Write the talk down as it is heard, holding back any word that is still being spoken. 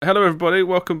Hello, everybody.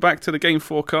 Welcome back to the Game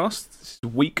FourCast. This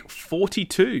is week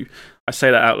 42. I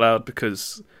say that out loud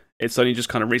because it's only just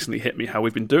kind of recently hit me how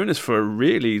we've been doing this for a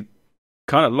really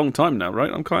kind of long time now,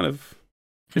 right? I'm kind of...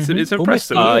 It's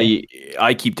impressive.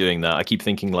 I keep doing that. I keep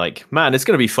thinking like, man, it's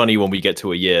going to be funny when we get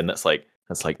to a year, and that's like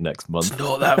next month. It's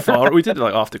not that far. We did it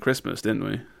like after Christmas, didn't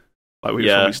we? Like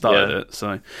when we started it.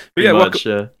 So, but yeah,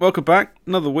 welcome back.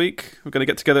 Another week. We're going to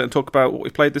get together and talk about what we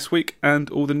played this week and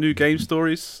all the new game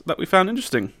stories that we found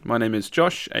interesting. My name is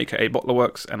Josh, aka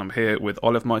Bottlerworks, and I'm here with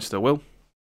Olive Meister Will.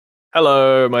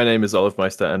 Hello, my name is Olive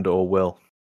Meister and/or Will.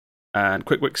 And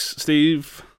Quickwicks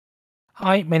Steve.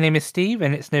 Hi, my name is Steve,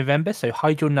 and it's November, so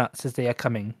hide your nuts as they are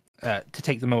coming to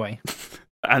take them away.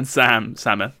 And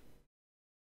Sammer.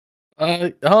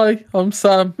 Hi, I'm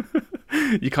Sam.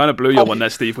 You kind of blew your one there,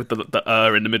 Steve, with the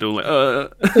in the middle. Like, No.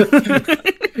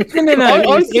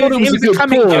 I thought it was a good pause.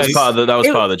 That was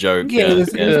part of the joke. Yeah, it was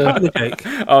part of the joke.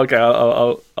 Okay,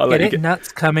 I'll let you get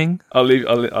nuts coming. I'll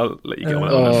let you get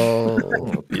one.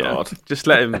 Oh God! Just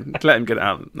let him get it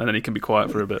out, and then he can be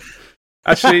quiet for a bit.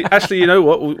 Actually, you know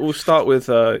what? We'll start with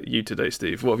you today,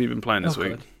 Steve. What have you been playing this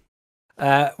week?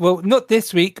 Well, not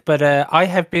this week, but I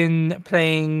have been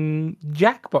playing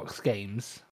Jackbox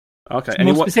games. Okay.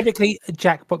 More specifically,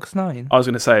 Jackbox 9. I was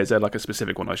going to say, is there like a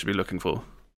specific one I should be looking for?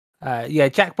 Yeah,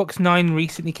 Jackbox 9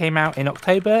 recently came out in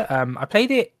October. I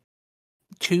played it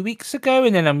 2 weeks ago,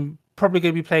 and then I'm probably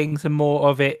going to be playing some more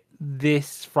of it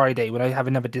this Friday when I have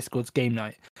another Discord's game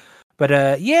night.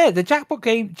 But yeah, the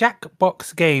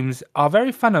Jackbox games are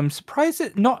very fun. I'm surprised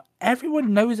that not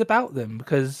everyone knows about them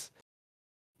because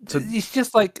it's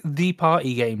just like the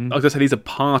party game. I was going to say, these are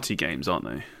party games, aren't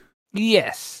they?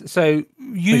 Yes. So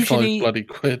usually... bloody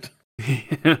quid.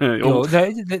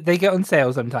 They get on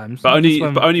sale sometimes. But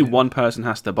only one person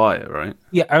has to buy it, right?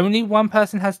 Yeah, only one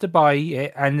person has to buy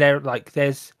it, and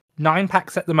there's 9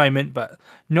 packs at the moment, but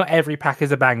not every pack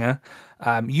is a banger.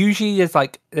 Usually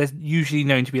there's usually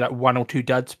known to be like 1 or 2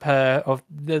 duds per of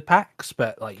the packs,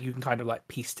 but like you can kind of like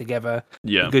piece together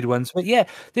the good ones. But yeah,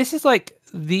 this is like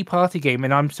the party game,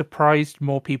 and I'm surprised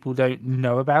more people don't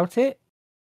know about it.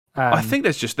 I think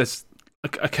there's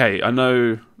okay. I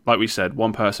know, like we said,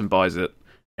 one person buys it,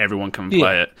 everyone can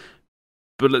play it,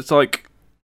 but it's like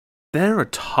there are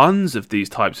tons of these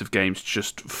types of games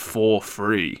just for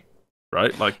free,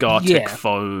 right? Like Gartic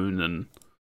Phone and.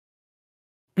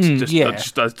 That's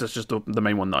just the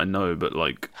main one that I know, but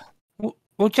like...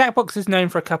 Well, Jackbox is known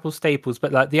for a couple staples,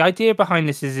 but like the idea behind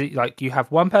this is like you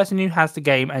have one person who has the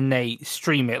game and they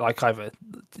stream it like either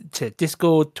to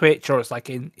Discord, Twitch, or it's like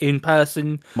in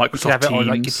person. Microsoft you have Teams. It on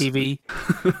like your TV.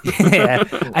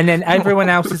 Yeah, and then everyone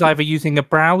else is either using a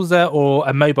browser or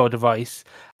a mobile device,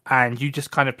 and you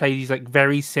just kind of play these like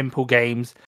very simple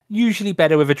games, usually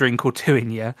better with a drink or two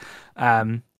in you.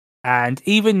 And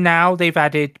even now they've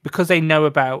added, because they know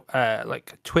about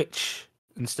like Twitch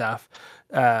and stuff,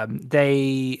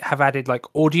 they have added like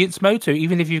audience mode. So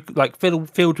even if you like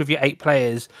filled with your 8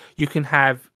 players, you can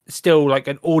have still like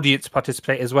an audience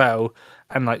participate as well,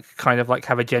 and like kind of like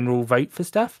have a general vote for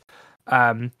stuff.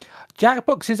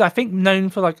 Jackbox is, I think, known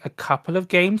for like a couple of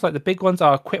games. Like the big ones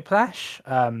are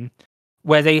Quiplash,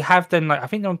 where they have done like, I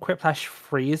think they're on Quiplash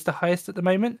 3 is the highest at the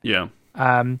moment. Yeah.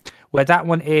 Where that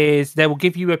one is, they will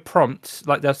give you a prompt,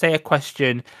 like they'll say a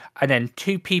question, and then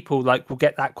 2 people like will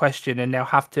get that question, and they'll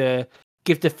have to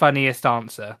give the funniest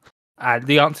answer, and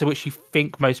the answer which you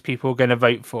think most people are going to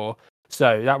vote for.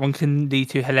 So that one can lead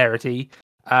to hilarity,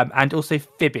 and also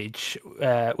Fibbage,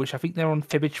 which I think they're on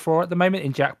Fibbage 4 at the moment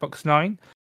in Jackbox 9,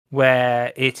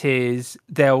 where it is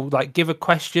they'll like give a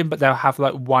question, but they'll have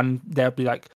like they'll be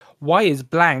like, why is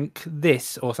blank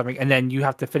this or something, and then you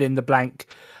have to fill in the blank.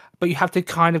 But you have to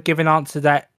kind of give an answer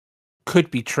that could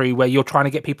be true, where you're trying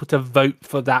to get people to vote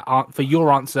for that for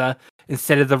your answer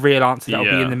instead of the real answer that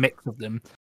will be in the mix of them.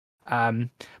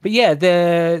 But yeah,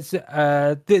 there's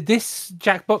this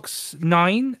Jackbox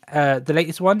 9, the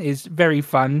latest one, is very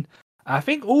fun. I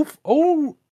think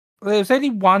all there's only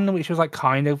one which was like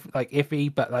kind of like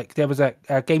iffy, but like there was a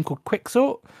game called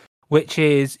Quicksort, which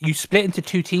is you split into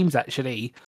 2 teams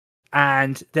actually,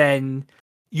 and then.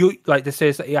 You like this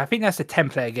is, I think that's a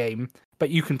 10-player game, but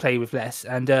you can play with less,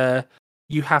 and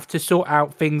you have to sort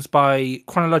out things by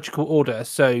chronological order.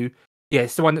 So yeah,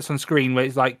 it's the one that's on screen where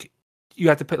it's like you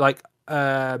have to put like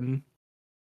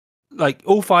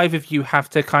all 5 of you have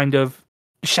to kind of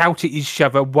shout at each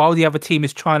other while the other team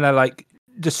is trying to like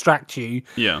distract you.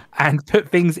 Yeah, and put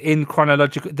things in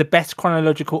the best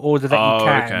chronological order that you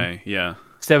can. Okay, yeah.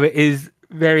 So it's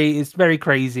very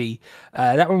crazy.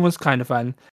 That one was kind of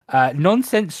fun.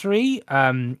 Non-sensory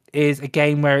is a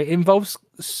game where it involves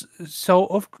sort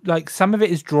of like some of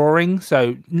it is drawing.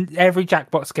 So every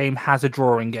Jackbox game has a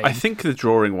drawing game. I think the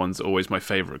drawing one's always my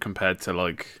favorite compared to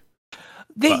like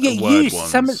word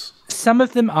ones. Some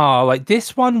of them are like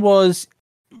this one was.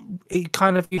 It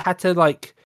kind of you had to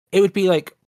like. It would be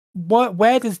like,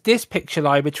 where does this picture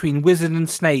lie between wizard and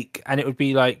snake? And it would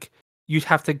be like you'd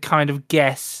have to kind of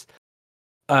guess,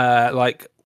 like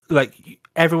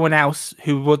everyone else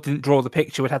who wouldn't draw the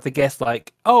picture would have to guess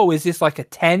like, oh, is this like a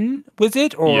 10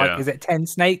 wizard or like is it 10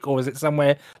 snake or is it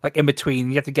somewhere like in between?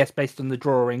 You have to guess based on the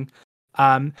drawing.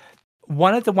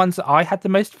 One of the ones that I had the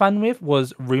most fun with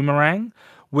was Roomerang,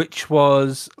 which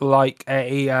was like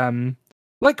a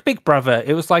like Big Brother.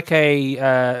 It was like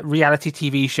a reality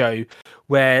TV show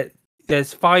where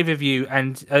there's 5 of you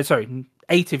and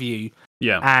 8 of you.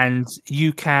 Yeah. And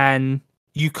you kind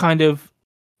of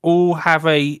all have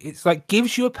it's like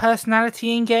gives you a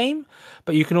personality in game,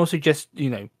 but you can also just,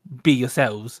 be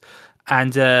yourselves.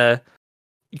 And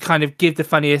you kind of give the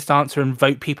funniest answer and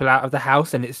vote people out of the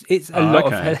house, and it's a lot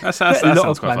of that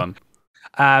sounds quite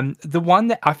fun. The one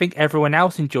that I think everyone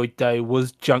else enjoyed though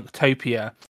was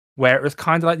Junktopia, where it was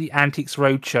kind of like the Antiques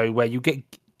Roadshow, where you get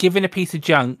given a piece of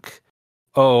junk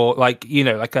or like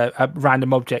like a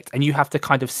random object, and you have to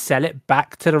kind of sell it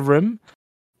back to the room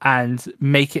and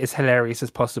make it as hilarious as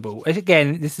possible.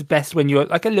 Again, this is best when you're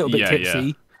like a little bit tipsy.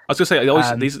 Yeah. I was gonna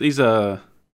say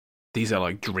these are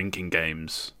like drinking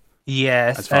games.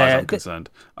 Yes, as far as I'm concerned.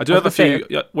 I do have a few.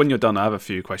 When you're done, I have a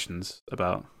few questions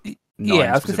about. I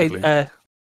was going to say.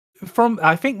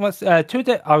 I think what's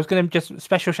I was going to just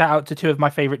special shout out to 2 of my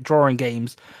favorite drawing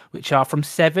games, which are from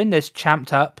 7. There's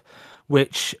Champed Up,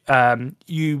 which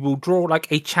you will draw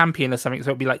like a champion or something.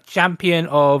 So it'll be like champion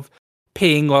of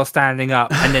peeing while standing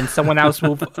up, and then someone else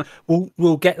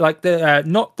will get like the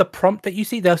not the prompt that you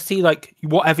see. They'll see like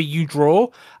whatever you draw,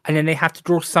 and then they have to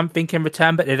draw something in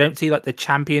return, but they don't see like the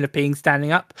champion of peeing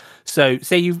standing up. So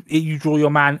say you draw your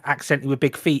man accidentally with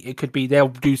big feet, it could be they'll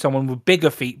do someone with bigger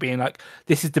feet, being like,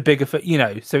 this is the bigger foot,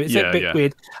 So it's a bit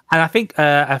weird. And I think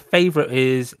a favorite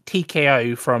is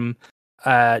TKO from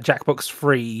Jackbox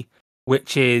 3,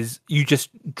 which is you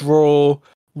just draw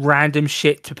random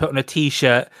shit to put on a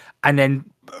t-shirt and then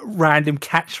random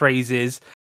catchphrases,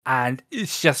 and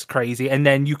it's just crazy. And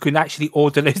then you can actually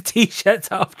order those t-shirts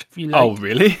after if you like. Oh,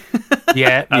 really?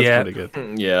 Yeah, that's yeah. pretty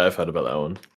good. Yeah, I've heard about that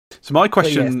one. So my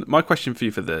question for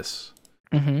you for this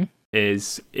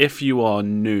is: if you are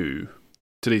new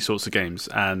to these sorts of games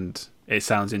and it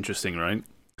sounds interesting, right?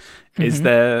 Is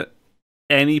there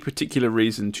any particular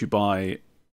reason to buy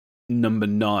number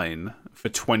 9 for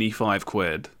 25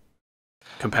 quid?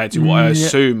 Compared to what I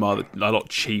assume are a lot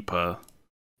cheaper.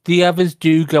 The others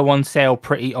do go on sale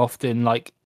pretty often.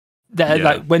 Like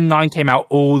when 9 came out,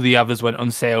 all the others went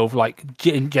on sale. Like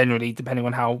generally, depending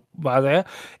on how well they are.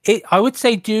 I would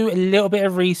say do a little bit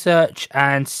of research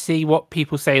and see what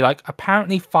people say. Like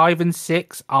apparently 5 and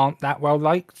 6 aren't that well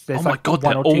liked. There's my god,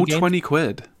 they're all 20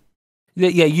 quid.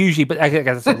 Yeah, usually, but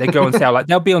as I said, they go on sale. Like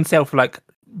they'll be on sale for like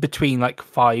between like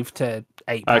 £5 to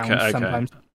 £8 sometimes.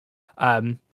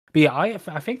 But yeah, I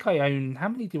think I own. How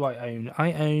many do I own?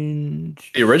 I own.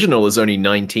 The original is only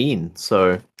 19,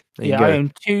 so I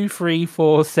own 2, 3,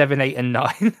 4, 7, 8, and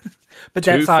 9. But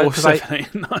 2, that's 4, 7,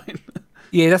 8, and 9.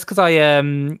 Yeah, that's because I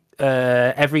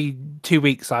every 2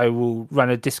 weeks I will run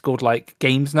a Discord like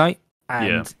games night,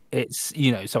 and it's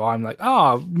so I'm like,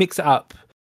 mix it up,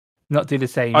 not do the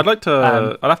same. I'd like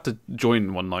to. I'd have to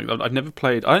join one night. I've never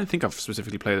played. I don't think I've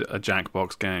specifically played a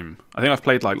Jackbox game. I think I've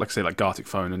played like Gartic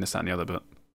Phone and this, that, and the other, but.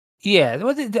 Yeah,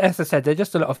 well, as I said, they're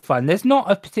just a lot of fun. There's not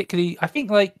a particularly. I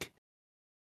think like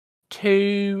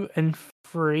 2 and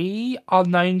 3 are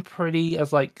known pretty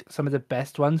as like some of the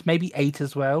best ones. Maybe 8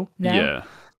 as well. Now.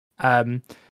 Yeah.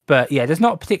 But yeah, there's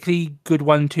not a particularly good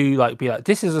one to like be like.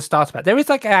 This is a starter pack. There is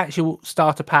like an actual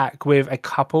starter pack with a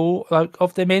couple like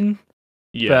of them in.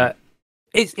 Yeah. But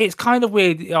it's kind of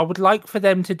weird. I would like for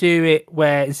them to do it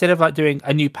where instead of like doing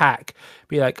a new pack,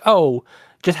 be like,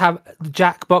 just have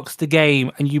Jackbox the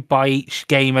game, and you buy each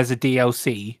game as a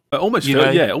DLC. It almost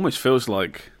it almost feels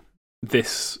like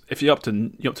this. If you're up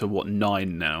to what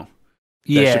 9 now,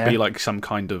 there should be like some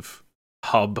kind of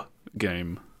hub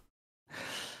game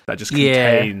that just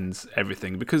contains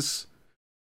everything. Because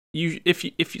you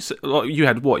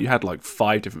had like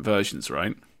 5 different versions,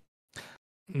 right?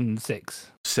 6.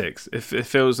 It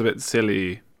feels a bit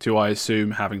silly to, I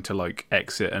assume, having to like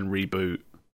exit and reboot.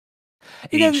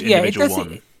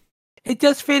 It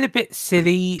does feel a bit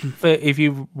silly for if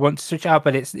you want to switch out,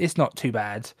 but it's not too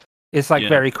bad. It's like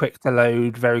very quick to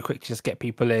load, very quick to just get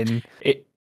people in.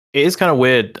 It is kind of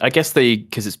weird. I guess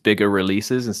because it's bigger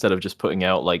releases instead of just putting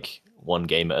out like one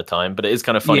game at a time. But it is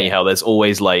kind of funny how there's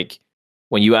always like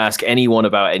when you ask anyone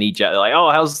about any Jack, they're like,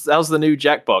 "Oh, how's the new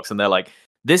Jackbox?" And they're like,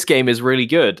 "This game is really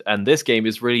good, and this game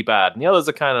is really bad." And the others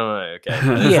are kind of okay.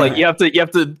 And it's like you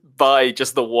have to buy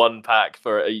just the one pack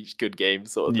for each good game,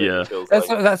 sort of thing. Yeah,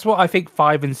 that's what I think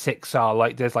 5 and 6 are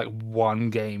like. There's like one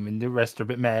game, and the rest are a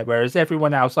bit meh. Whereas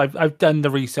everyone else, I've done the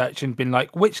research and been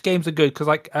like, which games are good? Because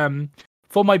like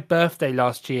for my birthday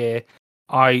last year,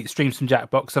 I streamed some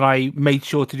Jackbox, and I made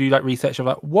sure to do like research of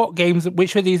like what games,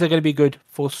 which of these are going to be good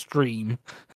for stream,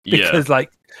 because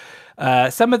like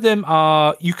some of them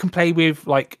are you can play with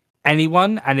like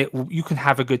anyone, and you can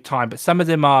have a good time, but some of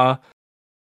them are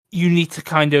you need to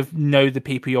kind of know the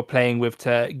people you're playing with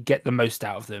to get the most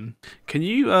out of them. Can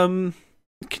you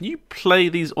play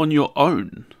these on your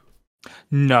own?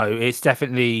 No, it's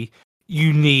definitely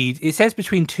it says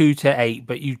between 2 to 8,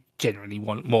 but you generally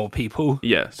want more people.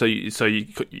 Yeah, so you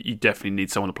definitely need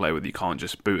someone to play with. You can't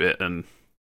just boot it and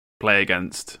play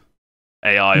against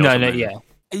AI or something.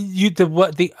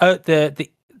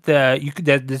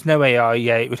 There's no AI.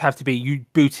 Yeah, it would have to be you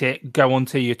boot it, go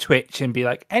onto your Twitch, and be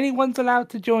like, anyone's allowed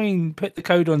to join. Put the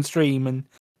code on stream and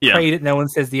pray that no one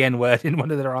says the N word in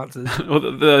one of their answers. Well,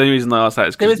 the only reason I ask that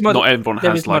is because not everyone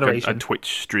has like a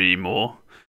Twitch stream or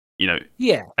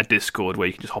a Discord where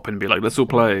you can just hop in and be like, let's all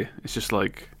play. It's just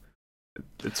like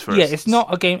it's first. Yeah, it's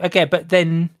not a game again, but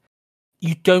then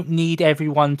you don't need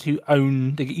everyone to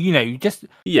own the. You just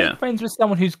make friends with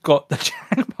someone who's got the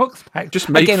Jackbox pack. Just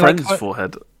make friends,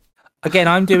 Forehead. Again,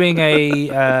 I'm doing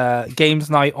a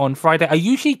games night on Friday. I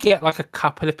usually get like a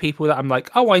couple of people that I'm like,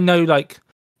 oh, I know, like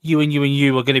you and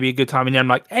you are going to be a good time, and then I'm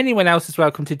like, anyone else is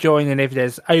welcome to join. And if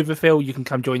there's overfill, you can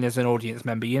come join as an audience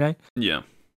member. Yeah.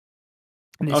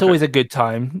 And it's always a good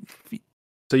time.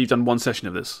 So you've done one session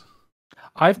of this.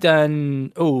 I've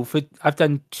done two.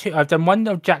 I've done one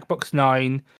of Jackbox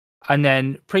 9, and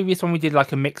then previous one we did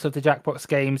like a mix of the Jackbox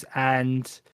games. And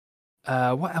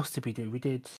what else did we do?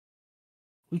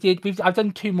 I've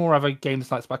done 2 more other games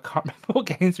nights, but I can't remember what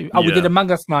games we did Among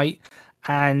Us night,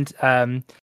 and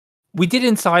we did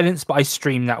In Silence, but I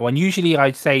streamed that one. Usually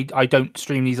I'd say I don't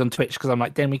stream these on Twitch because I'm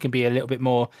like, then we can be a little bit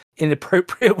more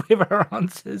inappropriate with our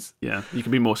answers. Yeah, you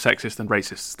can be more sexist than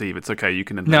racist, Steve. It's okay. You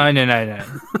can. No.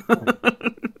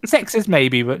 Sexist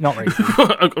maybe, but not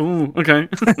racist. Oh, okay.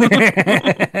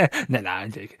 No,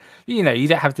 I'm joking. You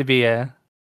don't have to be as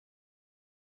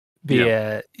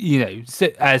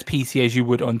PC as you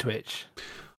would on Twitch.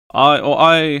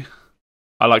 I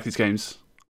like these games.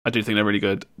 I do think they're really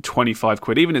good. 25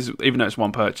 quid, even though it's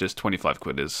one purchase, 25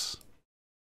 quid is.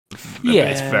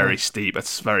 It's very steep.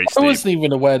 It's very steep. I wasn't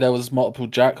even aware there was multiple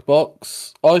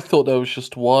Jackbox. I thought there was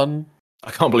just one. I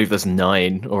can't believe there's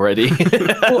 9 already.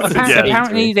 Well,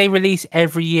 apparently they release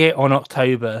every year on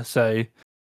October, so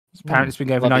apparently it's been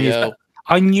going for 9 years.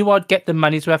 I knew I'd get the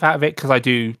money's worth out of it because I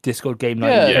do Discord game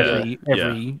night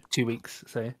every 2 weeks.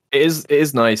 So it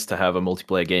is nice to have a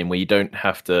multiplayer game where you don't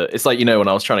have to. It's like when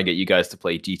I was trying to get you guys to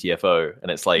play GTFO,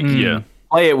 and it's like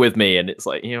play it with me, and it's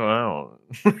like I don't.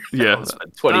 That's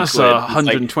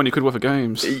 120 quid worth of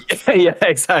games. Yeah,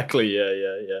 exactly.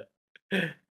 Yeah.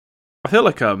 I feel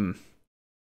like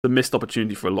the missed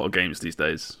opportunity for a lot of games these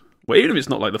days. Well, even if it's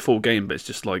not like the full game, but it's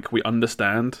just like we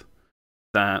understand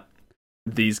that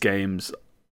these games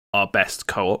are best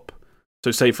co-op.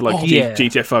 So say for like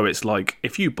GTFO, it's like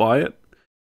if you buy it,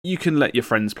 you can let your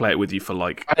friends play it with you for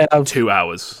like 2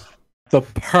 hours. The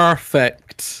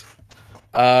perfect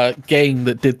game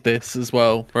that did this as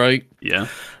well, right? Yeah.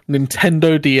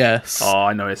 Nintendo DS. Oh,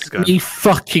 I know it's good. The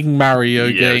fucking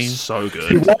Mario game. So good.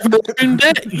 Whoever owned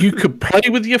it, you could play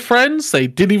with your friends. They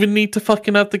didn't even need to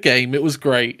fucking have the game. It was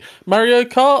great. Mario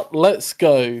Kart, let's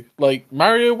go. Like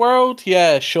Mario World,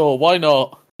 yeah, sure, why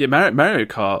not? Yeah, Mario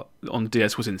Kart on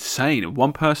DS was insane.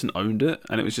 One person owned it,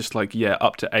 and it was just like,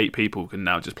 up to 8 people can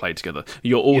now just play together.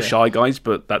 You're all Shy Guys,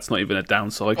 but that's not even a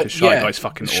downside because Shy Guys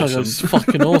fucking awesome. Shy Guys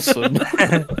fucking awesome.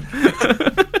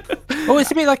 Well,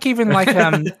 it's a bit like even like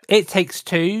It Takes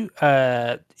Two.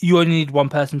 You only need one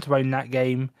person to own that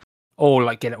game, or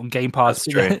like get it on Game Pass.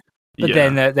 But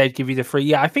then they'd give you the free.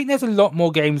 Yeah, I think there's a lot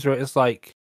more games where it's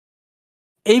like,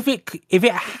 if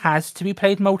it has to be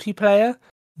played multiplayer,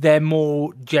 they're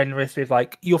more generous with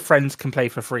like your friends can play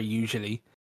for free usually.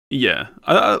 Yeah,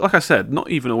 like I said, not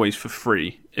even always for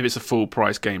free if it's a full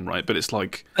price game, right? But it's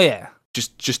like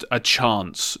just a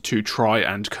chance to try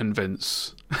and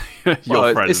convince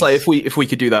your friends. It's like if we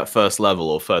could do that first level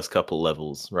or first couple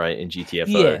levels, right, in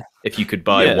GTFO. If you could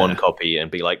buy one copy and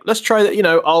be like, let's try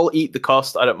that. I'll eat the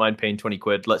cost. I don't mind paying 20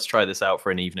 quid. Let's try this out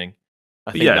for an evening.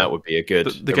 I think that would be a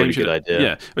really good idea.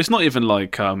 Yeah, it's not even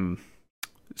like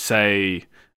say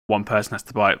one person has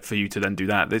to buy it for you to then do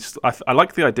that. I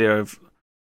like the idea of.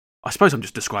 I suppose I'm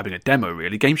just describing a demo.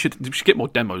 Really, games should get more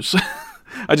demos.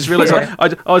 I just realised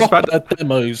I was about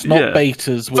demos, not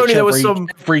betas, which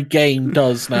every game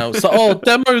does now. So,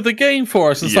 demo the game for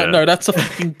us. It's like, no, that's a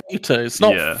fucking beta. It's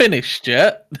not finished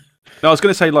yet. No, I was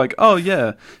going to say, like,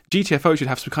 GTFO should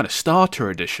have some kind of starter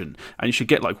edition, and you should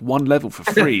get, like, one level for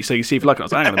free, so you see if you like it. I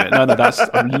was like, hang on a minute.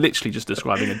 I'm literally just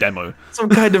describing a demo. Some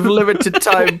kind of limited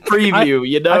time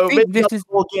preview, I think this is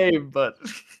a whole game, but...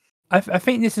 I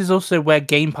think this is also where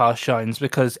Game Pass shines,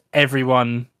 because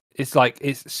everyone is, like,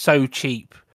 it's so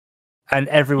cheap, and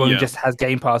everyone just has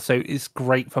Game Pass, so it's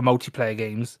great for multiplayer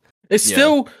games. It's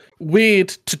still weird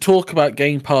to talk about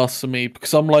Game Pass for me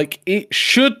because I'm like, it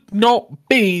should not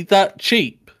be that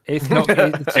cheap. It's not.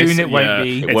 Soon it won't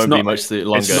be. It won't be much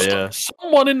longer.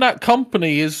 Someone in that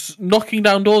company is knocking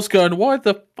down doors, going, "Why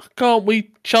the fuck aren't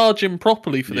we charging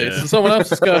properly for this?" And someone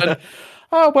else is going,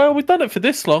 "Oh well, we've done it for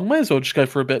this long. May as well just go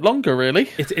for a bit longer." Really,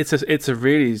 it's a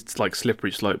really like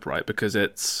slippery slope, right? Because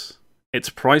it's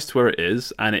priced where it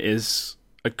is, and it is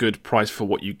a good price for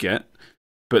what you get.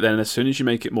 But then as soon as you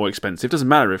make it more expensive, it doesn't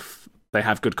matter if they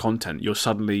have good content, you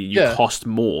cost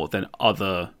more than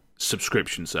other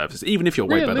subscription services. Even if you're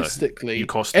way better, you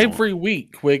cost more. Every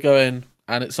week we're going,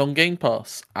 and it's on Game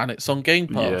Pass, and it's on Game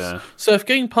Pass. Yeah. So if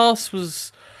Game Pass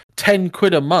was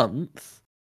 £10 a month,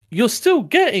 you're still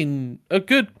getting a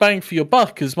good bang for your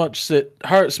buck, as much as it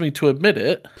hurts me to admit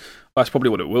it. That's probably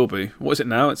what it will be. What is it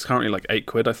now? It's currently like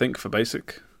 £8, I think, for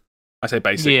basic. I say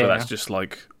basic, but that's just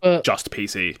like just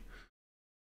PC.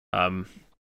 And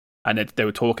they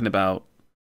were talking about,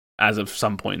 as of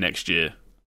some point next year,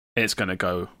 it's going to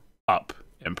go up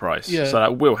in price. Yeah. So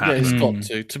that will happen. Yeah, it's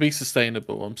got to be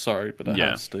sustainable. I'm sorry, but it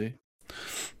has to. Do you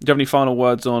have any final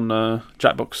words on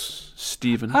Jackbox,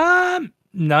 Stephen?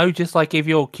 No, just like if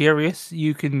you're curious,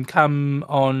 you can come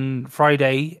on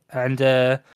Friday, and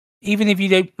even if you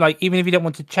don't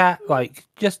want to chat, like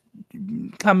just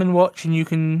come and watch, and you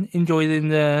can enjoy it in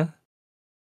the.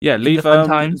 Yeah,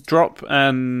 drop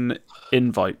an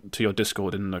invite to your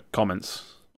Discord in the comments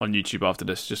on YouTube after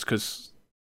this, just because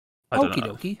I don't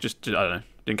know. I don't know,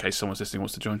 in case someone's listening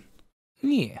wants to join.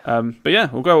 Yeah. But yeah,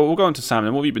 we'll go on to Sam.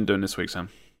 And what have you been doing this week, Sam?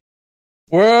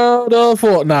 World of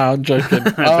War. No, I'm joking.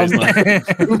 I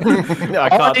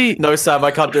can't. No, Sam, I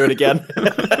can't do it again.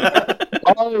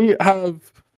 I have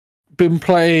been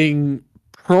playing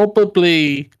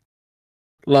probably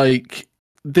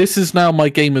this is now my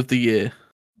game of the year.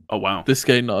 Oh wow! This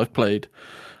game that I've played,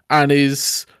 and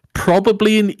is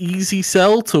probably an easy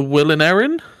sell to Will and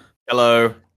Erin.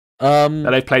 Hello.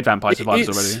 They've played Vampire Survivors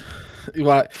already.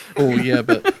 Right. Oh yeah,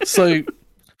 but so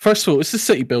first of all, it's a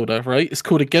city builder, right? It's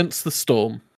called Against the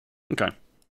Storm. Okay.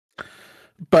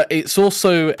 But it's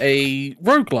also a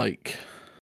roguelike.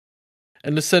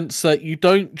 In the sense that you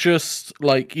don't just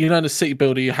in a city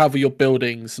builder, you have your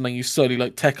buildings and then you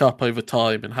slowly tech up over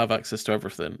time and have access to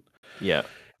everything. Yeah.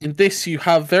 In this, you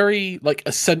have very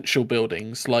essential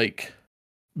buildings, like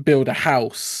build a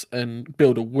house and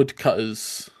build a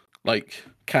woodcutter's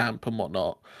camp and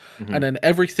whatnot. Mm-hmm. And then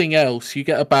everything else, you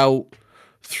get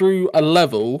through a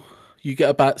level, you get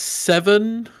about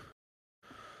seven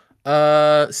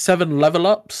level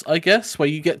ups, I guess, where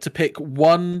you get to pick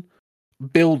one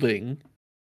building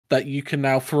that you can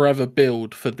now forever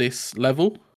build for this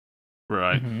level.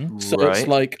 Right. Mm-hmm. So it's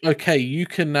okay, you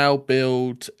can now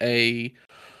build a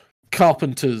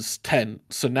carpenter's tent,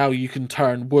 so now you can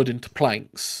turn wood into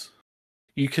planks.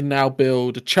 You can now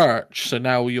build a church, so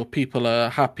now your people are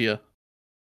happier,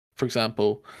 for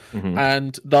example. Mm-hmm.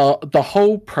 And the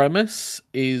whole premise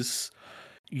is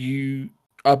you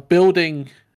are building,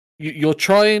 you're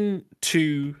trying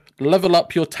to level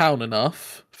up your town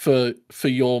enough for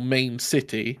your main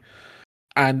city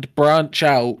and branch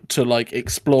out to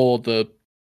explore the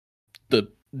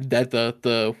nether,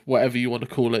 the whatever you want to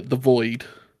call it, the void.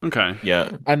 Okay.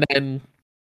 Yeah. And then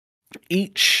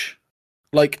each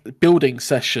building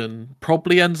session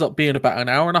probably ends up being about an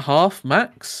hour and a half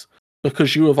max,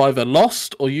 because you have either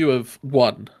lost or you have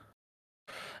won.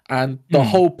 And the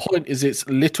whole point is it's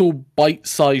little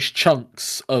bite-sized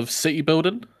chunks of city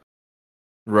building.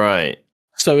 Right.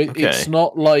 So it's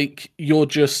not like you're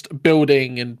just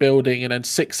building and building, and then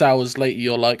 6 hours later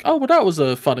you're like, oh, well, that was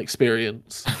a fun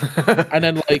experience. And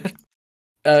then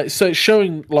so it's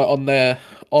showing on the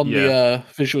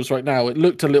visuals right now. It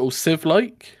looked a little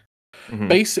Civ-like. Mm-hmm.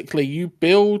 Basically, you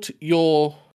build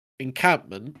your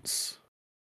encampments,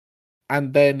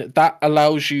 and then that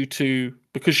allows you to,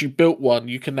 because you built one,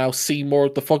 you can now see more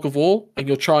of the fog of war, and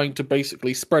you're trying to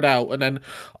basically spread out. And then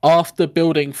after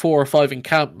building 4 or 5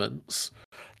 encampments,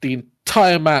 the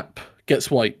entire map gets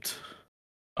wiped.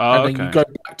 And then you go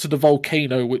back to the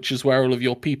volcano, which is where all of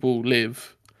your people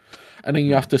live. And then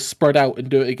you have to spread out and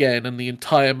do it again, and the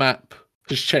entire map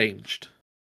has changed.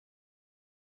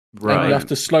 Right. And you have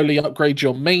to slowly upgrade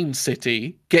your main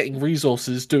city, getting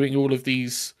resources, doing all of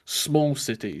these small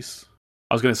cities.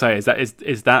 I was going to say,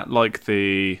 is that like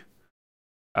the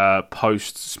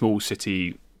post small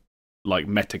city like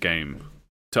meta game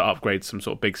to upgrade some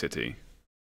sort of big city?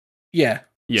 Yeah.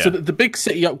 So the big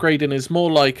city upgrading is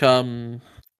more like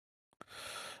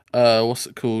what's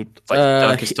it called? Like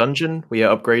Darkest Dungeon, where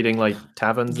you're upgrading like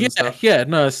taverns and stuff. Yeah,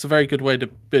 no, it's a very good way to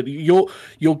build.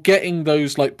 You're getting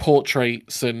those like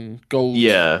portraits and gold.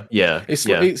 Yeah. It's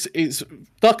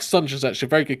Darkest Dungeon is actually a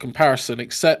very good comparison,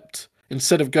 except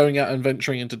instead of going out and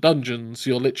venturing into dungeons,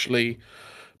 you're literally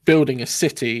building a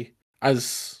city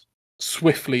as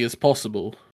swiftly as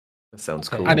possible. That sounds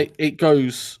cool. And it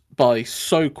goes by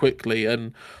so quickly,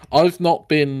 and I've not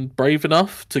been brave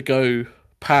enough to go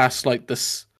past like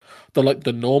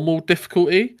the normal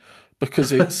difficulty,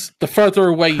 because it's the further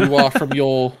away you are from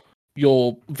your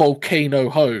volcano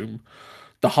home,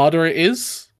 the harder it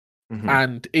is.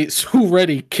 And it's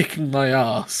already kicking my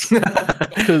ass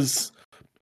because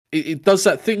it does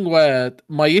that thing where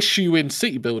my issue in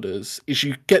city builders is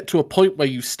you get to a point where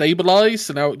you stabilize,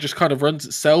 and now it just kind of runs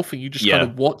itself and you just kind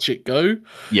of watch it go.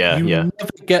 You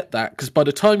never get that, because by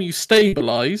the time you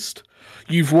stabilized,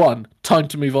 you've won. Time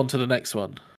to move on to the next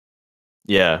one.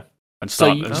 Yeah. And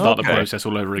start the process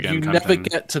all over again. You never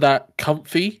get to that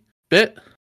comfy bit.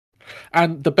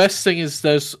 And the best thing is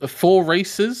there's 4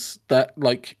 races that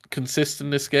like consist in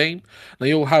this game.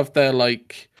 They all have their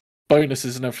like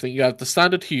bonuses and everything. You have the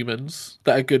standard humans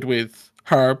that are good with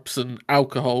herbs and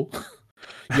alcohol.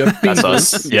 You have beavers.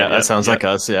 That's us. Yeah, that sounds like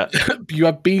us. Yeah. You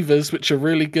have beavers, which are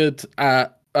really good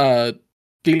at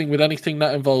dealing with anything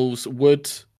that involves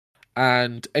wood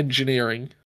and engineering.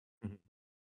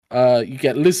 You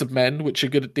get lizard men, which are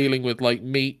good at dealing with like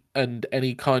meat and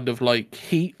any kind of like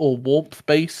heat or warmth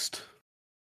based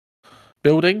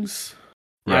buildings,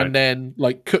 and then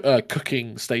like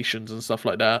cooking stations and stuff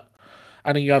like that.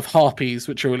 And then you have harpies,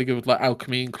 which are really good with like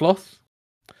alchemy and cloth.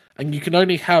 And you can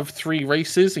only have 3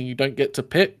 races, and you don't get to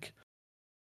pick.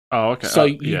 Oh, okay. So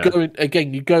you go in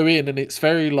again. You go in, and it's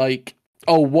very like,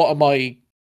 oh, what am I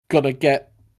gonna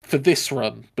get for this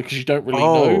run? Because you don't really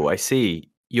know. Oh, I see.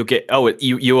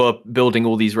 You are building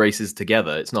all these races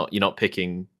together. It's not, you're not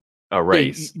picking a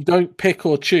race. You don't pick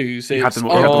or choose. I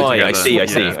see.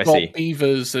 I've got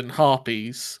beavers and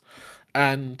harpies,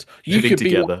 and you could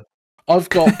be together. I've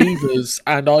got beavers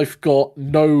and I've got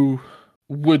no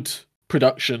wood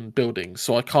production buildings,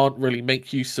 so I can't really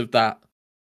make use of that.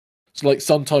 So like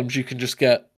sometimes you can just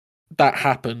get that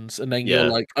happens, and then you're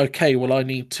like, okay, well I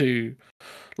need to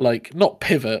like not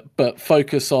pivot, but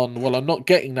focus on, well, I'm not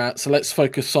getting that, so let's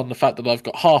focus on the fact that I've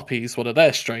got harpies. What are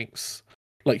their strengths?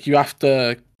 Like you have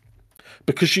to,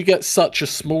 because you get such a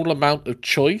small amount of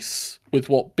choice with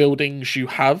what buildings you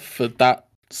have for that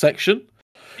section.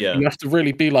 Yeah. You have to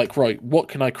really be like, right, what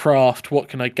can I craft? What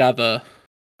can I gather?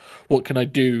 What can I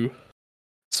do?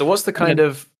 So what's the kind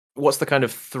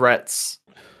of threats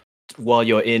while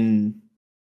you're in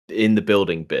the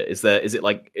building bit? Is there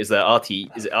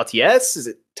RTS? Is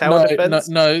it tower defense?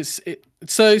 No,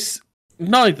 it's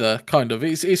neither kind of.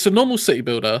 It's a normal city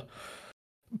builder,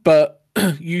 but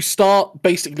you start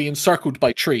basically encircled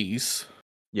by trees.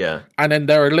 Yeah. And then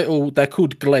they're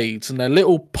called glades, and they're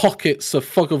little pockets of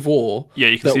fog of war. Yeah,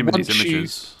 you can see them in these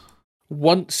images.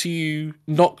 Once you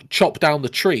chop down the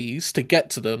trees to get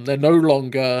to them, they're no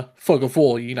longer fog of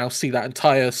war. You now see that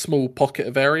entire small pocket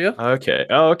of area. Okay.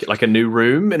 Oh, okay. Like a new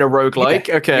room in a roguelike.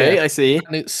 Yeah. Okay, yeah. I see.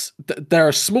 And there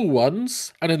are small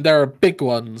ones, and then there are big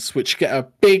ones, which get a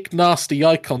big nasty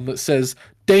icon that says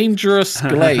dangerous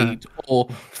glade or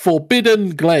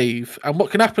forbidden glaive. And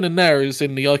what can happen in there is,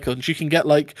 in the icons, you can get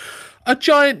like a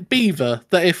giant beaver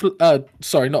that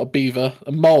sorry, not a beaver,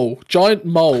 a mole, giant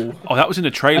mole. Oh, that was in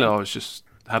the trailer. I was just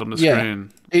had on the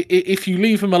screen. If you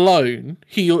leave him alone,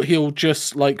 he'll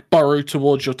just like burrow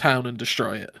towards your town and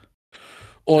destroy it.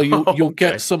 Or you'll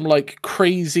get some like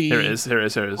crazy. Here it is.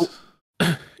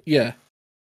 Yeah,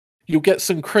 you'll get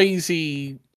some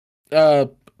crazy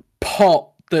pot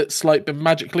that's like been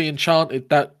magically enchanted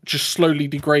that just slowly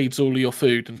degrades all of your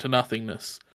food into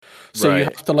nothingness. So you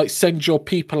have to like send your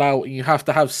people out, and you have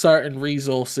to have certain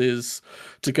resources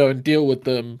to go and deal with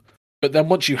them. But then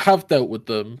once you have dealt with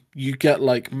them, you get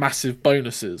like massive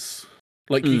bonuses.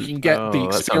 Like you can get the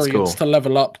experience to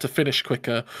level up to finish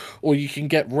quicker, or you can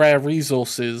get rare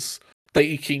resources that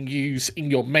you can use in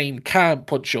your main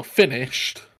camp once you're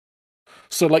finished.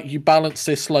 So like you balance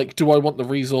this, like, do I want the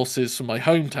resources from my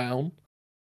hometown,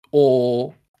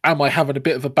 or am I having a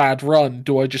bit of a bad run?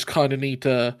 Do I just kind of need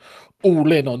to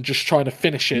all in on just trying to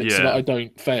finish it so that I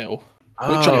don't fail?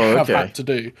 Which I have had to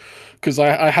do. Because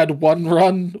I had one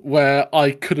run where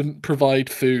I couldn't provide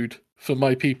food for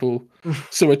my people.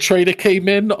 So a trader came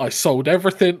in, I sold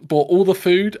everything, bought all the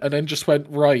food, and then just went,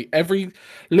 right, every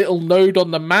little node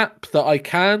on the map that I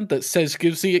can that says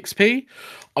gives the XP,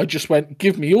 I just went,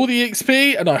 give me all the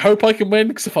XP, and I hope I can win,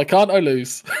 because if I can't, I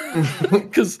lose.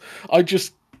 Because I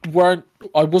just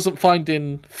wasn't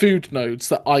finding food nodes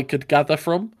that I could gather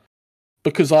from,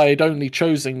 because I had only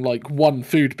chosen like one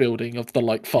food building of the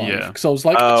like 5. Because I was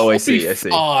like, I see.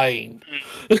 Fine.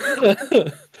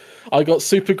 I got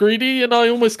super greedy and I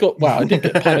almost got. Wow, I did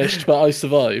get punished, but I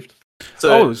survived.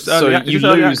 So you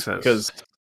lose because.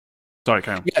 Sorry,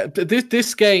 Cam. Yeah,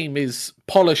 this game is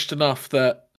polished enough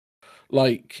that,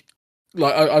 like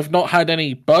I've not had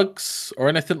any bugs or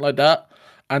anything like that,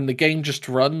 and the game just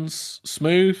runs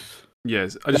smooth.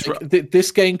 Yes,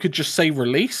 this game could just say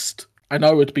released, and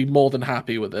I would be more than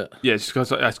happy with it. Yeah, it's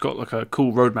because it's got like a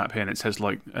cool roadmap here, and it says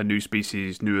like a new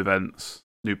species, new events,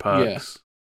 new perks. Yeah.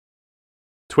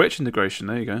 Twitch integration,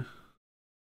 there you go.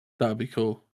 That'd be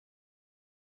cool.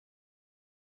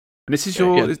 And this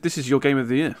is your game of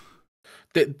the year.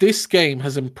 This game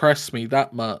has impressed me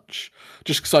that much,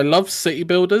 just because I love city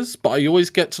builders, but I always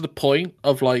get to the point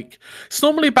of like, it's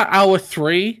normally about hour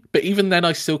 3, but even then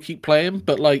I still keep playing,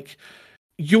 but like,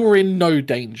 you're in no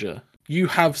danger. You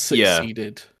have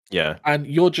succeeded. Yeah. And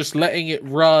you're just letting it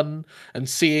run and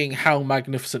seeing how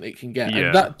magnificent it can get. Yeah.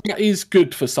 And that is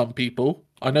good for some people.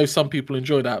 I know some people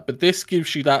enjoy that, but this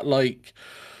gives you that, like,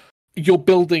 you're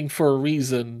building for a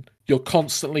reason. You're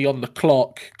constantly on the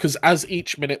clock, because as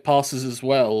each minute passes as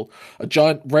well, a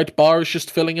giant red bar is just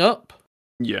filling up.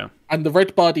 Yeah. And the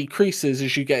red bar decreases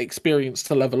as you get experience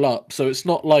to level up. So it's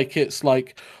not like it's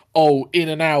like, oh, in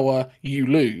an hour you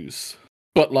lose.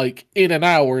 But like, in an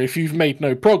hour, if you've made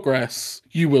no progress,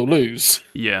 you will lose.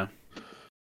 Yeah.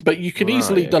 But you can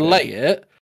easily delay it,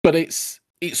 but it's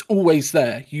always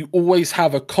there. You always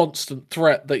have a constant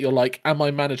threat that you're like, am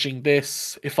I managing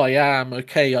this? If I am,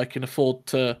 okay, I can afford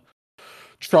to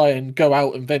try and go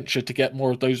out and venture to get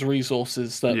more of those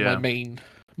resources that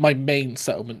my main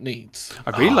settlement needs.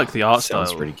 I really like the art style.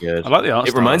 Sounds pretty good. I like the art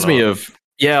style. It reminds me of...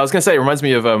 Yeah, I was going to say, it reminds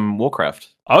me of Warcraft.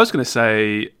 I was going to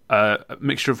say a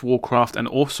mixture of Warcraft and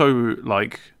also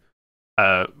like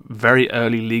very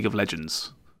early League of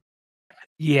Legends.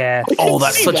 Yeah. Oh,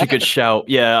 that's such a good shout.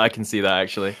 Yeah, I can see that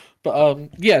actually.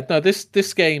 But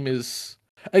this game is...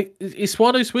 It's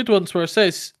one of those weird ones where it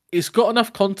says it's got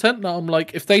enough content that I'm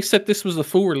like, if they said this was the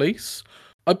full release,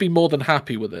 I'd be more than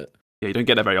happy with it. Yeah, you don't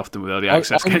get that very often with early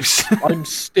access games. I'm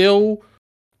still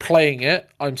playing it.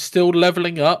 I'm still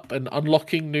leveling up and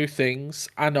unlocking new things,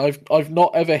 and I've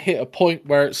not ever hit a point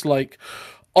where it's like,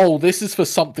 oh, this is for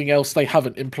something else they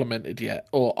haven't implemented yet,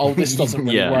 or oh, this doesn't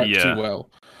really work too well.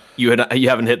 You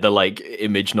haven't hit the like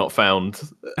image not found.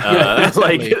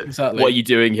 Exactly. What are you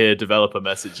doing here? Developer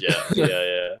message yet?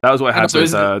 Yeah. That was what I had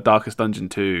with Darkest Dungeon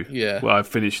 2. Yeah, where I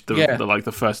finished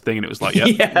the first thing, and it was like,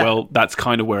 well, that's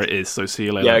kind of where it is. So see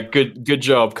you later. Yeah, good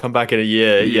job. Come back in a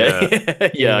year.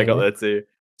 Yeah, I got that too.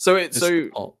 So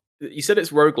you said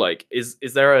it's roguelike. Is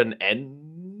there an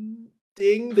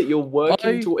ending that you're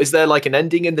working towards? Is there like an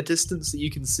ending in the distance that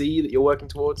you can see that you're working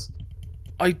towards?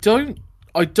 I don't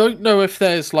know if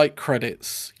there's like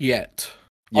credits yet.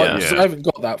 I haven't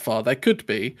got that far. There could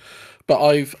be, but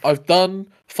I've done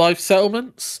 5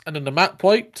 settlements, and then the map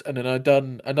wiped, and then I've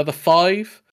done another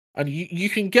 5. And you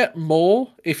can get more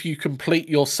if you complete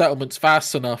your settlements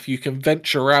fast enough. You can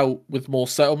venture out with more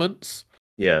settlements.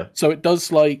 Yeah. So it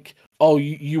does like, oh,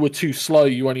 you were too slow.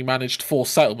 You only managed 4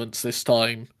 settlements this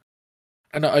time.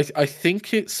 And I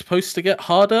think it's supposed to get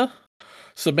harder.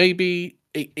 So maybe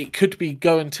it could be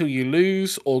go until you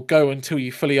lose, or go until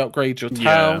you fully upgrade your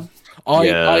town.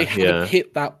 I haven't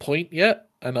hit that point yet,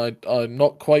 and I'm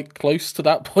not quite close to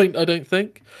that point, I don't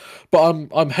think. But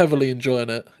I'm heavily enjoying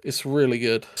it. It's really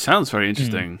good. Sounds very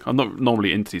interesting. I'm not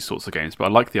normally into these sorts of games, but I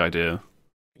like the idea.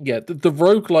 Yeah, the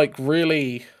roguelike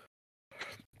really...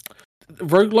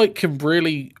 Roguelike can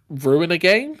really ruin a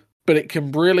game, but it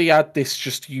can really add this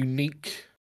just unique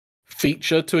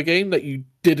feature to a game that you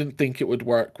didn't think it would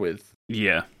work with.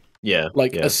 Yeah.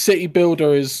 A city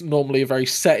builder is normally a very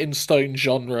set in stone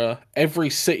genre. Every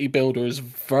city builder is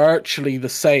virtually the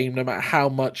same, no matter how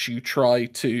much you try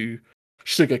to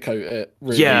sugarcoat it.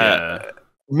 Really. Yeah.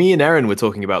 me and Erin were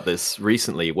talking about this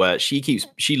recently, where she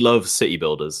loves city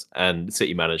builders and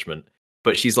city management,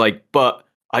 but she's like, but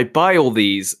I buy all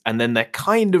these and then they're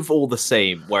kind of all the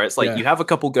same, where it's like you have a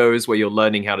couple goes where you're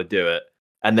learning how to do it,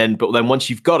 and then once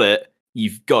you've got it,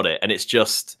 and it's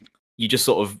just you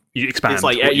expand. It's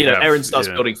like Erin starts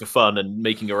building for fun and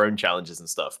making her own challenges and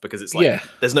stuff, because it's like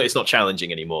it's not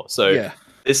challenging anymore. So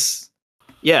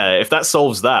if that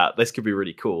solves that, this could be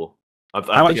really cool.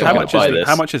 How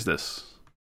much is this?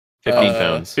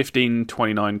 £15.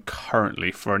 15.29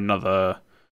 currently for another.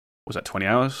 Was that 20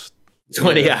 hours?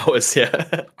 20 hours, yeah.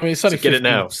 I mean, it's only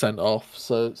 50% off,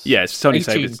 so it's only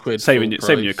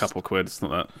saving you a couple of quid. It's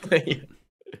not that.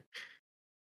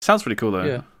 Sounds pretty cool though.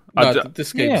 Yeah. No,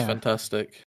 this game's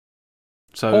fantastic.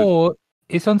 Or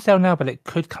it's on sale now, but it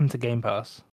could come to Game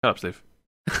Pass. Shut up, Steve.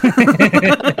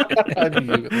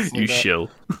 You shill.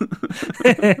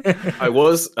 I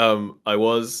was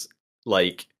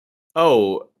like,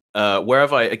 where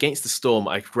have I, Against the Storm,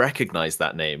 I recognize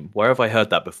that name. Where have I heard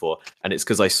that before? And it's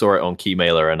because I saw it on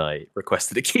Keymailer and I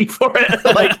requested a key for it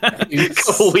like a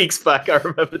couple weeks back. I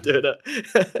remember doing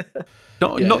it.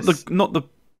 Not the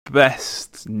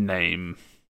best name,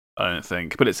 I don't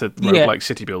think, but it's a roguelike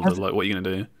city builder. Like, what are you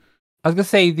gonna do? I was gonna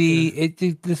say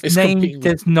this name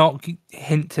does not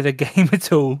hint to the game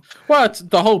at all. Well,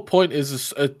 the whole point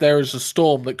is there is a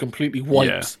storm that completely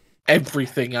wipes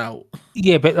everything out.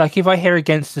 Yeah, but like if I hear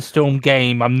Against the Storm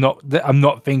game, I'm not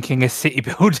thinking a city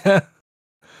builder.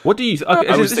 What do you?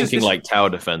 I was thinking like tower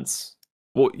defense.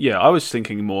 Well, yeah, I was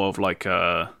thinking more of like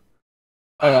a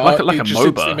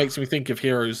MOBA. It makes me think of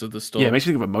Heroes of the Storm. Yeah, it makes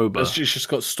me think of a MOBA. It's just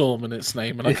got Storm in its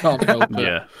name, and I can't help it.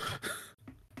 Yeah.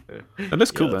 And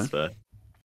that's cool, though. Fair.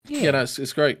 Yeah, no,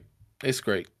 it's great. It's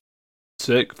great.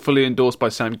 Sick. Fully endorsed by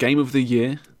Sam. Game of the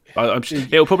Year.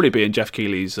 It'll probably be in Jeff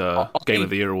Keighley's Game of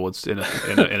the Year awards in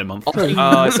a month.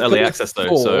 It's early access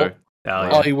though, so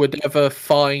I would ever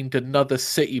find another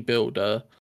city builder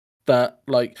that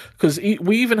because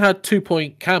we even had 2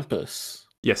 Point Campus.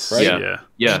 Yes. Right?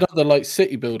 Yeah. Another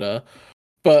city builder,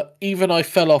 but even I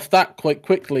fell off that quite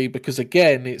quickly because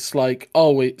again, it's like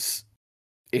it's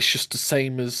just the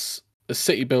same as a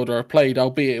city builder I played,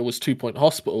 albeit it was 2 Point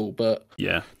Hospital, but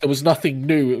there was nothing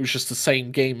new. It was just the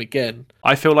same game again.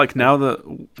 I feel like now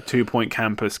that 2 Point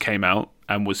Campus came out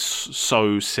and was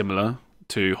so similar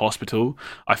to Hospital,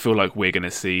 I feel like we're going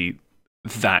to see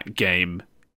that game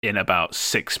in about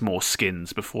 6 more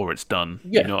skins before it's done.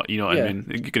 You know what I mean?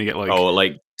 You're going to get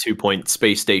like 2 Point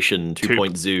Space Station, 2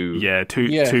 Point Zoo. Yeah,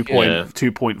 2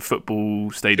 Point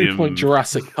Football Stadium. 2 Point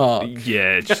Jurassic Park.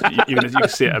 Yeah, you're going to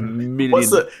see it a million.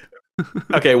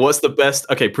 What's the best?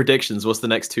 Okay, predictions. What's the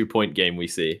next 2 Point game we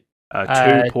see?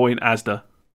 2 Point Asda.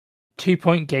 2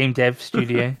 Point Game Dev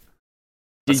Studio.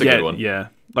 That's a good one. Yeah,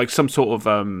 like some sort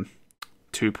of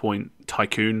 2 Point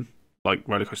Tycoon, like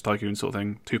Roller Coaster Tycoon sort of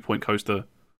thing. 2 Point Coaster.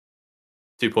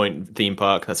 2 Point Theme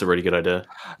Park. That's a really good idea.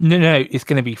 No, it's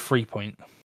going to be 3 Point.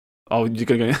 Oh, you're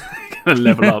going to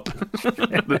level up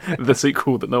the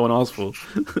sequel that no one asked for.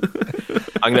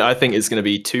 I think it's going to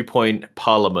be 2 Point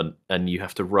Parliament, and you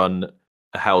have to run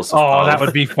a house. That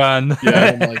would be fun.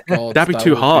 Yeah. Oh my god, that'd be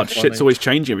too hard. Shit's always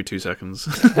changing every 2 seconds.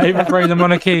 Overthrow the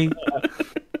monarchy.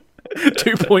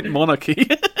 2 Point Monarchy.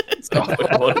 We'll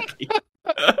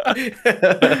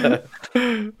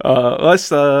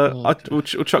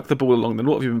chuck the ball along then.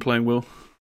 What have you been playing, Will?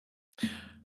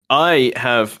 I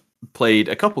have played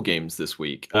a couple games this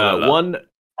week. One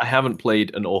I haven't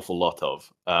played an awful lot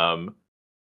of,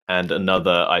 and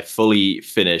another I fully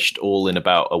finished all in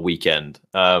about a weekend.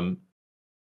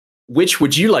 Which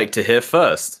would you like to hear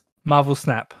first? Marvel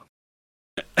Snap.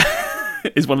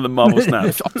 Is one of the Marvel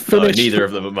Snaps? Neither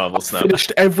of them are Marvel Snap.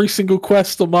 Finished every single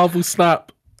quest on Marvel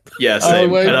Snap. Yeah,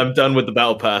 same. And I'm done with the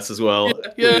Battle Pass as well.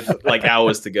 Yeah. With, like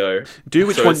hours to go. Do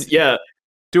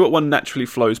what one naturally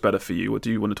flows better for you. What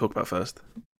do you want to talk about first?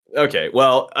 Okay,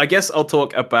 well, I guess I'll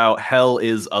talk about Hell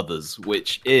is Others,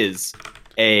 which is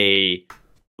a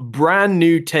brand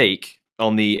new take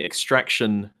on the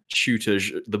extraction shooter.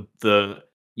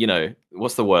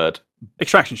 What's the word?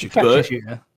 Extraction shooter.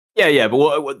 Yeah, but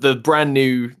what the brand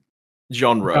new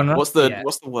genre? What's the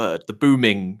word? The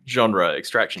booming genre,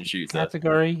 extraction shooter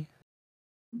category.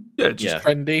 Yeah, just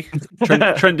trendy,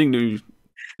 trending new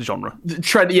genre.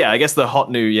 I guess the hot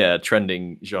new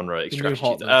trending genre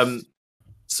extraction shooter.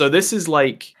 So this is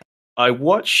like I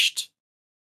watched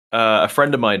a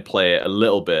friend of mine play it a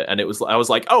little bit, and I was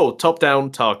like, oh, top down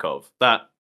Tarkov. That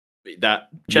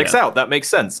checks out. That makes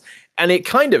sense, and it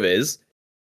kind of is.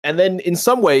 And then in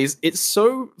some ways, it's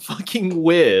so fucking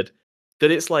weird that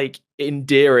it's like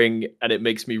endearing, and it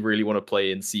makes me really want to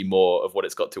play and see more of what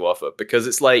it's got to offer. Because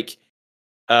it's like,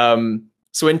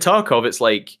 So in Tarkov, it's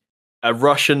like a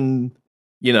Russian,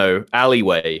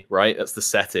 alleyway, right? That's the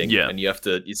setting. Yeah. And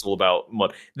it's all about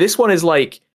mod. This one is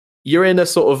like, you're in a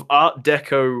sort of Art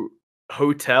Deco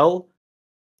hotel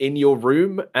in your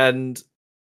room, and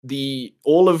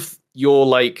all of your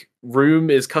like room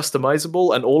is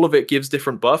customizable, and all of it gives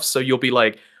different buffs. So you'll be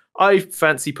like, I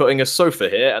fancy putting a sofa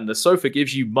here, and the sofa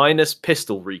gives you minus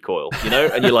pistol recoil,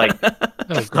 and you're like,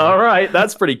 all right,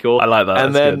 that's pretty cool. I like that.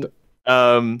 And that's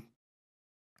then good.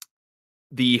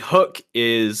 The hook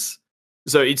is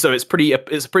it's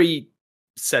pretty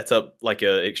set up like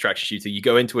a extraction shooter. You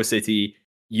go into a city,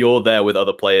 you're there with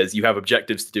other players, you have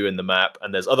objectives to do in the map,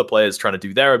 and there's other players trying to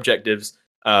do their objectives.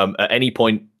 At any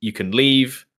point, you can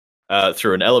leave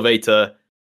through an elevator,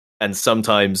 and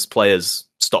sometimes players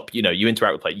stop. You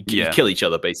interact with players, you kill each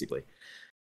other basically.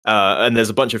 And there's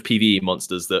a bunch of PvE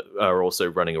monsters that are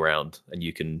also running around, and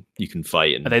you can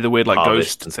fight. And are they the weird like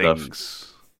ghost and things?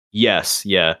 Stuff. Yes,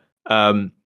 yeah.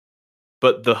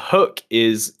 But the hook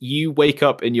is you wake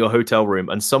up in your hotel room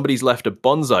and somebody's left a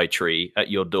bonsai tree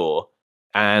at your door,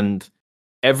 and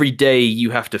every day you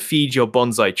have to feed your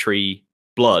bonsai tree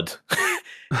blood.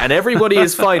 And everybody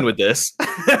is fine with this.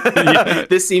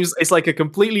 It's like a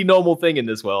completely normal thing in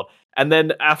this world. And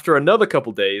then after another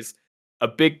couple days, a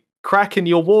big crack in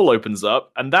your wall opens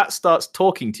up, and that starts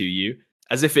talking to you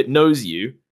as if it knows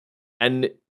you. And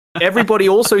everybody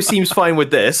also seems fine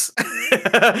with this.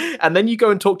 And then you go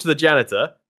and talk to the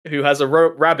janitor, who has a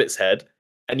rabbit's head,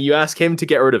 and you ask him to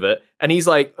get rid of it. And he's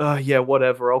like, oh, yeah,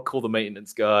 whatever. I'll call the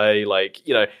maintenance guy. Like,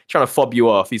 trying to fob you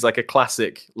off. He's like a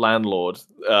classic landlord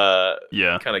kind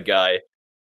of guy.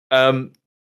 And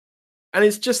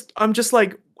it's just, I'm just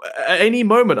like, at any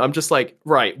moment, I'm just like,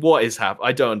 right, what is happening?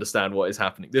 I don't understand what is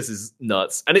happening. This is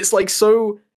nuts. And it's like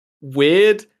so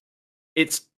weird.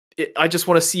 I just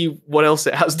want to see what else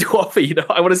it has to offer.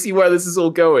 I want to see where this is all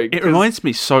going. It reminds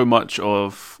me so much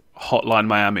of Hotline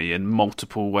Miami in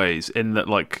multiple ways, in that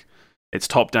like it's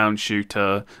top-down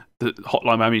shooter. The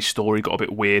Hotline Miami story got a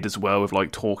bit weird as well, with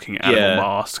like talking animal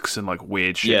masks and like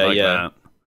weird shit that.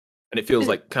 And it feels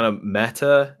like kind of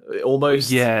meta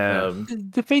almost. Yeah.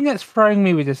 The thing that's throwing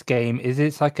me with this game is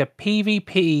it's like a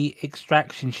PvP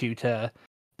extraction shooter,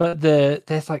 but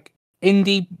there's like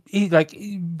indie, like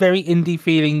very indie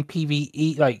feeling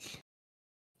PvE, like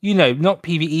not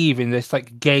PvE even. There's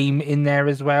like game in there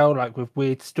as well, like with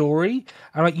weird story.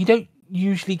 And like you don't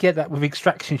usually get that with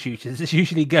extraction shooters. It's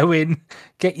usually go in,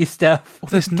 get your stuff. Well,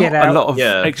 there's get not out. a lot of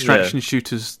extraction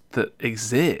shooters that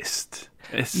exist.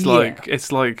 It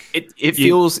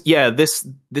feels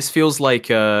this feels like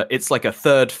it's like a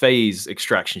third phase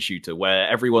extraction shooter where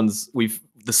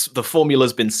the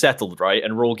formula's been settled, right,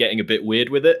 and we're all getting a bit weird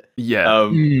with it.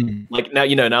 Like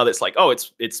now that's like, oh,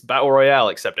 it's battle royale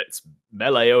except it's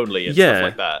melee only and stuff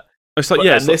like that. It's like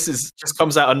this just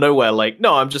comes out of nowhere. Like,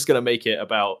 no, I'm just gonna make it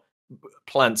about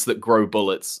plants that grow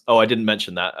bullets. Oh, I didn't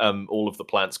mention that. All of the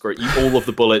plants grow. All of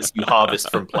the bullets you harvest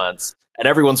from plants, and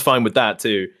everyone's fine with that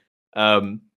too.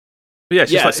 So this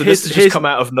has just come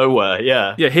out of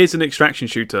nowhere. Here's an extraction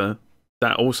shooter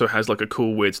that also has like a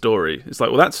cool weird story. It's like,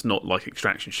 well, that's not like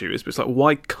extraction shooters, but it's like,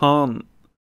 why can't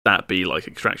that be like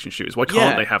extraction shooters? Why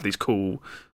can't they have these cool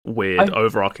weird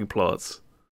overarching plots?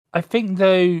 I think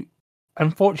though,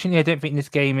 unfortunately, I don't think this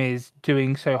game is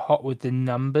doing so hot with the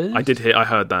numbers. I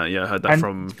heard that. Yeah, I heard that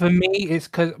from. For me, it's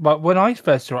because when I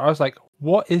first saw it, I was like,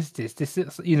 what is this? This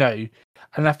is, and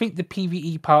I think the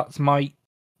PvE parts might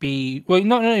be, well,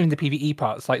 not even the PvE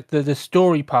parts, like the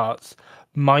story parts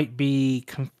might be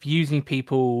confusing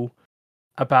people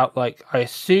about, like, I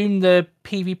assume the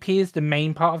PvP is the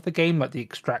main part of the game, like the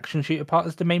extraction shooter part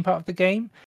is the main part of the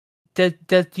game. Do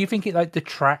you think it like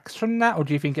detracts from that, or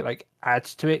do you think it like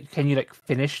adds to it? Can you like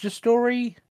finish the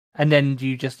story and then do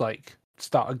you just like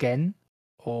start again,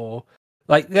 or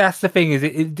like that's the thing, is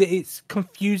it's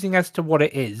confusing as to what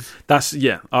it is.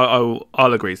 I'll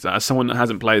agree with that. As someone that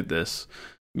hasn't played this,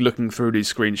 looking through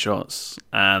these screenshots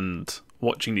and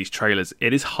watching these trailers,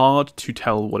 it is hard to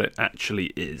tell what it actually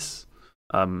is.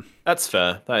 That's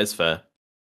fair. That is fair.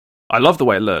 I love the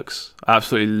way it looks. I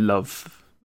absolutely love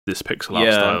this pixel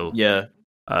art style. Yeah,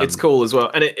 it's cool as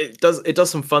well, and it does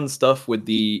some fun stuff with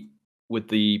the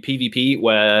PvP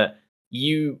where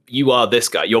you are this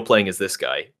guy, you're playing as this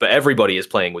guy, but everybody is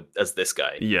playing as this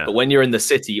guy. Yeah. But when you're in the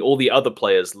city, all the other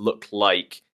players look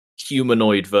like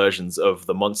humanoid versions of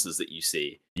the monsters that you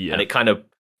see. Yeah. And it kind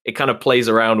of plays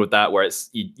around with that, where it's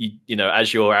you know,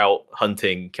 as you're out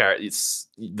hunting, it's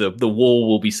the wall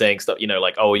will be saying stuff, you know,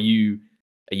 like, oh, are you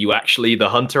actually the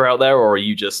hunter out there, or are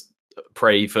you just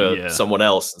prey for someone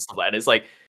else and stuff like that? And it's like,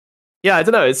 yeah, I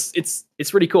don't know,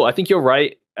 it's really cool. I think you're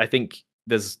right. I think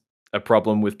there's a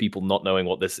problem with people not knowing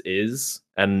what this is,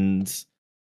 and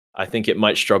I think it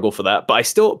might struggle for that. But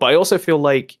I also feel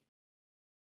like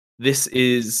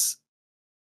it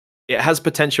has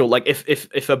potential. Like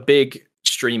if a big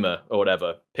streamer or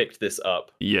whatever picked this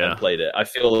up and played it, I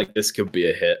feel like this could be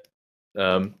a hit.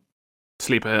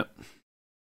 Sleeper hit.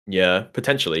 Yeah,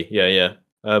 potentially. Yeah.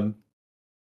 But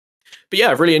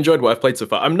yeah, I've really enjoyed what I've played so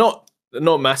far. I'm not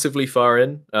massively far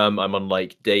in. I'm on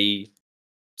like day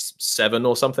 7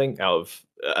 or something out of,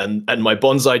 and my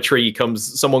bonsai tree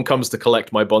someone comes to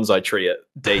collect my bonsai tree at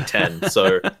day 10.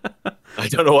 So I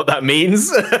don't know what that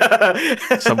means.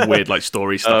 Some weird like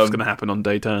story stuff's going to happen on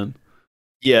day 10.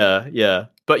 Yeah.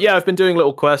 But yeah, I've been doing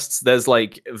little quests. There's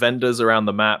like vendors around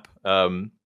the map.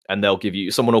 And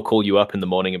someone will call you up in the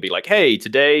morning and be like, "Hey,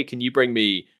 today, can you bring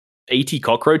me 80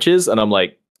 cockroaches?" And I'm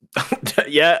like,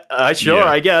 "Yeah, sure,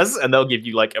 I guess." And they'll give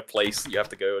you like a place you have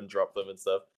to go and drop them and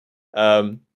stuff.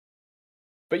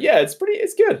 But yeah, it's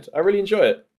good. I really enjoy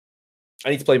it. I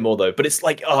need to play more though. But it's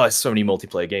like, there's so many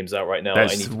multiplayer games out right now. I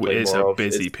need to play it's more. A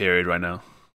busy period right now.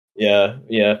 Yeah.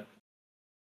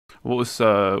 What was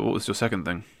your second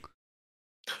thing?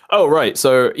 Oh right,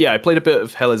 so yeah, I played a bit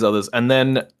of Hell is Others, and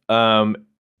then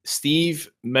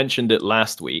Steve mentioned it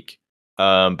last week,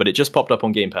 but it just popped up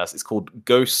on Game Pass. It's called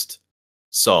Ghost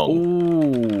Song.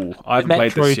 Ooh, I haven't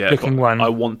played this yet. But I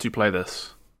want to play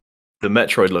this. The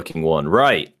Metroid-looking one,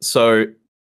 right? So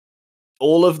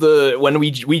when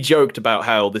we joked about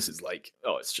how this is like,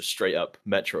 it's just straight up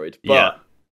Metroid, but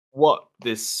what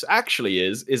this actually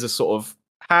is a sort of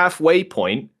halfway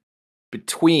point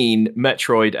between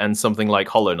Metroid and something like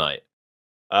Hollow Knight.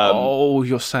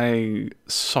 You're saying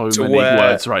so many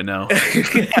words right now.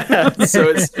 As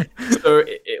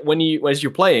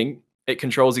you're playing, it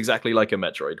controls exactly like a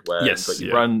Metroid, where you've got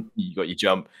your run, you got your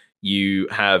jump, you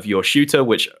have your shooter,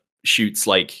 which shoots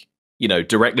like,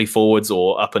 directly forwards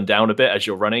or up and down a bit as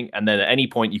you're running, and then at any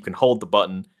point you can hold the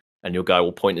button and your guy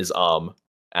will point his arm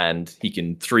and he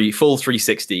can full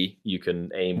 360, you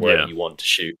can aim wherever you want to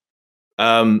shoot.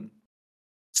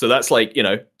 So that's like,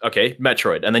 okay,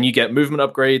 Metroid. And then you get movement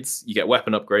upgrades, you get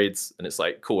weapon upgrades, and it's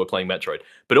like, cool, we're playing Metroid.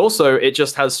 But also, it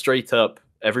just has straight up,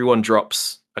 everyone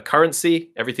drops a currency,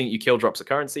 everything you kill drops a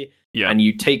currency, and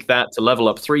you take that to level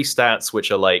up 3 stats, which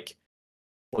are like,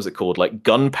 what was it called? Like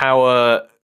gunpowder,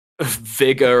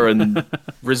 vigor, and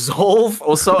resolve,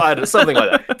 or something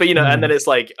like that. But, and then it's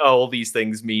like, all these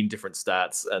things mean different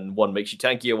stats, and one makes you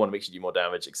tankier, one makes you do more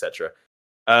damage, etc.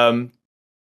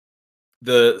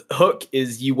 The hook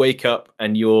is you wake up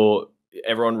and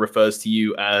everyone refers to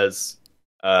you as,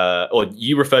 or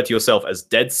you refer to yourself as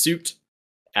Dead Suit.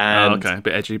 And okay, a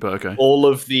bit edgy, but okay. All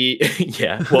of the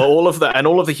all of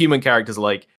the human characters are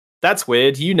like, that's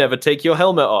weird. You never take your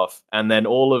helmet off. And then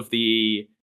all of the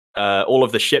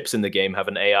ships in the game have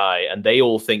an AI, and they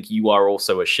all think you are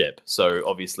also a ship. So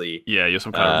obviously, you're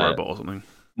some kind of robot or something.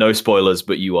 No spoilers,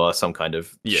 but you are some kind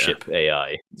of ship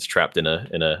AI. It's trapped in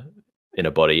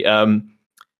a body.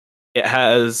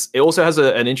 It also has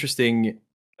an interesting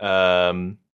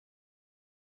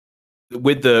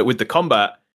with the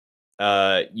combat.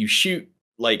 You shoot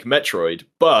like Metroid,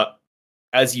 but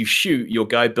as you shoot, your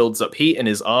guy builds up heat in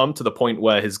his arm to the point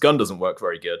where his gun doesn't work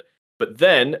very good. But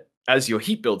then, as your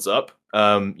heat builds up,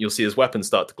 you'll see his weapon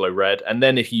start to glow red. And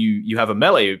then if you have a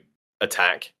melee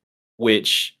attack,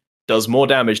 which does more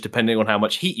damage depending on how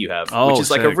much heat you have, which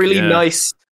is like a really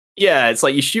nice. Yeah, it's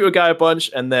like you shoot a guy a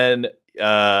bunch, and then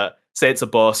say it's a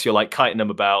boss, you're like kiting him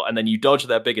about, and then you dodge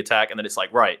their big attack, and then it's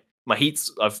like, right,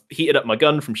 I've heated up my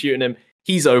gun from shooting him.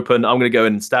 He's open. I'm going to go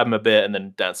and stab him a bit and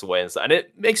then dance away and stuff. And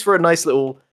it makes for a nice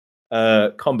little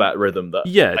combat rhythm that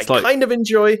I kind of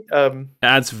enjoy. It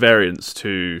adds variance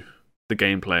to the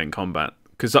gameplay and combat.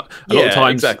 Because a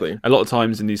lot of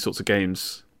times in these sorts of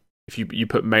games, if you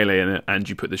put melee in it and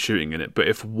you put the shooting in it, but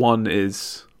if one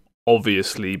is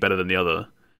obviously better than the other,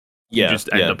 you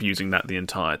just end up using that the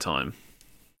entire time.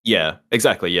 Yeah,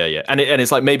 exactly. Yeah. And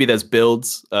it's like maybe there's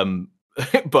builds,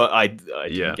 but I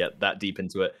didn't get that deep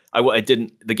into it. I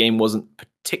didn't. The game wasn't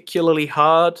particularly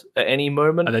hard at any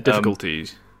moment. And the difficulty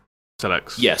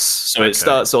selects. Yes, so it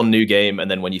starts on new game,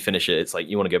 and then when you finish it, it's like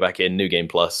you want to go back in new game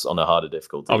plus on a harder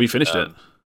difficulty. Oh, you finished it?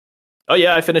 Oh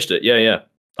yeah, I finished it. Yeah.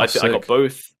 I got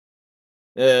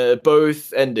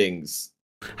both endings.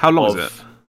 How long is it?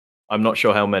 I'm not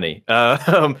sure how many.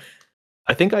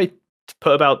 I think I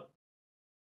put about.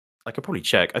 I could probably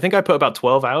check. I think I put about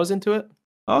 12 hours into it.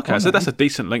 Okay, so that's a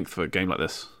decent length for a game like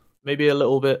this. Maybe a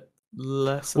little bit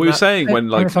less. We were saying when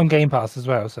like it's on Game Pass as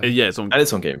well. So. Yeah, it's on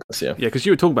Game Pass. Yeah, because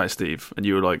you were talking about it, Steve, and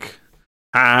you were like,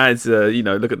 it's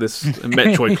look at this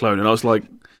Metroid clone, and I was like,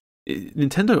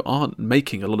 Nintendo aren't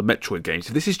making a lot of Metroid games.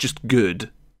 If this is just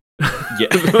good, Yeah,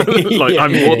 like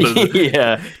I'm more than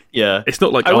yeah. It's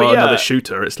not like another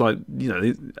shooter. It's like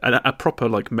a proper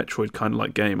like Metroid kind of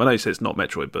like game. I know you say it's not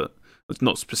Metroid, but it's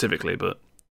not specifically. But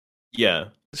yeah,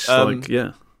 it's like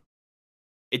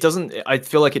it doesn't. I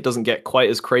feel like it doesn't get quite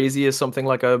as crazy as something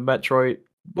like a Metroid.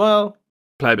 Well,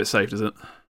 play a bit safe, does it?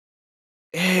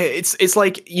 It's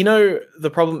like,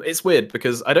 the problem. It's weird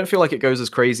because I don't feel like it goes as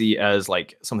crazy as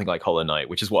like something like Hollow Knight,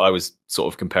 which is what I was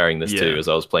sort of comparing this to as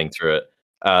I was playing through it.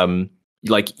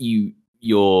 Like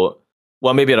you're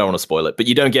well, maybe I don't want to spoil it, but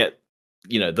you don't get,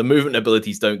 the movement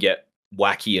abilities don't get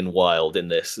wacky and wild in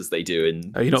this as they do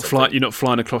in. You're not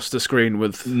flying across the screen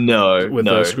with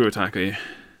a screw attack, are you?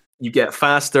 You get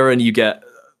faster and you get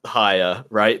higher,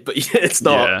 right? But it's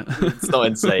not it's not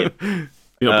insane.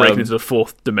 You're not breaking into the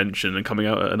fourth dimension and coming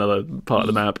out at another part of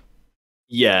the map.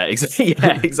 Yeah,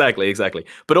 exactly.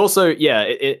 But also,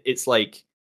 it's like,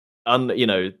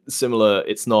 similar.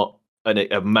 It's not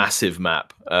a massive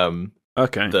map.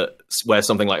 Okay. Where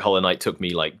something like Hollow Knight took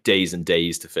me like days and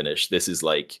days to finish. This is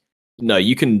like, no,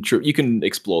 you can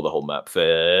explore the whole map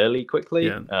fairly quickly.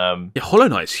 Yeah, Hollow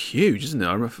Knight's huge, isn't it?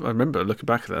 I remember looking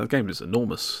back at that. The game is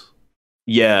enormous.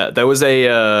 Yeah, there was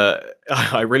I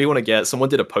really want to get. Someone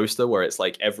did a poster where it's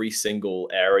like every single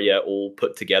area all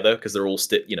put together because they're all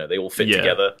they all fit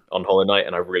together on Hollow Knight,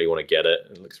 and I really want to get it.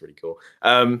 It looks really cool.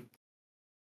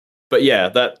 But yeah,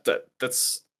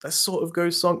 that's sort of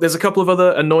goes on. There's a couple of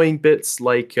other annoying bits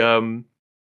like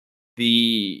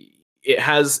it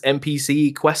has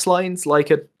NPC quest lines like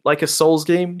a Souls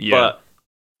game, but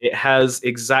it has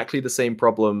exactly the same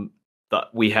problem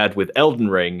that we had with Elden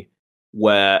Ring,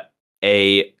 where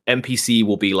a NPC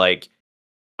will be like,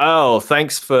 "Oh,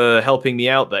 thanks for helping me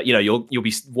out." That you'll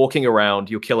be walking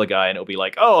around, you'll kill a guy, and it'll be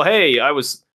like, "Oh, hey, I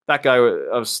was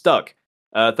stuck.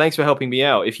 Thanks for helping me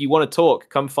out. If you want to talk,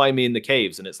 come find me in the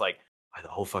caves." And it's like, the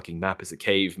whole fucking map is a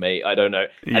cave, mate. I don't know.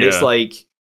 And it's like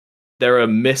there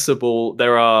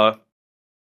are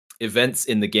events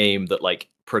in the game that like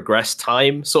progress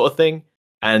time sort of thing,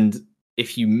 and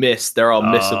if you miss, there are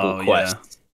missable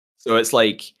quests. So it's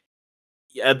like,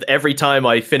 every time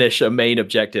I finish a main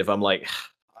objective, I'm like,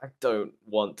 I don't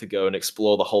want to go and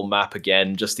explore the whole map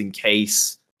again, just in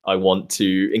case there's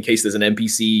an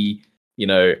NPC,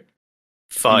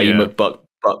 Faima butt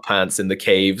pants in the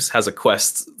caves has a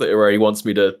quest where he wants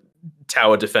me to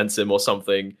tower defense him or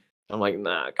something. I'm like,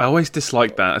 nah. I always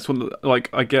dislike that. It's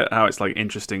I get how it's like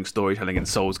interesting storytelling in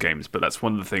Souls games, but that's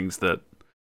one of the things that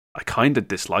I kind of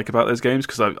dislike about those games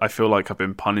because I feel like I've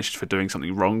been punished for doing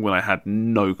something wrong when I had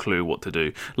no clue what to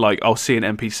do. Like, I'll see an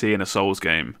NPC in a Souls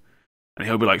game, and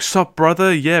he'll be like, "Sup,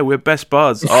 brother? Yeah, we're best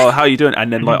buds. Oh, how you doing?"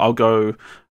 And then like I'll go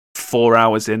 4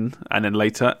 hours in, and then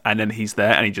later, and then he's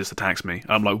there, and he just attacks me.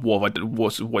 I'm like, "What have I done?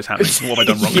 What's happening? What have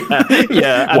I done wrong?"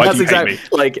 Yeah. And that's exactly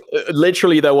like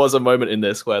literally there was a moment in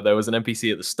this where there was an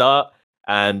NPC at the start.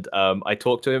 And I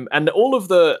talked to him, and I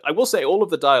will say all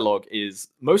of the dialogue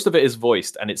most of it is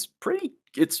voiced, and it's really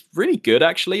good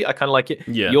actually. I kind of like it.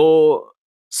 Yeah. Your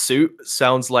suit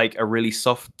sounds like a really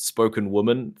soft-spoken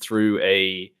woman through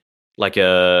like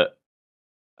a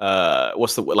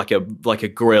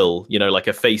grill, like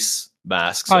a face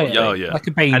mask. Oh yeah, like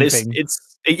a Bane thing. And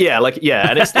it's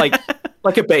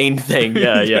like a Bane thing.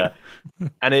 Yeah.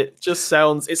 And it just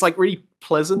sounds, it's like really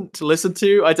pleasant to listen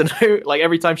to. I don't know, like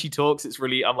every time she talks, it's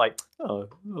really, I'm like, oh,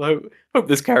 I hope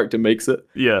this character makes it.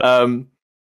 Yeah.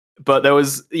 But there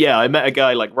was, I met a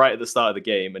guy like right at the start of the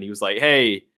game, and he was like,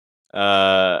 "Hey,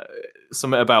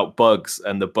 something about bugs,"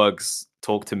 and the bugs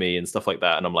talk to me and stuff like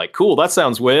that. And I'm like, "Cool, that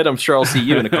sounds weird. I'm sure I'll see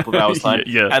you in a couple of hours time."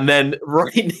 Yeah. And then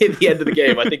right near the end of the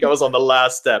game, I think I was on the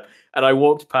last step, and I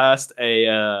walked past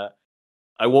what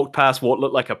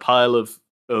looked like a pile of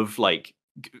like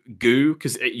goo,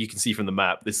 because you can see from the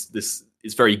map this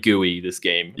is very gooey, this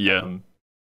game.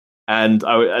 And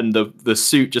the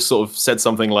suit just sort of said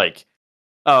something like,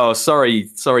 "Oh, sorry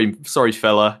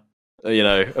fella," and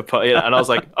I was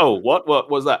like, "Oh, what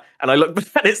was that?" And I looked back,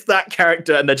 and it's that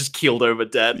character, and they're just keeled over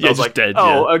dead. And I was like, dead,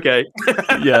 "Oh, okay."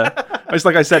 Yeah, it's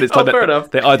like I said, it's like fair enough.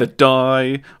 They either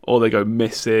die or they go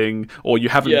missing, or you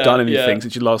haven't done anything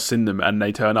since you last seen them, and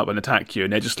they turn up and attack you,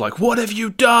 and they're just like, "What have you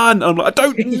done?" I'm like,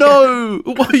 "I don't know.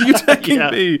 Why are you attacking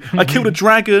me? I killed a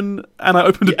dragon and I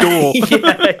opened a door."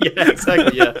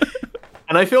 Exactly. Yeah,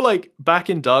 and I feel like back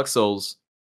in Dark Souls,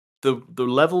 the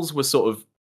levels were sort of,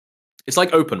 it's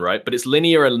like open, right? But it's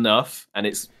linear enough, and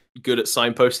it's good at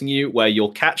signposting you where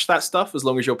you'll catch that stuff as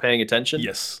long as you're paying attention.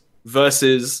 Yes.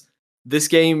 Versus this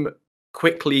game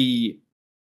quickly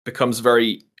becomes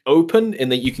very open in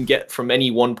that you can get from any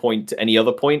one point to any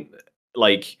other point.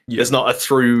 Like there's not a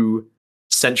through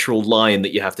central line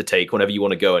that you have to take whenever you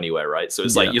want to go anywhere, right? So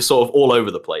it's like you're sort of all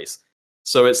over the place.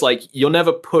 So it's like you're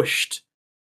never pushed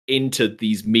into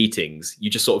these meetings. You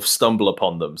just sort of stumble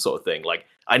upon them, sort of thing. Like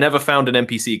I never found an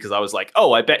NPC because I was like,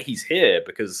 oh, I bet he's here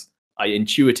because I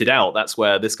intuited out that's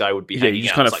where this guy would be hanging you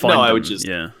just out. kind of like, find no, them. I would just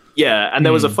and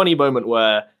there was a funny moment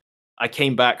where I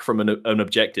came back from an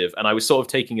objective and I was sort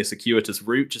of taking a circuitous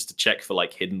route just to check for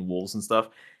like hidden walls and stuff.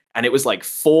 And it was like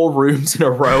 4 rooms in a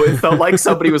row. It felt like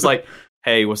somebody was like,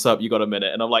 hey, what's up? You got a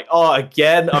minute? And I'm like, oh,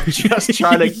 again? I'm just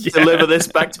trying to deliver this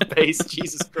back to base.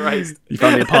 Jesus Christ. You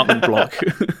found the apartment block.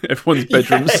 Everyone's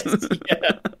bedrooms.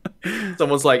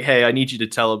 Someone's like, hey, I need to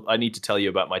tell you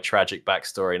about my tragic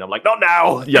backstory. And I'm like, not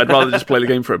now. Yeah, I'd rather just play the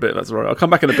game for a bit. That's all right. I'll come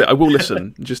back in a bit. I will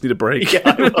listen. Just need a break.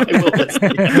 I will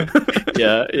listen.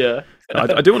 Yeah.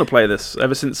 I do want to play this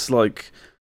ever since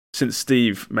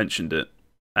Steve mentioned it.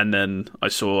 And then I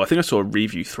think I saw a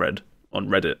review thread on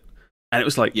Reddit. And it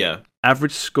was like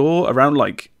average score around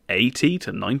like 80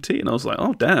 to 90. And I was like,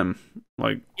 oh, damn.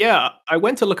 Yeah, I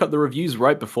went to look up the reviews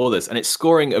right before this, and it's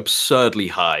scoring absurdly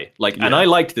high. And I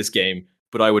liked this game,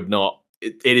 but I would not.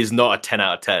 It is not a 10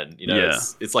 out of 10. You know,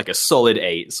 it's like a solid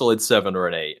 8, solid 7 or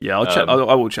an 8. Yeah, I'll check.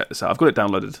 I will check this out. I've got it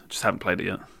downloaded, just haven't played it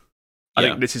yet. I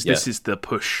think this is the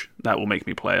push that will make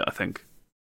me play it, I think.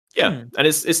 Yeah, and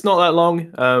it's not that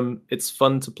long. It's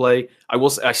fun to play.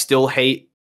 I still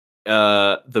hate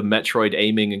the Metroid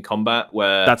aiming and combat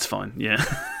where that's fine. Yeah.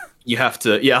 You have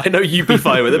to, I know you'd be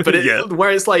fine with it, but where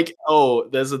it's like, oh,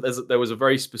 there was a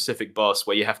very specific boss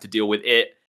where you have to deal with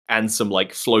it and some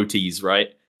like floaties, right?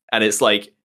 And it's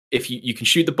like, if you can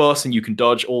shoot the boss and you can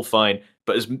dodge, all fine.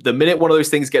 But the minute one of those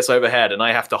things gets overhead and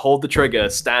I have to hold the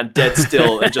trigger, stand dead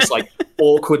still, and just like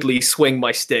awkwardly swing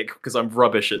my stick because I'm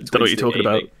rubbish at. Don't know what you're talking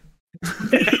about.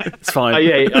 It's fine. I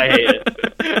hate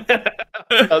it.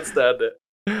 I can't stand it.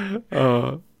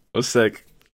 Oh, that's sick.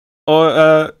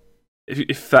 Or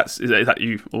if that's is that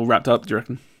you all wrapped up? Do you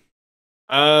reckon?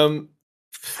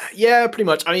 Yeah, pretty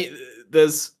much. I mean,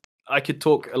 I could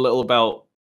talk a little about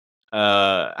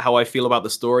how I feel about the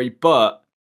story, but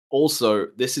also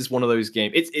this is one of those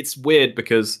games. It's weird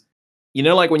because you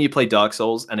know, like when you play Dark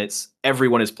Souls and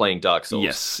everyone is playing Dark Souls.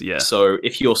 Yes, yeah. So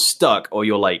if you're stuck or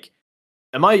you're like,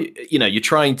 you're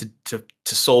trying to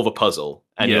solve a puzzle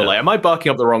and you're like, am I barking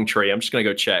up the wrong tree? I'm just gonna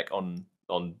go check on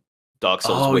Dark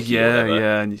Souls Wiki or whatever.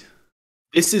 Yeah.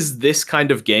 This is this kind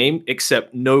of game,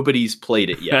 except nobody's played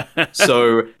it yet.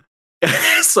 So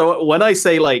when I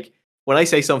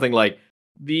say something like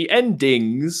the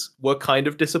endings were kind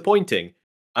of disappointing,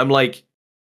 I'm like,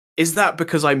 is that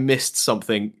because I missed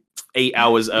something 8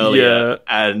 hours earlier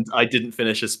and I didn't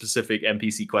finish a specific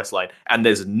NPC quest line and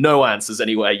there's no answers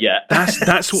anywhere yet?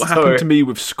 That's what happened to me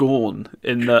with Scorn,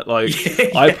 in that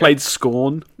I played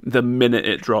Scorn the minute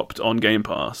it dropped on Game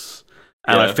Pass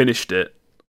and I finished it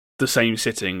the same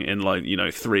sitting in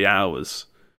 3 hours,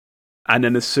 and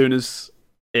then as soon as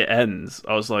it ends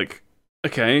I was like,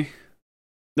 okay,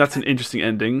 that's an interesting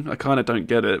ending, I kind of don't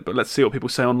get it, but let's see what people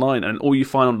say online. And all you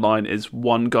find online is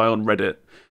one guy on Reddit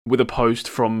with a post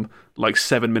from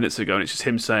 7 minutes ago, and it's just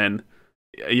him saying,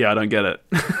 yeah, I don't get it.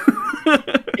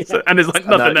 And there's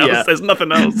nothing else. There's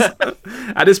nothing else.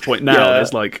 At this point now,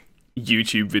 there's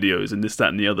YouTube videos and this, that,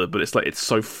 and the other, but it's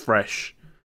so fresh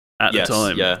at the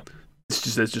time. Yeah.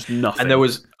 There's just nothing. And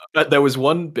there was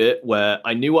one bit where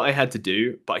I knew what I had to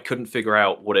do, but I couldn't figure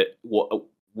out what it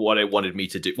wanted me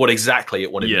to do, what exactly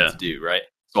it wanted me to do, right?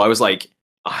 So I was like,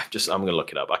 I'm gonna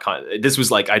look it up. I can't. This was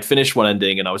I'd finished one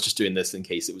ending and I was just doing this in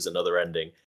case it was another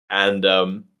ending. And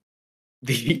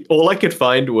all I could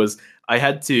find was I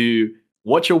had to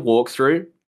watch a walkthrough,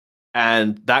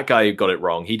 and that guy got it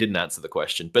wrong. He didn't answer the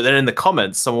question. But then in the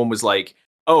comments, someone was like,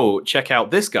 oh, check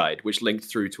out this guide, which linked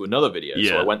through to another video.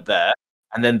 So I went there,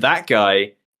 and then that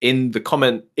guy in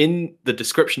the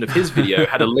description of his video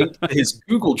had a link to his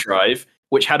Google Drive,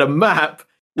 which had a map,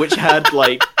 which had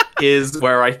here's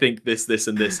where I think this,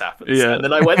 and this happens. Yeah. And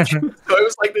then I went through, so it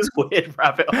was this weird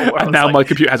rabbit hole. And now my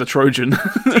computer has a Trojan.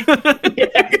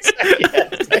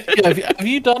 Have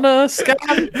you done a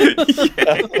scan?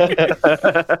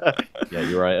 Yeah,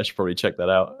 you're right. I should probably check that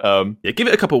out. Give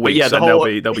it a couple of weeks, and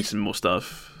there'll be some more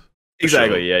stuff.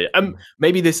 Exactly. Sure. Yeah.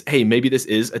 Maybe this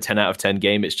is a 10 out of 10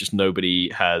 game. It's just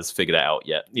nobody has figured it out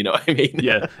yet. You know what I mean?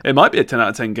 Yeah. It might be a 10 out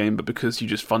of 10 game, but because you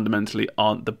just fundamentally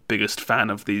aren't the biggest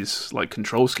fan of these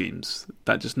control schemes,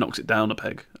 that just knocks it down a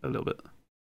peg a little bit.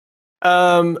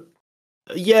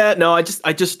 Yeah. No. I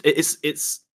just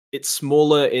it's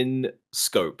smaller in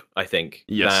scope, I think.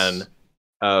 Yes.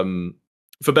 Than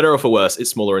for better or for worse,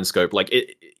 it's smaller in scope.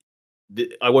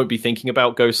 I won't be thinking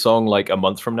about Ghost Song a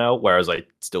month from now, whereas I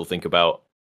still think about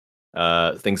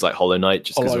things like Hollow Knight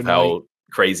just because of how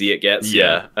crazy it gets.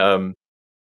 Yeah.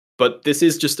 But this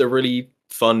is just a really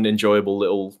fun, enjoyable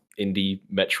little indie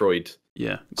Metroid.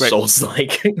 Yeah,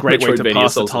 Souls-like. Great way to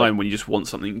pass the time when you just want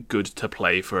something good to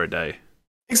play for a day.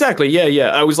 Exactly.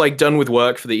 Yeah. I was like done with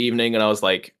work for the evening, and I was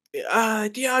like,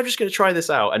 I'm just gonna try this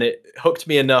out, and it hooked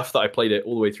me enough that I played it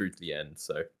all the way through to the end.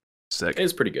 So sick. It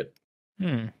was pretty good.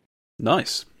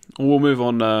 Nice. We'll move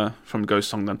on from Ghost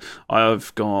Song then.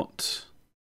 I've got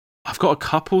a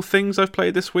couple things I've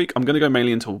played this week. I'm going to go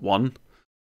mainly into one,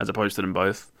 as opposed to them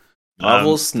both.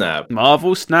 Marvel Snap,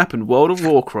 and World of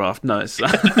Warcraft. No, it's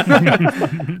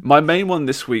my main one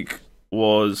this week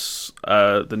was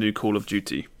the new Call of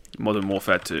Duty, Modern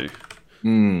Warfare 2,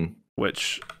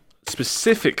 which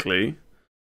specifically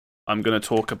I'm going to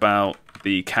talk about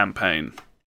the campaign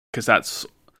because that's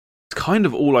kind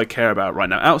of all I care about right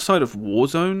now, outside of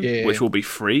Warzone, which will be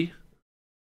free.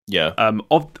 Yeah.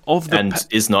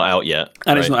 Is not out yet.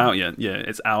 And it's not out yet. Yeah,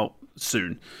 it's out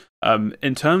soon.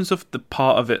 In terms of the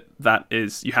part of it that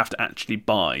is you have to actually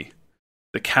buy,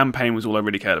 the campaign was all I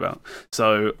really cared about.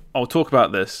 So I'll talk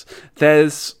about this.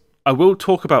 I will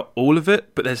talk about all of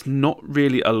it, but there's not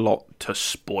really a lot to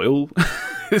spoil.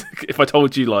 If I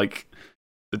told you, like,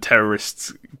 the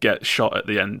terrorists get shot at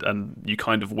the end and you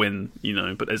kind of win,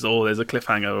 but there's a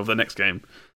cliffhanger of the next game,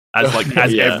 as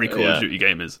every Call of Duty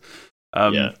game is.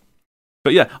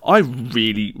 But yeah, I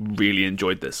really, really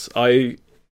enjoyed this. I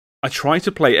try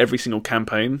to play every single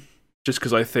campaign just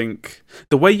because I think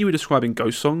the way you were describing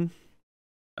Ghost Song,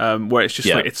 where it's just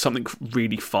like it's something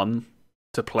really fun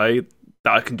to play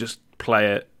that I can just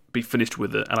play it, be finished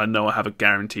with it, and I know I have a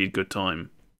guaranteed good time.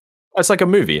 It's like a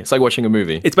movie. It's like watching a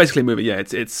movie. It's basically a movie. Yeah,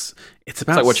 it's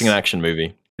about like watching an action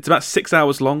movie. It's about 6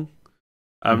 hours long,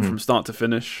 from start to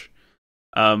finish.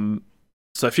 So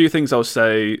a few things I'll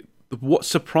say. What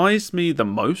surprised me the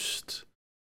most,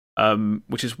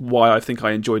 which is why I think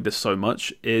I enjoyed this so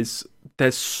much, is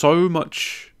there's so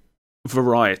much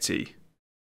variety,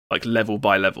 like level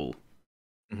by level,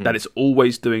 that it's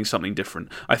always doing something different.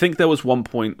 I think there was one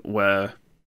point where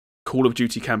Call of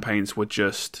Duty campaigns were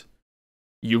just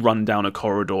you run down a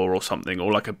corridor or something,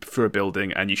 or like through a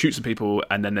building, and you shoot some people,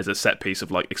 and then there's a set piece of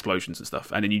like explosions and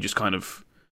stuff, and then you just kind of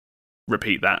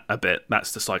repeat that a bit.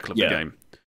 That's the cycle of the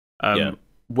game.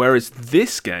 Whereas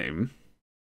this game,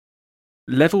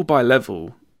 level by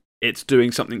level, it's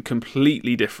doing something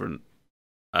completely different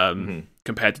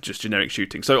compared to just generic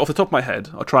shooting. So off the top of my head,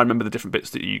 I'll try and remember the different bits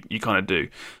that you kind of do.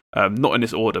 Not in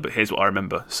this order, but here's what I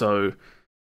remember. So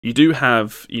you do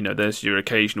have, there's your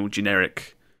occasional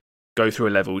generic go through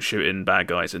a level, shooting bad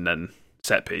guys, and then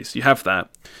set piece. You have that.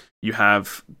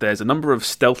 There's a number of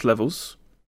stealth levels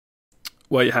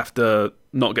where you have to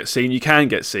not get seen. You can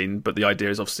get seen, but the idea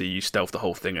is obviously you stealth the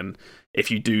whole thing, and if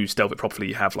you do stealth it properly,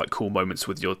 you have like cool moments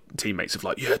with your teammates of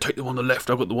like, take the one on the left,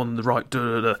 I've got the one on the right,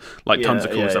 like tons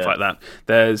of cool stuff like that.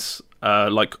 There's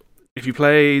like, if you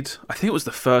played, I think it was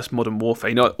the first Modern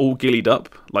Warfare, all gillied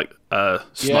up, like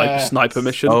sniper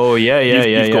mission. Oh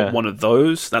You've got one of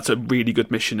those. That's a really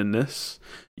good mission in this.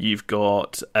 You've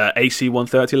got AC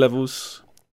 130 levels,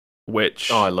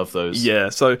 which I love those. Yeah,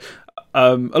 so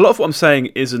a lot of what I'm saying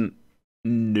isn't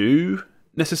new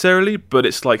necessarily, but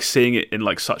it's like seeing it in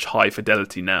like such high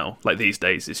fidelity now. Like these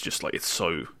days, it's just like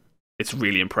it's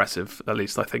really impressive. At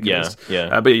least I think it is.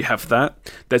 But you have that.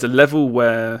 There's a level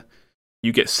where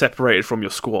you get separated from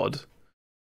your squad,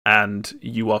 and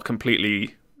you are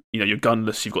completely, you're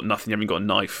gunless. You've got nothing. You haven't got a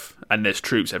knife, and there's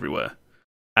troops everywhere.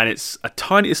 And it's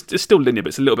it's still linear, but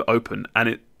it's a little bit open.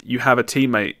 And you have a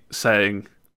teammate saying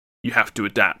you have to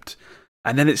adapt.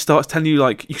 And then it starts telling you,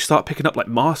 like, you start picking up, like,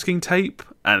 masking tape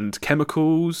and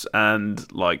chemicals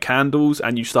and, like, candles,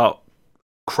 and you start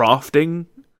crafting,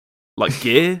 like,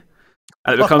 gear.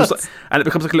 And it becomes like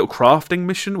a little crafting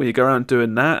mission where you go around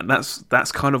doing that, and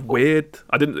that's kind of weird.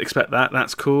 I didn't expect that.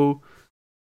 That's cool.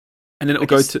 And then it'll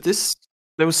go to this.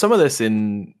 There was some of this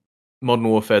in Modern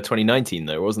Warfare 2019,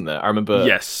 though, wasn't there? I remember.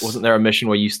 Yes. Wasn't there a mission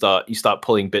where you start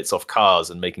pulling bits off cars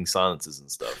and making silencers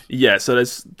and stuff? Yeah. So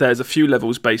there's a few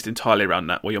levels based entirely around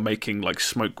that where you're making like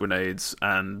smoke grenades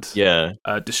and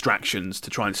distractions to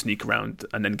try and sneak around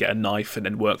and then get a knife and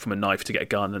then work from a knife to get a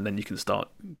gun, and then you can start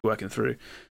working through.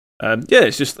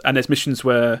 It's just, and there's missions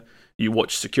where you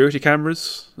watch security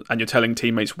cameras and you're telling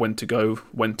teammates when to go,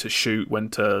 when to shoot, when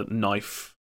to knife.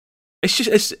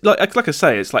 It's like I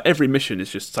say, it's like every mission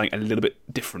is just something a little bit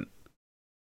different,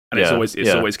 and it's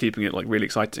always keeping it like really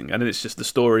exciting. And then it's just the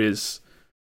story is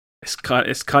it's kind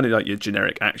of like your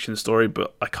generic action story,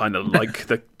 but I kind of like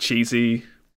the cheesy,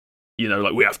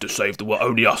 like we have to save the world,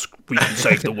 only us, we can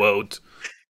save the world.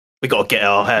 We got to get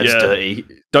our hands dirty.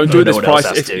 Don't do this, Price.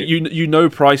 If you know,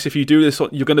 Price, if you do this,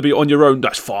 you're going to be on your own.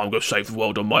 That's fine. I'm going to save the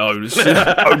world on my own.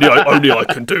 only I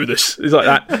can do this. It's like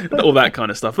that, all that kind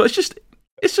of stuff. But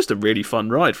it's just a really fun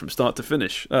ride from start to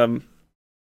finish. And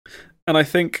I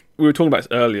think we were talking about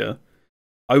this earlier.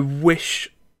 I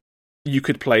wish you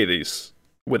could play these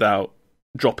without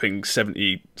dropping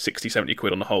 70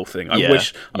 quid on the whole thing. I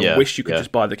wish you could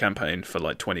just buy the campaign for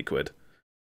like 20 quid.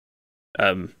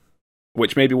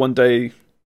 Which maybe one day,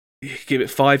 give it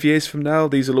 5 years from now,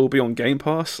 these will all be on Game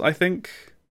Pass, I think,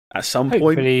 at some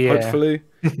point, hopefully.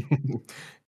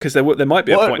 Because there might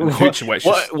be a point in the future where it's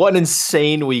what an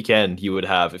insane weekend you would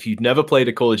have if you'd never played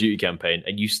a Call of Duty campaign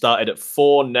and you started at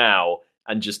 4 now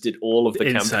and just did all of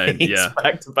the campaigns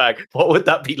back to back. What would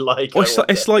that be like? Well,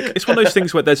 it's one of those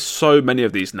things where there's so many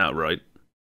of these now, right?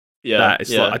 Yeah. Like,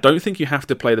 I don't think you have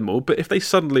to play them all, but if they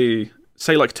suddenly,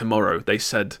 say like tomorrow, they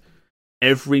said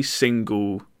every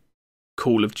single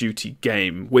Call of Duty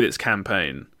game with its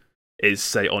campaign is,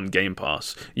 say, on Game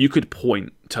Pass, you could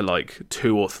point to like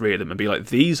 2 or 3 of them and be like,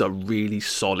 these are really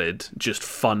solid, just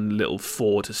fun little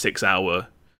 4 to 6 hour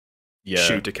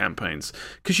shooter campaigns.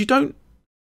 Because you don't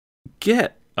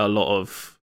get a lot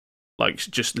of like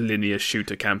just linear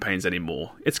shooter campaigns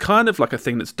anymore. It's kind of like a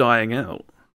thing that's dying out,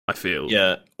 I feel.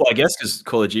 Yeah. Well, I guess because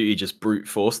Call of Duty just brute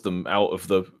forced them out of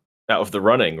the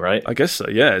running, right? I guess so,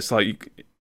 yeah. It's like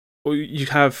you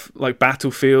have like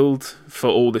Battlefield for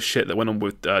all the shit that went on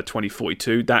with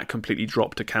 2042. That completely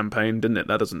dropped a campaign, didn't it?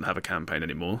 That doesn't have a campaign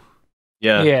anymore.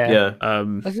 Yeah.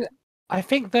 I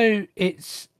think though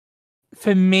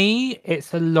for me,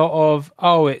 it's a lot of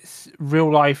it's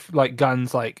real life like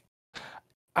guns. Like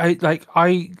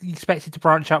I expected to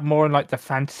branch out more in like the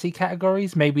fantasy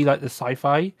categories, maybe like the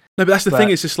sci-fi. No, but that's the thing.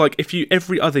 It's just like if you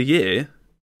every other year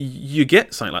you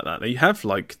get something like that. You have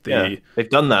like they've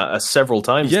done that several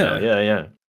times now. Yeah.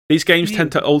 These games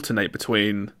tend to alternate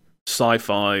between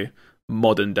sci-fi,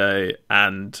 modern day,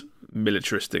 and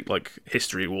militaristic, like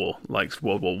history war, like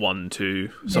World War 1, 2,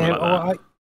 something like that.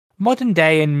 Modern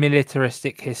day and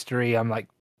militaristic history, I'm like,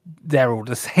 they're all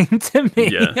the same to me.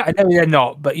 Yeah. I know they're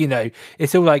not, but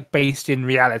it's all like based in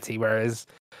reality. Whereas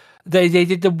they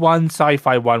did the one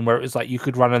sci-fi one where it was like you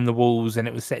could run on the walls and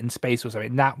it was set in space or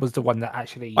something. That was the one that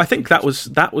actually. I think that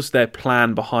was their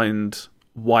plan behind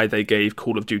why they gave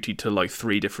Call of Duty to like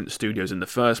 3 different studios in the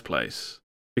first place,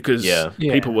 because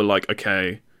people were like,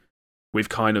 okay, we've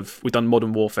done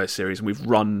Modern Warfare series and we've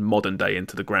run modern day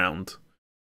into the ground.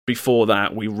 Before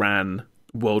that, we ran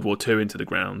World War II into the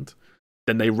ground.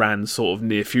 Then they ran sort of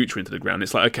near future into the ground.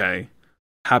 It's like, okay,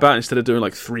 how about instead of doing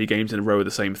like 3 games in a row of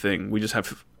the same thing, we just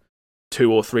have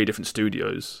 2 or 3 different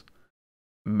studios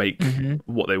make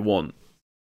what they want.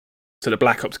 So the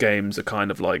Black Ops games are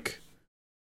kind of like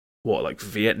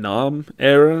Vietnam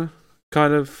era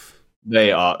kind of.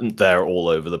 They're all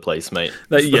over the place, mate.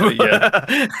 Yeah.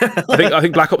 I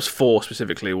think Black Ops 4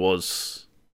 specifically was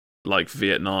like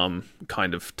Vietnam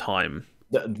kind of time.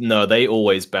 No, they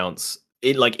always bounce.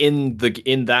 In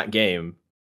that game,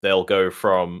 they'll go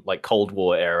from like Cold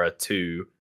War era to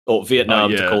Vietnam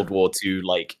to Cold War to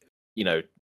like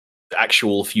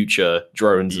actual future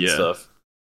drones and stuff.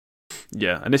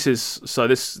 Yeah, and this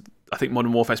I think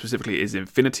Modern Warfare specifically is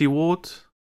Infinity Ward.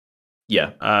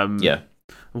 Yeah.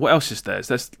 What else is there?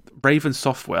 There's Raven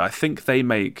Software. I think they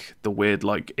make the weird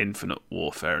like Infinite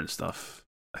Warfare and stuff.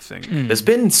 I think there's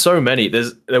been so many.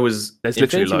 There's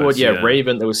Infinity Ward,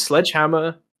 Raven. There was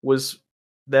Sledgehammer was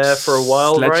there for a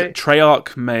while, right?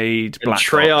 Treyarch made Black Ops.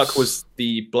 Treyarch was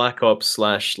the Black Ops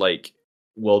 / like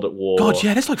World at War. God,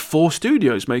 yeah, there's like 4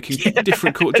 studios making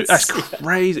different. That's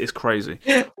crazy. It's crazy.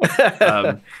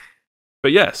 But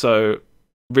yeah, so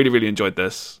really, really enjoyed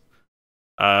this.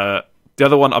 The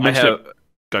other one I mentioned.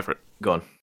 Go for it. Go on.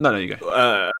 No, you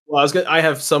go. I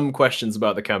have some questions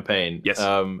about the campaign. Yes.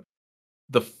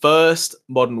 The first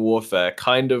Modern Warfare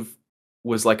kind of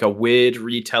was like a weird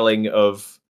retelling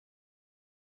of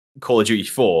Call of Duty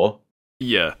 4.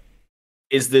 Yeah.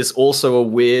 Is this also a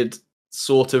weird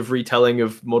sort of retelling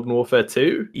of Modern Warfare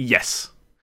 2? Yes.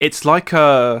 It's like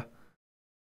a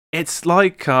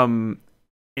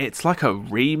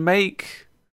remake,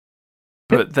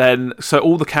 but then so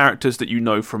all the characters that you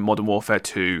know from Modern Warfare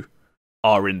 2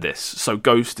 are in this. So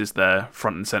Ghost is there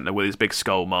front and center with his big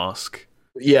skull mask.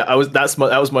 Yeah, that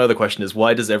was my other question: is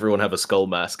why does everyone have a skull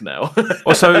mask now?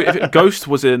 Also, if Ghost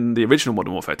was in the original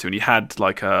Modern Warfare 2, and he had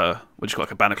like a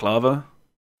balaclava,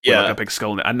 like a big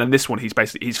skull, and then this one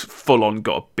he's full on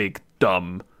got a big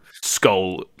dumb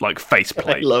skull like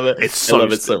faceplate. I love it. I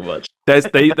love it so much.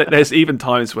 There's even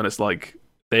times when it's like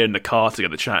they're in the car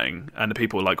together chatting, and the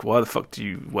people are like, "Why the fuck do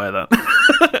you wear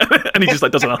that?" And he just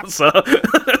like doesn't answer.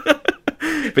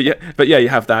 but yeah, you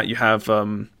have that. You have if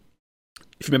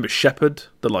you remember Shepard,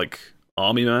 the like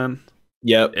army man.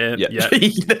 Yep. Yeah.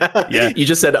 You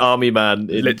just said army man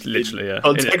in literally, yeah.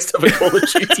 Context of a Call of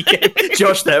Duty game.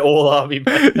 Josh, they're all army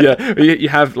men. Yeah, you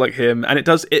have like him, and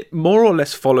it more or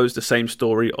less follows the same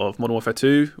story of Modern Warfare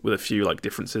 2 with a few like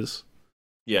differences.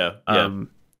 Yeah.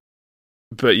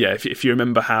 But yeah, if you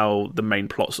remember how the main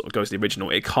plot sort of goes to the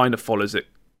original, it kind of follows it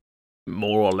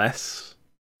more or less.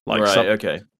 Like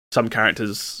some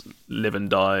characters live and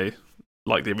die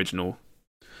like the original.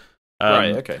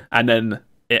 And then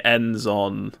it ends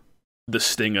on the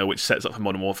stinger, which sets up for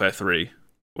Modern Warfare 3,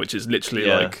 which is literally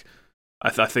like I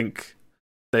think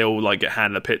they all like get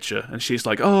handed a picture, and she's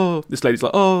like, "Oh," this lady's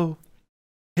like, "Oh,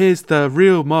 here's the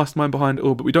real mastermind behind it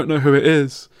all, but we don't know who it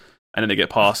is." And then it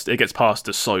gets past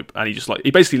the soap, and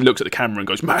he basically looks at the camera and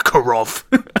goes, "Makarov,"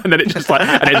 and then it just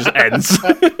ends.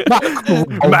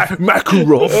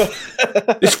 Makarov,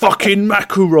 it's fucking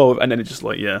Makarov, and then it's just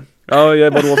like, yeah, oh yeah,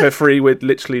 Modern Warfare 3, we're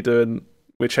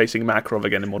chasing Makarov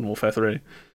again in Modern Warfare 3.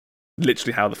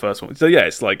 Literally how the first one. So yeah,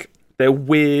 it's like they're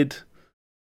weird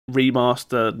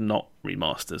remaster, not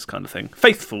remasters kind of thing.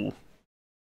 Faithful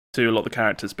to a lot of the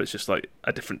characters, but it's just like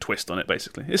a different twist on it.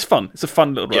 Basically, it's fun. It's a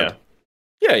fun little ride. Yeah.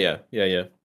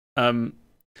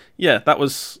 Yeah, that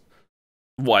was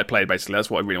what I played, basically. That's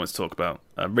what I really want to talk about.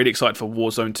 I'm really excited for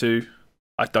Warzone 2.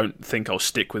 I don't think I'll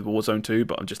stick with Warzone 2,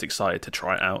 but I'm just excited to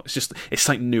try it out. It's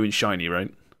something new and shiny,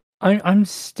 right? I'm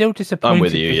still disappointed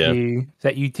with you,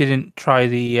 that you didn't try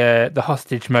the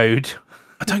hostage mode.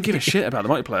 I don't give a shit about the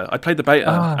multiplayer. I played the beta,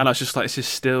 and I was just like, it's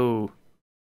just still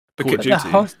Call of Duty.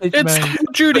 It's Call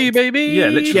of Duty, baby. Yeah,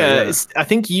 literally. Yeah. I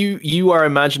think you are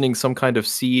imagining some kind of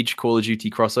Siege Call of Duty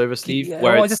crossover, Steve,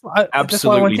 where it's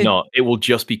absolutely not. It will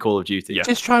just be Call of Duty. Yeah.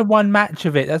 Just try one match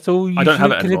of it. That's all you. I don't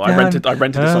have it anymore. I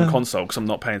rented this on console because I'm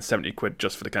not paying £70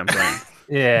 just for the campaign.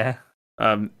 Yeah.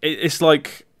 It's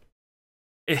like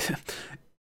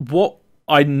what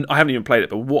I haven't even played it,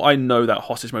 but what I know that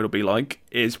hostage mode will be like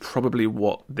is probably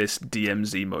what this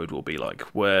DMZ mode will be like,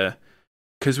 where.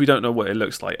 Because we don't know what it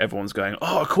looks like. Everyone's going,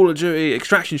 "Oh, Call of Duty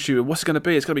extraction shooter. What's it going to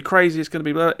be? It's going to be crazy. It's going to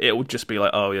be blah." It will just be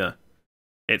like, "Oh yeah,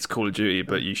 it's Call of Duty,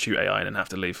 but you shoot AI and then have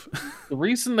to leave." The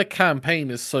reason the campaign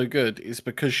is so good is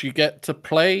because you get to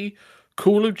play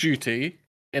Call of Duty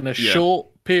in a short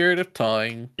period of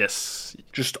time. Yes,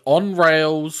 just on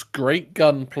rails, great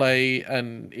gunplay,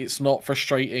 and it's not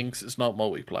frustrating because it's not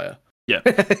multiplayer. Yeah,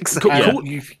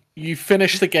 exactly. You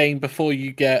finish the game before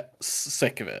you get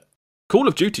sick of it. Call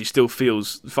of Duty still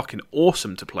feels fucking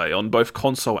awesome to play on both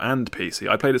console and PC.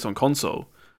 I played this on console,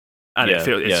 and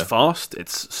it's fast,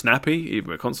 it's snappy,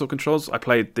 even with console controls. I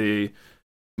played the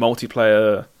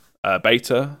multiplayer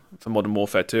beta for Modern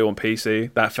Warfare 2 on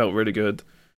PC. That felt really good.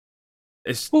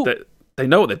 They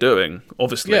know what they're doing,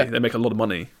 obviously. Yeah. They make a lot of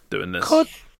money doing this.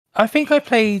 I think I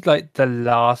played like the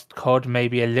last COD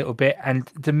maybe a little bit, and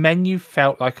the menu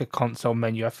felt like a console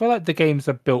menu. I feel like the games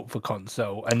are built for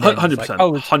console, and 100%.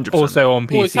 100%. Also on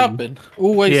PC.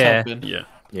 Always have been.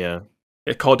 Yeah.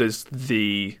 COD is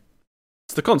the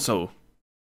console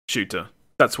shooter.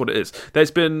 That's what it is.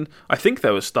 I think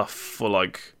there was stuff for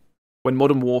like when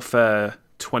Modern Warfare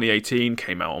 2018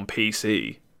 came out on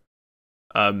PC.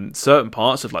 Certain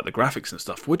parts of like the graphics and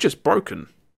stuff were just broken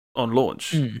on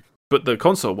launch. But the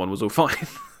console one was all fine.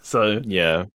 So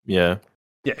yeah,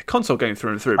 console game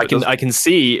through and through. I can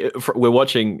see we're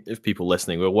watching. If people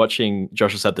listening, we're watching.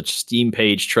 Josh has had the Steam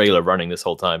page trailer running this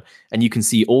whole time, and you can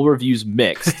see all reviews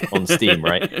mixed on Steam,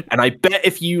 right? And I bet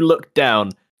if you look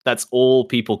down, that's all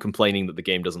people complaining that the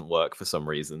game doesn't work for some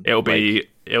reason. It'll be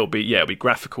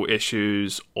graphical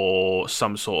issues or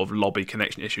some sort of lobby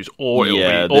connection issues, or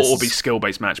it'll be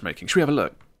skill-based matchmaking. Should we have a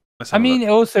look?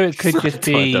 It could just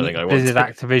be Blizzard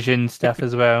Activision stuff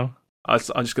as well. I'm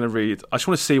just going to read. I just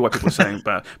want to see what people are saying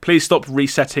about. Please stop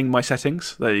resetting my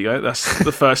settings. There you go. That's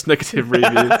the first negative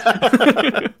review.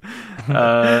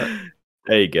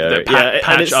 There you go.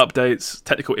 Patch updates,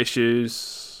 technical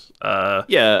issues.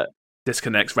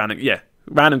 Disconnects, random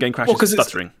game crashes,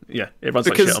 stuttering. It runs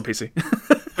like shit on PC.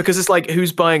 Because it's like,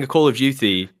 who's buying a Call of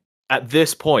Duty at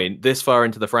this point, this far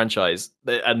into the franchise,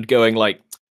 and going like,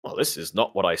 well, this is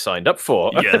not what I signed up for.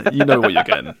 Yeah, you know what you're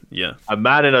getting. Yeah. A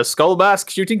man in a skull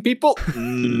mask shooting people?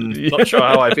 Not sure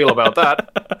how I feel about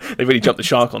that. They really jumped the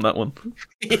shark on that one.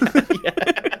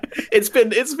 It's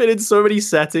been in so many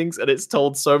settings, and it's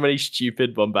told so many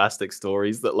stupid, bombastic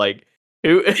stories that like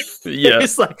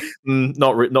it's like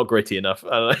not gritty enough.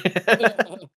 Well,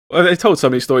 they told so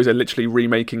many stories they're literally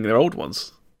remaking their old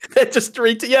ones. They're just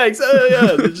They're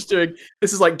just doing.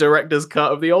 This is like director's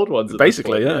cut of the old ones.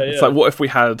 Basically, yeah. It's like, what if we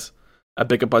had a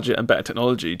bigger budget and better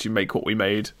technology to make what we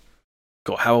made?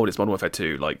 God, how old is Modern Warfare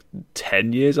 2? Like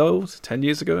 10 years old? 10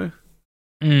 years ago?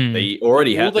 They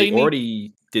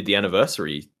already did the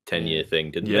anniversary 10-year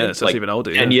thing, didn't they? Yeah, so it's even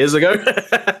older. 10 years ago.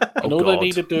 And all they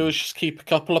need to do is just keep a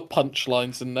couple of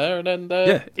punchlines in there, and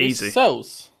then easy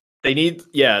sells. They need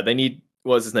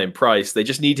what's his name? Price. They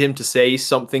just need him to say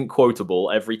something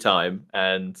quotable every time,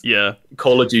 and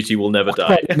Call of Duty will never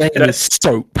die. There's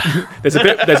soap. There's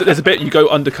a bit you go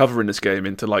undercover in this game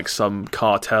into like some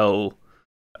cartel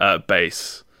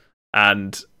base,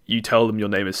 and you tell them your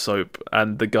name is Soap,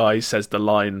 and the guy says the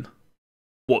line,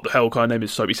 "What the hell kind of name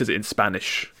is Soap?" He says it in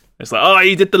Spanish. It's like, oh,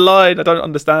 he did the line. I don't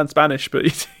understand Spanish, but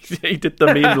he did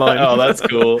the meme line. Oh, that's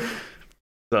cool.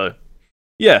 So,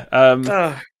 yeah.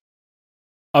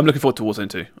 I'm looking forward to Warzone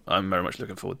 2. I'm very much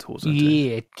looking forward to Warzone 2.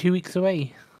 Yeah, 2 weeks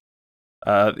away.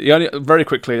 Very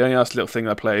quickly, the only last little thing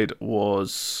I played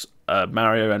was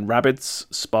Mario and Rabbids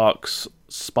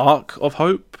Spark of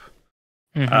Hope.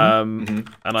 And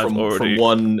I've already... From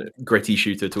one gritty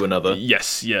shooter to another.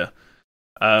 Yes, yeah.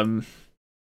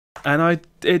 And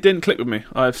it didn't click with me.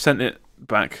 I've sent it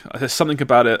back. There's something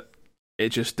about it. It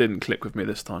just didn't click with me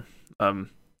this time. The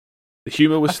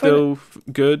humour was still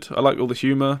good. I like all the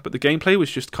humour, but the gameplay was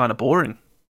just kind of boring.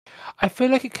 I feel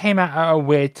like it came out at a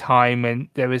weird time and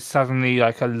there was suddenly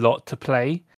like a lot to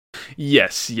play.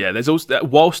 Yes, yeah. There's also,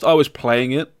 whilst I was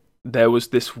playing it, there was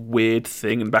this weird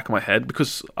thing in the back of my head,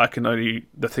 because I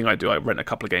rent a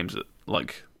couple of games at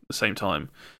like the same time.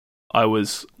 I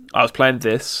was playing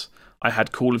this. I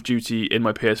had Call of Duty in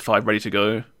my PS5 ready to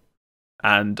go,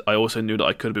 and I also knew that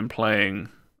I could have been playing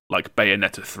like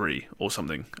Bayonetta 3 or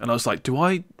something. And I was like, do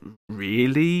I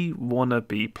really want to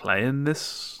be playing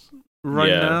this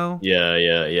now?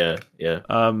 Yeah.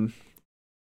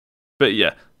 But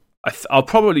yeah, I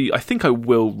think I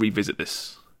will revisit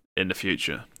this in the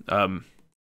future.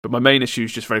 But my main issue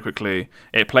is just very quickly,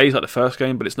 it plays like the first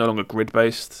game, but it's no longer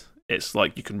grid-based. It's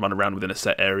like you can run around within a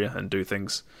set area and do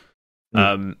things.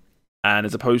 And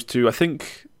as opposed to, I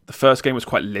think the first game was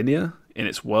quite linear in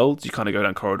its world. You kind of go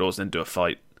down corridors and then do a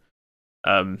fight.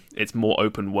 It's more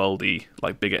open worldy,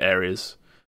 like bigger areas,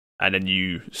 and then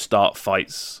you start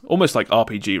fights almost like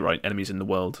RPG, right? Enemies in the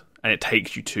world, and it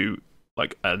takes you to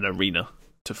like an arena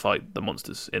to fight the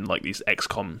monsters in like these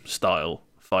XCOM style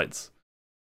fights.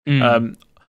 I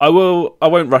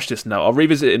won't rush this now. I'll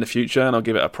revisit it in the future and I'll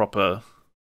give it a proper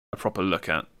look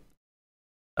at.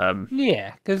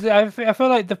 Yeah, because I feel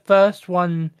like the first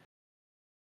one,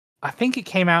 I think it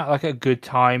came out like at a good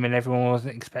time and everyone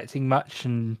wasn't expecting much,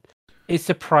 and it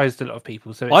surprised a lot of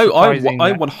people. So I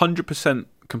 100%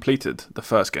 completed the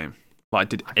first game.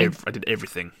 Like I did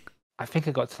everything. I think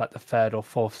I got to like the third or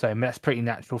fourth zone. That's pretty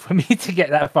natural for me to get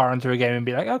that far into a game and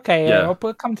be like, okay, I'll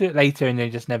come to it later, and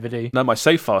then just never do. No, my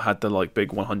save file had the like big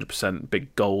 100%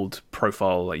 big gold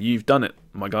profile. Like, you've done it,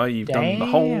 my guy. You've done the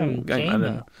whole game. Gamer. And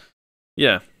then,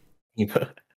 yeah.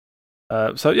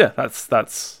 So yeah,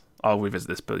 that's. I'll revisit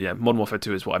this, but yeah, Modern Warfare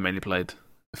 2 is what I mainly played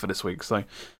for this week. So,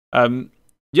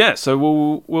 yeah. So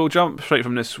we'll jump straight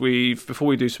from this. Before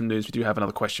we do some news, we do have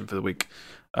another question for the week.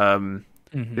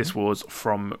 This was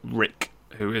from Rick,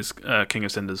 who is King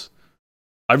of Cinders.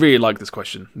 I really like this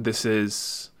question. This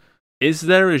is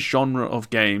there a genre of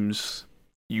games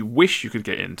you wish you could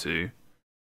get into,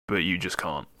 but you just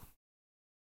can't?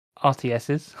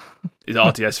 RTSs. Is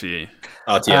RTS for you?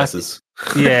 RTSs.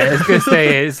 Yeah, I was going to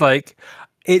say, it's like,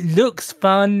 it looks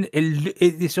fun.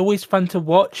 It's always fun to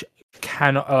watch.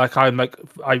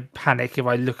 I panic if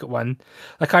I look at one.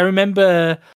 Like, I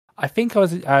remember, I think I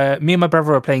was, me and my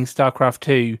brother were playing StarCraft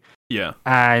 2. Yeah.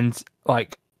 And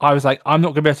like, I was like, I'm not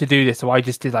going to be able to do this. So I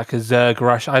just did like a Zerg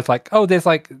rush. I was like, oh, there's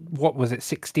like, what was it,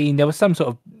 16? There was some sort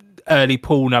of early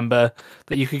pool number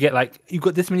that you could get, like, you've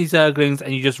got this many Zerglings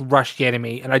and you just rush the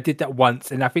enemy. And I did that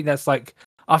once. And I think that's like,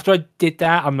 after I did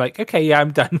that, I'm like, okay, yeah,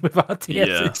 I'm done with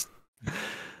RTSs. Yeah.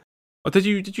 Oh, did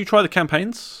you try the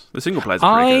campaigns? The single players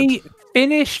are pretty good. I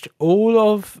finished all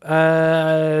of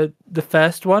the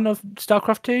first one of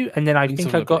StarCraft 2, and then I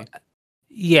think I got...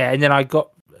 Yeah, and then I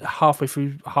got halfway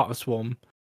through Heart of Swarm.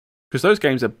 Because those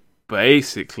games are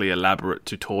basically elaborate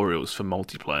tutorials for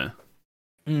multiplayer.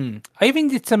 I even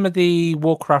did some of the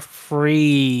Warcraft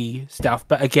 3 stuff,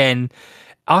 but again,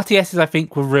 RTSs I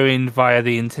think were ruined via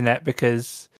the internet,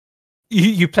 because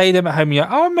you play them at home and you're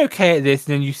like, oh, I'm okay at this,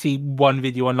 and then you see one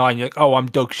video online, you're like, oh, I'm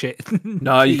dog shit.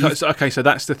 No, you can't. Okay, so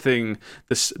that's the thing.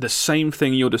 The same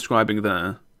thing you're describing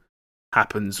there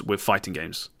happens with fighting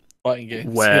games. Fighting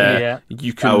games. Where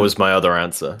you can... That was my other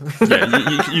answer.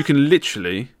 Yeah, you can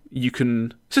literally you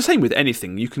can. It's the same with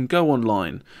anything. You can go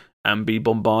online and be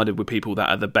bombarded with people that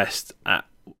are the best at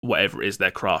whatever it is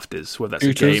their craft is, whether that's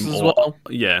Shooters a game as or well.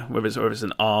 whether it's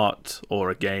an art or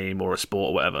a game or a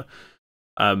sport or whatever.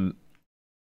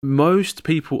 Most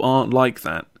people aren't like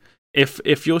that.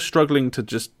 If you're struggling to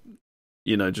just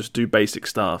do basic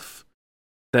stuff,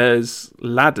 there's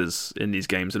ladders in these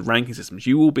games and ranking systems.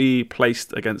 You will be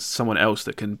placed against someone else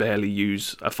that can barely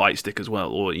use a fight stick as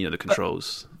well, or the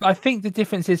controls. I think the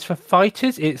difference is for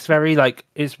fighters, it's very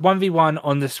it's 1v1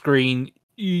 on the screen.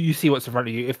 You see what's in front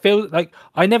of you. It feels like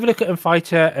I never look at a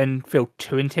fighter and feel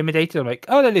too intimidated. I'm like,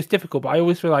 oh, that is difficult, but I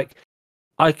always feel like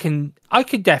I could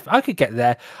get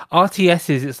there.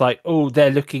 RTSs, it's like, oh,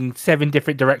 they're looking 7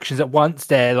 different directions at once.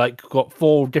 They're like got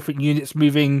 4 different units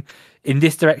moving in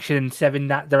this direction and 7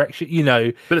 that direction.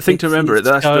 But the thing to remember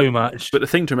much. But the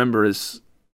thing to remember is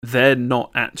they're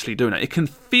not actually doing that. It can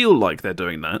feel like they're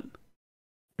doing that,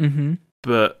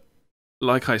 but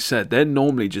like I said, they're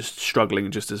normally just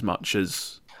struggling just as much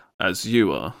as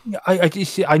you are.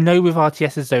 I know with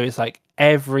RTSs though, it's like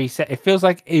every set. It feels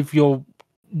like if you're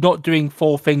not doing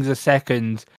 4 things a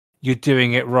second, you're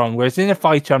doing it wrong. Whereas in a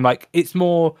fighter, I'm like, it's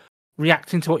more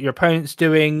reacting to what your opponent's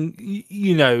doing.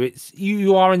 It's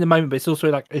you are in the moment, but it's also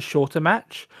like a shorter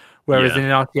match. Whereas in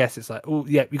an RTS, it's like, oh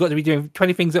yeah, you've got to be doing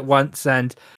 20 things at once,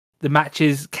 and the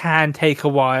matches can take a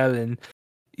while. And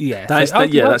that's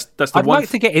the I'd like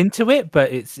to get into it,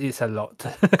 but it's a lot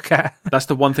to look at. That's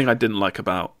the one thing I didn't like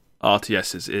about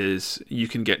RTSs is you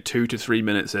can get 2 to 3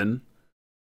 minutes in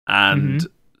and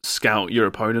scout your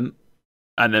opponent,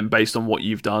 and then based on what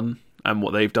you've done and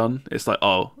what they've done, it's like,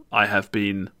 oh, I have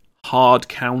been hard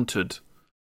countered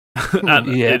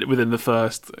within the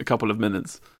first couple of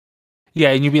minutes. Yeah,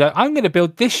 and you'd be like, I'm going to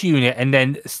build this unit, and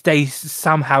then stay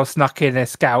somehow snuck in a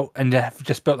scout and have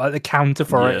just built like the counter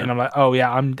for it, and I'm like, oh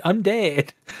yeah, I'm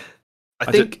dead.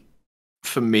 I think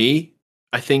for me,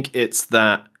 I think it's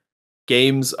that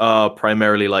games are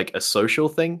primarily like a social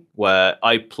thing where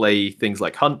I play things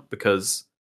like Hunt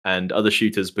and other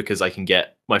shooters because I can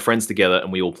get my friends together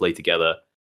and we all play together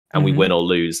and we win or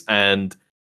lose. And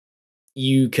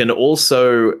you can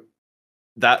also,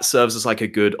 that serves as like a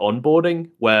good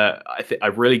onboarding where I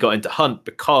really got into Hunt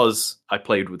because I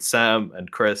played with Sam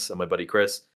and Chris and my buddy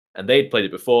Chris, and they'd played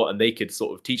it before and they could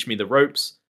sort of teach me the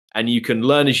ropes, and you can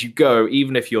learn as you go,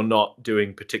 even if you're not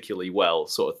doing particularly well,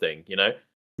 sort of thing,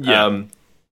 Yeah.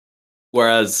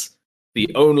 Whereas the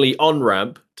only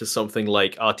on-ramp to something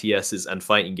like RTSs and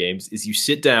fighting games is you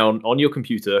sit down on your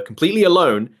computer completely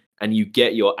alone and you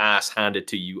get your ass handed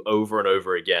to you over and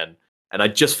over again. And I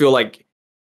just feel like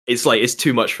it's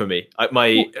too much for me.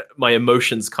 My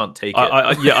emotions can't take it.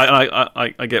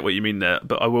 I get what you mean there,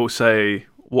 but I will say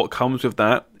what comes with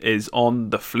that is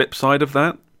on the flip side of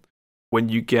that, when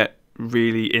you get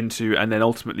really into and then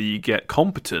ultimately you get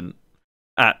competent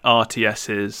at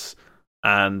RTSs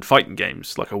and fighting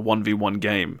games, like a 1v1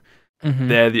 game,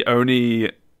 they're the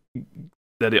only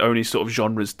sort of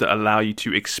genres that allow you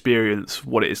to experience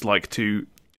what it is like to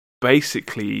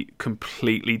basically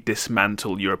completely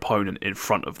dismantle your opponent in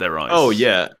front of their eyes. Oh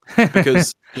yeah,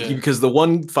 because the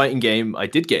one fighting game I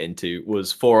did get into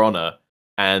was For Honor,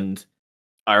 and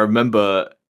I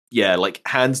remember, like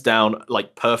hands down,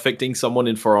 like perfecting someone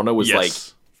in For Honor was like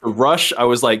for Rush. I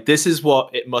was like, this is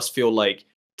what it must feel like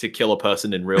to kill a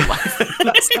person in real life.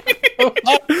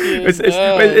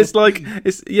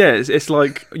 It's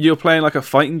like you're playing like a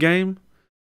fighting game,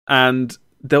 and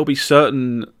there'll be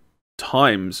certain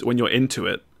times when you're into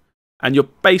it, and you're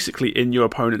basically in your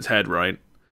opponent's head, right?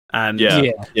 And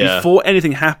before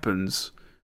anything happens,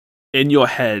 in your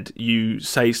head, you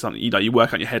say something. You work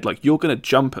out in your head like, you're gonna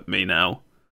jump at me now,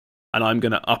 and I'm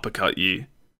gonna uppercut you,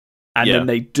 and then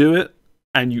they do it.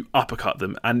 And you uppercut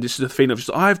them, and this is the thing of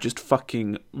I've just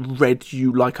fucking read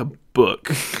you like a book.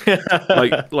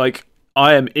 like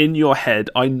I am in your head.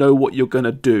 I know what you're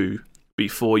gonna do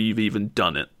before you've even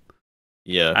done it.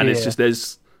 Yeah, and it's just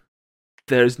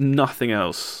there's nothing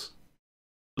else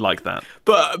like that.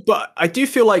 But I do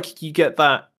feel like you get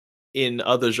that in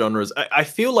other genres. I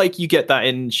feel like you get that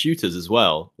in shooters as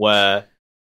well, where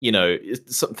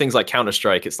things like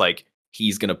Counter-Strike. It's like,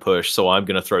 he's going to push, so I'm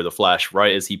going to throw the flash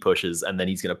right as he pushes, and then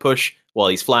he's going to push while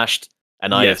he's flashed,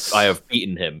 and I have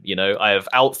beaten him. I have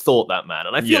outthought that man,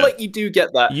 and I feel like you do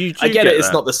get that. I get it.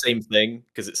 It's not the same thing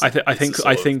because it's. I think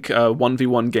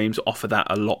 1v1 games offer that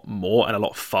a lot more and a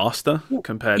lot faster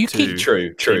compared to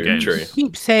true. You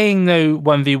keep saying though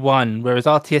 1v1, whereas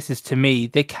RTSs to me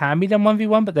they can be done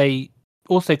 1v1, but they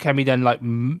also can be done like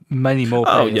many more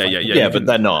players. Yeah, but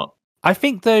they're not. I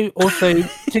think, though, also,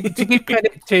 to give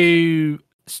credit to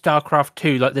StarCraft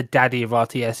 2, like the daddy of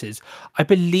RTSs, I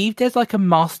believe there's like a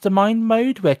mastermind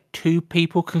mode where 2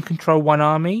 people can control one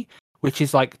army, which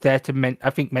is like there to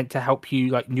meant to help you,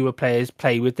 like, newer players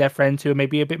play with their friends who are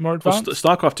maybe a bit more advanced. Well,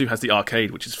 StarCraft 2 has the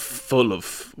arcade, which is full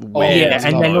of weird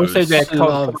and then also there's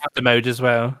Commander mode as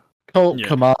well. Cult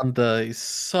Commander is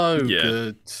so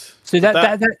good. So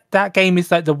that game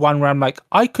is like the one where I'm like,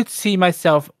 I could see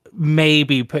myself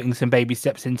maybe putting some baby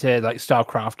steps into like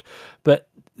StarCraft, but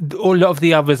a lot of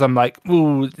the others I'm like,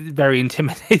 ooh, very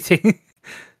intimidating.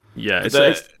 Yeah,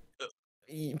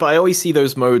 but I always see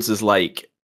those modes as like,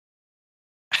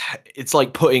 it's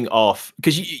like putting off,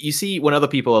 because you see when other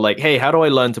people are like, hey, how do I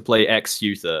learn to play X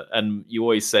shooter? And you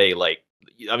always say, like,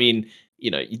 I mean,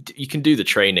 you can do the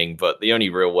training, but the only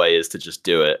real way is to just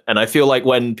do it. And I feel like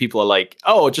when people are like,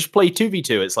 oh, just play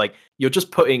 2v2, it's like you're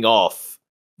just putting off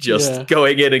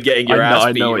going in and getting your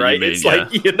ass beat, right? Mean, it's like,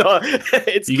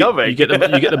 it's coming. You get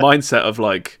the mindset of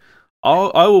like,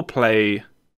 I will play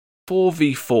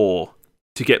 4v4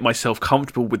 to get myself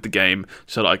comfortable with the game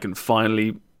so that I can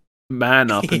finally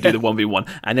man up and do the 1v1,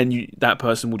 and then that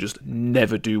person will just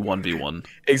never do 1v1.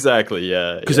 Exactly,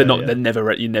 yeah. Because they're never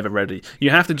ready. You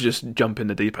have to just jump in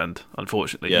the deep end,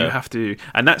 unfortunately. You have to,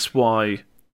 and that's why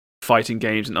fighting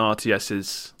games and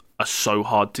RTSs are so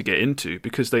hard to get into,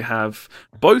 because they have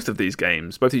both of these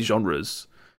games, both these genres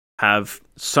have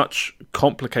such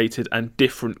complicated and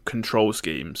different control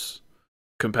schemes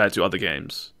compared to other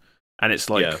games. And it's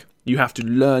like you have to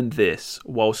learn this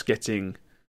whilst getting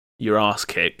your ass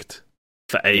kicked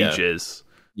for ages.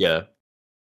 Yeah.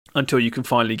 Until you can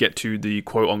finally get to the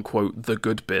quote unquote the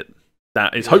good bit.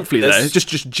 That is hopefully there. It's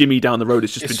just Jimmy down the road.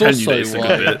 It's just been telling you that it's the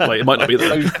good bit. Like, it might not be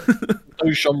there.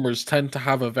 Those genres tend to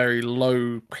have a very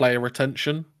low player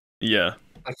retention. Yeah.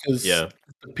 Because the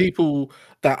people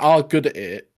that are good at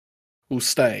it will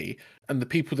stay, and the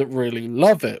people that really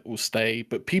love it will stay,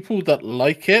 but people that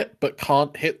like it but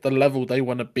can't hit the level they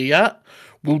want to be at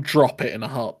will drop it in a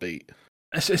heartbeat.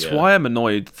 It's why I'm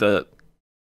annoyed that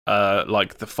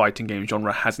like the fighting game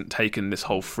genre hasn't taken this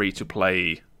whole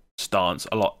free-to-play stance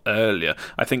a lot earlier.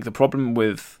 I think the problem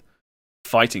with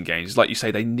fighting games is, like you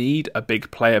say, they need a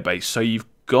big player base, so you've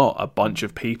got a bunch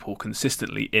of people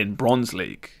consistently in Bronze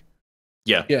League.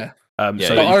 Yeah. So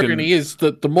the irony is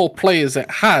that the more players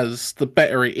it has, the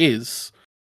better it is.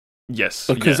 Yes.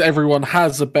 Because everyone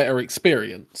has a better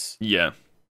experience. Yeah.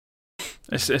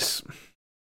 It's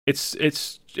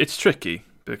tricky,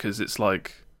 because it's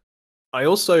like, I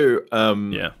also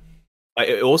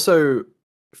it also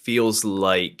feels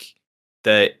like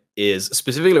there is,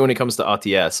 specifically when it comes to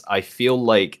RTS, I feel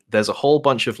like there's a whole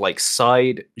bunch of like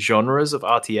side genres of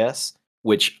RTS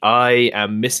which I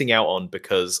am missing out on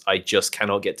because I just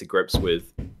cannot get to grips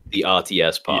with the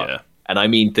RTS part. Yeah. And I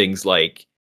mean things like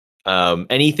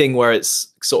anything where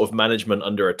it's sort of management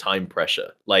under a time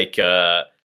pressure, like the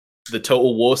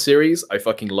Total War series. I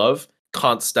fucking love.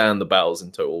 Can't stand the battles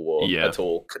in Total War at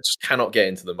all. Just cannot get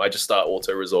into them. I just start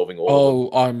auto-resolving all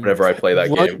of them whenever I play that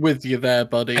game. Right with you there,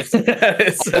 buddy. I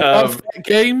love that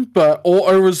game, but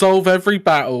auto-resolve every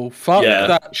battle. Fuck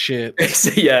that shit.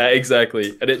 Yeah,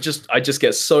 exactly. And I just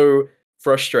get so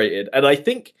frustrated. And I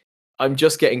think I'm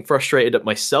just getting frustrated at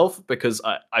myself because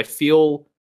I feel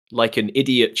like an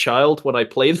idiot child when I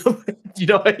play them. you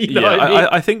know what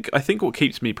I mean? I think what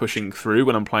keeps me pushing through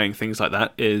when I'm playing things like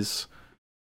that is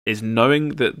knowing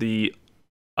that the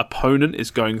opponent is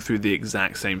going through the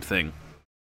exact same thing.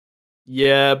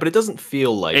 Yeah, but it doesn't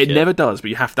feel like it. It never does,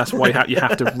 but that's why you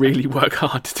have to really work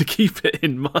hard to keep it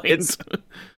in mind.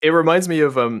 It reminds me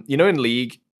of in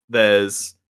League there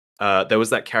was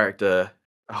that character,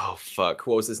 oh fuck,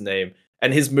 what was his name?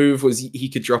 And his move was he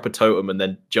could drop a totem and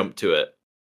then jump to it,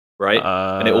 right?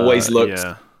 And it always looked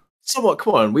somewhat,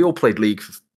 come on, we all played League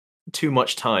for too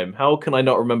much time. How can I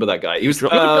not remember that guy? He was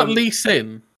Lee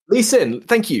Sin. Lee Sin,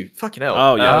 thank you. Fucking hell.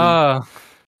 Oh, yeah.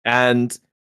 And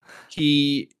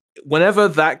whenever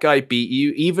that guy beat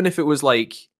you, even if it was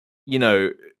like,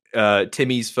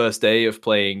 Timmy's first day of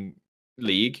playing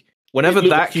League, whenever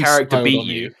that character beat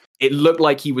you, it looked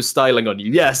like he was styling on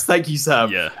you. Yes, thank you, Sam.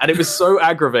 Yeah. And it was so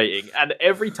aggravating. And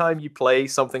every time you play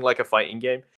something like a fighting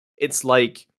game, it's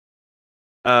like,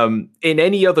 in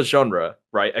any other genre,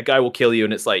 right, a guy will kill you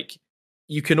and it's like,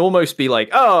 you can almost be like,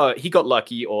 oh, he got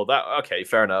lucky, or that, okay,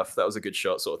 fair enough, that was a good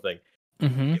shot, sort of thing.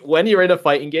 Mm-hmm. When you're in a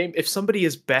fighting game, if somebody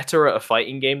is better at a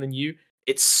fighting game than you,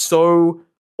 it's so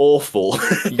awful.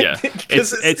 Yeah.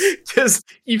 Because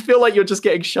you feel like you're just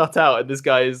getting shut out and this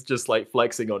guy is just like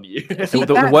flexing on you.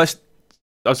 The worst,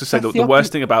 I was just saying, the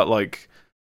worst thing about like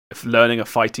learning a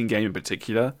fighting game in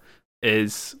particular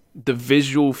is the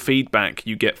visual feedback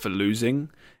you get for losing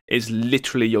is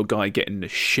literally your guy getting the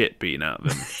shit beaten out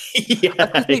of him.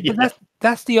 But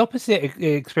that's the opposite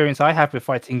experience I have with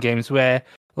fighting games, where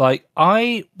like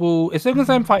I will, as long as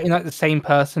I'm fighting like the same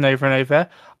person over and over,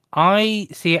 I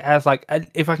see it as like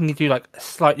if I can do like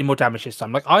slightly more damage this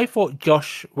time. Like I fought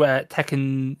Josh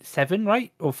Tekken 7,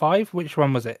 right? Or 5? Which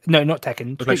one was it? No, not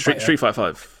Tekken. Street Fighter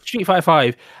 5. Street Fighter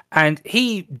 5. And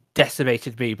he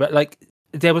decimated me, but like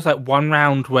there was like one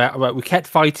round where we kept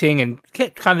fighting and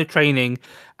kept kind of training,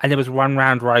 and there was one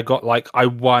round where I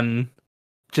won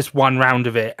just one round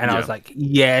of it, and I was like,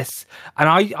 yes. And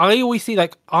I always see,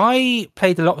 like, I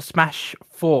played a lot of Smash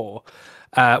 4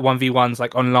 1v1s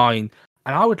like online,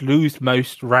 and I would lose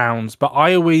most rounds, but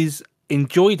I always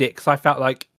enjoyed it because I felt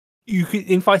like you could,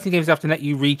 in fighting games, they have to let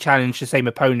you re-challenge the same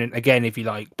opponent again if you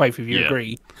like, both of you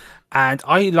agree. And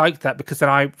I liked that because then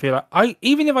I feel like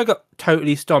even if I got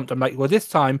totally stomped, I'm like, well, this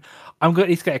time I'm going to at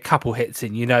least get a couple hits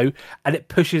in, and it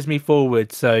pushes me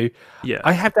forward. So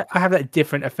I have that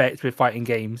different effect with fighting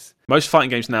games. Most fighting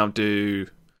games now do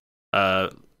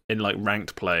in like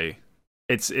ranked play.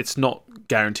 It's not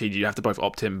guaranteed you have to both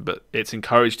opt in, but it's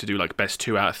encouraged to do like best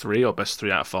 2 out of 3 or best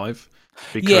 3 out of 5.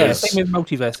 Because, same with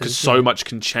multiverses. Because so much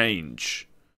can change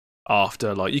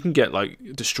after, like, you can get like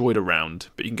destroyed a round,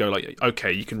 but you can go like,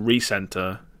 okay, you can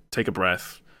recenter, take a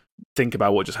breath, think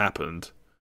about what just happened,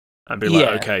 and be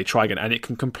like, okay, try again, and it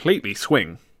can completely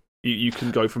swing. You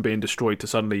can go from being destroyed to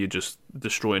suddenly you're just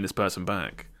destroying this person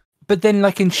back. But then,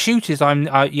 like in shooters, I'm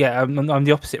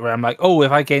the opposite. Where I'm like, oh,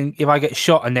 if I get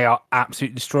shot and they are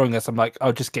absolutely destroying us, I'm like,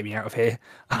 oh, just get me out of here.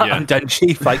 I'm done,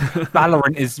 chief. Like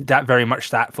Valorant is that very much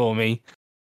that for me.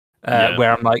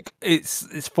 Where I'm like,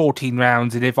 it's 14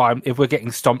 rounds, and if we're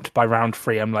getting stomped by round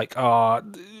 3, I'm like,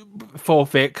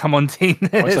 forfeit. Come on, team.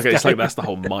 It's like that's the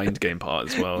whole mind game part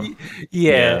as well.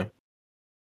 Yeah.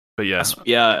 But yeah.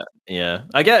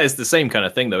 I guess it's the same kind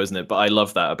of thing, though, isn't it? But I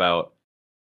love that about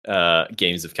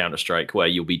games of Counter-Strike where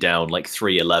you'll be down like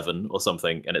 3-11 or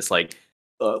something, and it's like,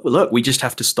 well, look, we just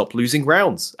have to stop losing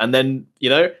rounds, and then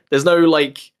there's no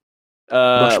like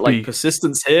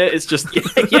persistence here. It's just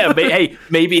hey,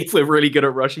 maybe if we're really good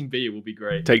at rushing B, it will be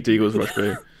great. Take Deagle's rush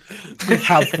B.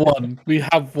 We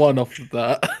have one off of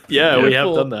that. We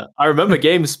have done that. I remember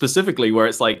games specifically where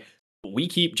it's like, we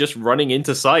keep just running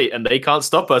into sight and they can't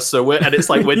stop us, so we're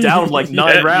down like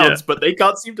 9 rounds, but they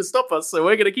can't seem to stop us, so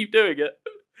we're gonna keep doing it.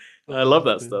 I love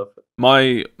that stuff.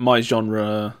 My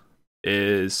genre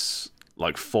is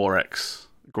like 4X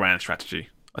grand strategy.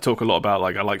 I talk a lot about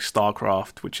I like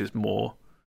StarCraft, which is more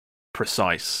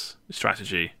precise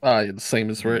strategy. The same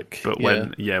as Rick. But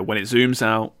when it zooms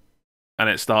out and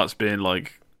it starts being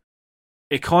like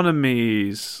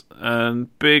economies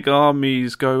and big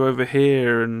armies go over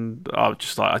here, and I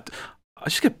just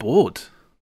get bored.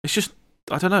 It's just,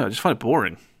 I don't know, I just find it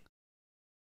boring.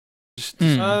 I just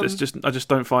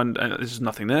don't find there's just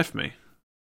nothing there for me.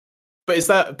 But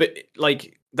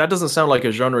that doesn't sound like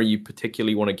a genre you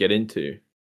particularly want to get into.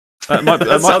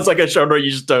 That sounds like a genre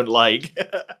you just don't like.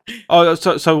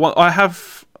 So I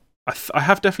have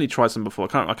definitely tried some before. I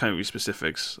can't give you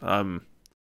specifics.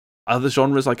 Other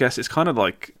genres, I guess, it's kind of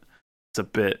like, it's a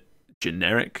bit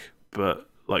generic, but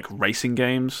like racing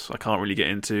games, I can't really get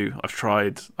into. I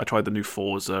tried the new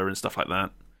Forza and stuff like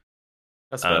that.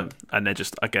 That's fair. And they're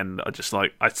just, again,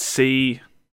 I see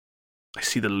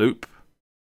the loop.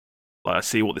 Like, I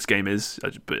see what this game is,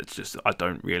 but it's just, I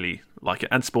don't really like it.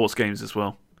 And sports games as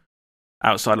well.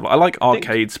 Outside of, I like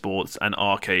arcade sports and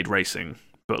arcade racing,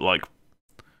 but like,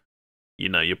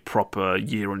 your proper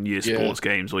year-on-year sports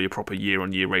games or your proper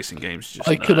year-on-year racing games.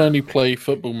 I could only play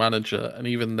Football Manager, and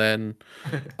even then,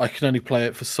 I can only play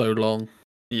it for so long.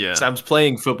 Yeah, Sam's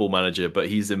playing Football Manager, but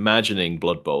he's imagining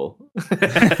Blood Bowl.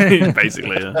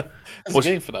 Basically, yeah. There's a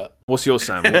game for that. What's yours,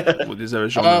 Sam? Is there a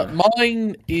genre?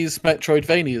 Mine is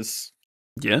Metroidvanias.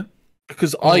 Yeah?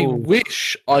 Because I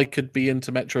wish I could be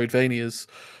into Metroidvanias,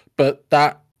 but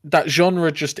that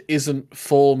genre just isn't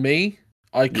for me.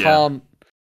 I can't...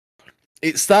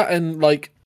 It's that, and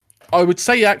like, I would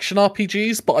say action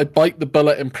RPGs, but I bite the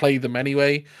bullet and play them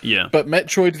anyway. Yeah. But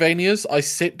Metroidvanias, I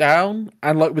sit down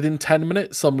and like within 10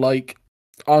 minutes, I'm like,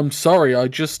 I'm sorry, I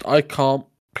can't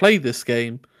play this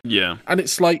game. Yeah. And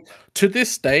it's like, to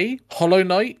this day, Hollow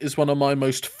Knight is one of my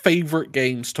most favorite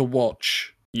games to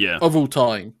watch of all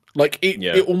time. Like,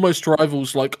 it almost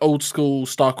rivals like old school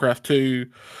StarCraft 2,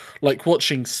 like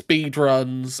watching speed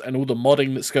runs and all the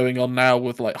modding that's going on now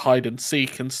with like hide and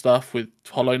seek and stuff with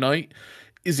Hollow Knight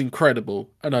is incredible,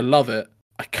 and I love it.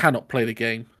 I cannot play the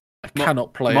game. I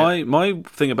cannot play it. My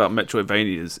thing about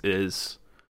Metroidvanias is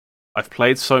I've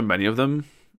played so many of them,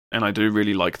 and I do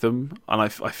really like them, and I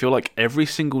feel like every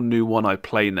single new one I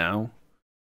play now,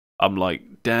 I'm like,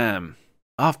 damn,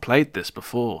 I've played this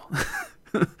before.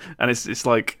 And it's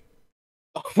like,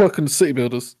 welcome to City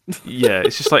Builders. yeah,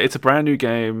 it's just like it's a brand new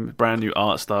game, brand new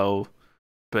art style,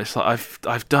 but it's like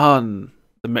I've done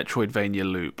the Metroidvania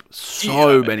loop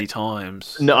so many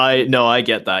times. No, I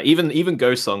get that. Even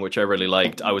Ghost Song, which I really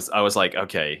liked, I was like,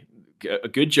 okay, a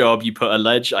good job. You put a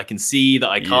ledge I can see that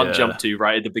I can't jump to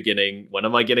right at the beginning. When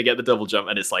am I going to get the double jump?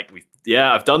 And it's like,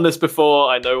 I've done this before.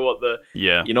 I know what the.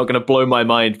 Yeah. You're not going to blow my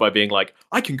mind by being like,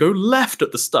 I can go left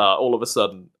at the start all of a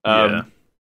sudden.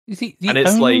 You see, and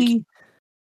it's like,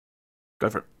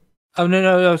 go for it. Oh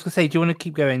no! I was gonna say, do you want to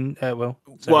keep going? Will.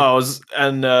 Sorry. Well,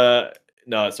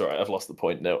 no, it's all right. I've lost the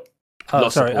point now. Oh,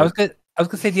 sorry. I was gonna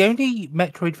say the only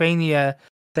Metroidvania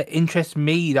that interests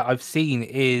me that I've seen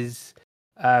is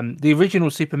the original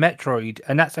Super Metroid,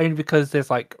 and that's only because there's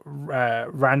like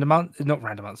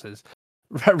randomizers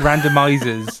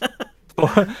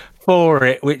for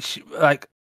it, which like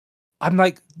I'm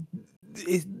like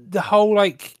the whole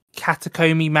like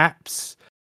catacomb maps.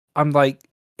 I'm like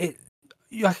it.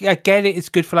 I get it. It's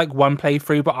good for like one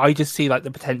playthrough, but I just see like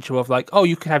the potential of like, oh,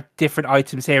 you could have different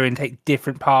items here and take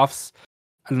different paths,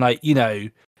 and like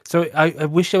So I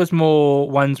wish there was more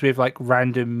ones with like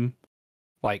random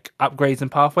like upgrades and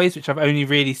pathways, which I've only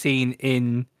really seen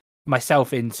in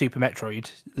myself in Super Metroid,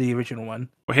 the original one.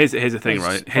 Well, here's the thing,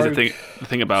 right? Here's the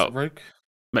thing about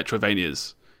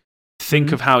Metroidvanias.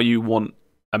 Think of how you want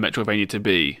a Metroidvania to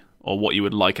be, or what you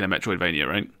would like in a Metroidvania,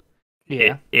 right?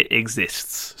 Yeah, it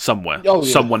exists somewhere. Oh,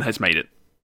 yeah. Someone has made it.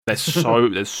 There's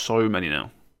so many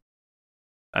now,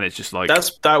 and it's just like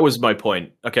that was my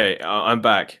point. Okay, I'm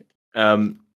back.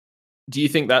 Do you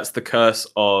think that's the curse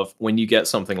of when you get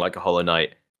something like a Hollow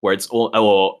Knight, where it's all?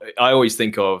 Or I always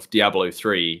think of Diablo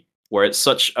 3, where it's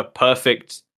such a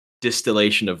perfect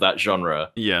distillation of that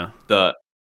genre. Yeah, that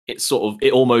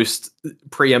it almost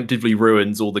preemptively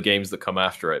ruins all the games that come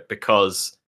after it,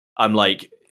 because I'm like,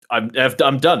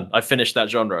 I'm done. I finished that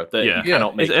genre. You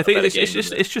cannot make. I think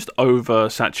it's just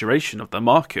oversaturation of the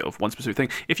market of one specific thing.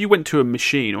 If you went to a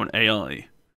machine or an AI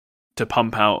to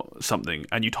pump out something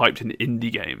and you typed in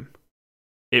indie game,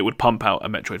 it would pump out a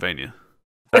Metroidvania.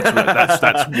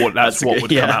 That's what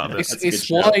would come out of it. It's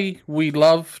why we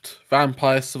loved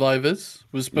Vampire Survivors,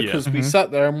 was because we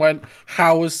sat there and went,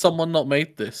 how has someone not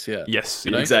made this yet? Yes,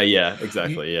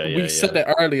 exactly. We said it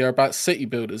earlier about city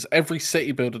builders. Every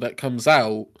city builder that comes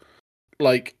out,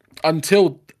 like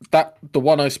until the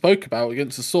one I spoke about,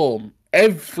 Against the Storm,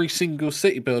 every single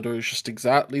city builder is just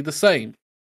exactly the same.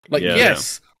 Like,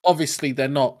 obviously they're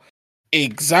not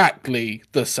exactly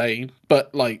the same,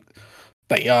 but like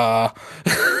they are.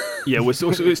 Yeah,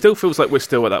 it still feels like we're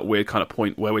still at that weird kind of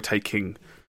point where we're taking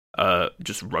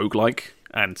just roguelike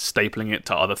and stapling it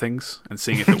to other things and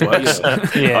seeing if it works.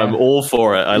 I'm all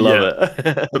for it. I love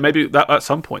it. But maybe that at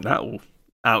some point that will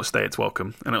outstay its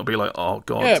welcome, and it'll be like, oh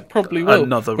god, it probably will.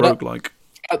 Another roguelike.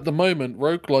 At the moment,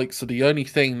 roguelikes are the only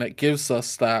thing that gives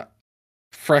us that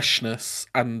freshness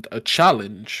and a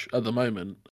challenge at the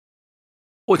moment.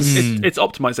 Well, it's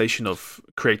optimization of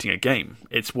creating a game.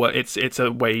 It's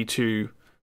a way to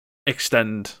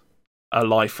extend a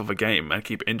life of a game and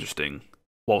keep it interesting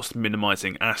whilst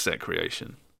minimizing asset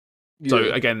creation. Yeah.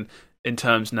 So again, in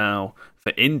terms now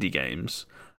for indie games,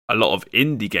 a lot of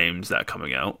indie games that are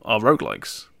coming out are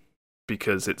roguelikes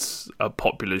because it's a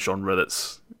popular genre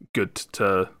that's good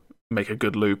to make a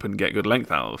good loop and get good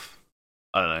length out of.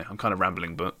 I don't know. I'm kind of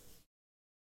rambling, but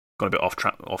got a bit off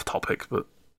topic, but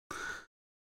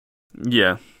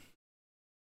yeah.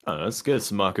 Oh, that's good.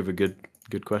 It's a mark of a good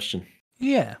question.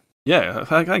 Yeah. Yeah,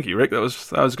 thank you, Rick. That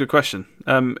was a good question.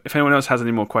 If anyone else has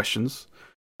any more questions,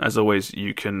 as always,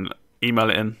 you can email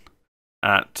it in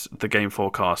at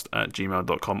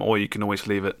thegameforecast@gmail.com, or you can always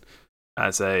leave it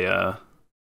as a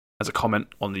comment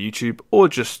on the YouTube, or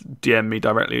just DM me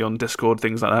directly on Discord,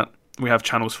 things like that. We have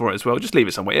channels for it as well. Just leave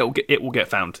it somewhere. It will get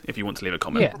found if you want to leave a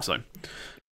comment. Yeah. So,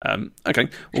 okay,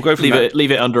 we'll go from that.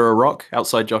 Leave it under a rock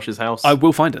outside Josh's house. I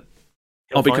will find it.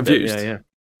 I'll be confused. Yeah.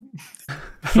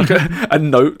 Like a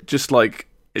note, just like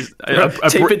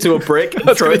tape it to a brick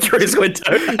and throw it through his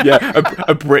window. Yeah,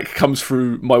 a brick comes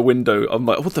through my window. I'm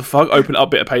like, what the fuck? Open up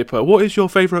a bit of paper. What is your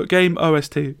favourite game?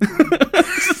 OST.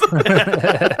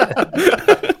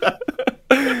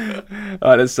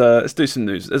 Alright, let's do some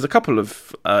news. There's a couple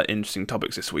of interesting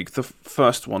topics this week. The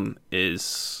first one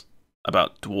is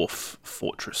about Dwarf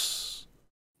Fortress.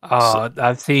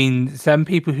 I've seen some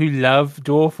people who love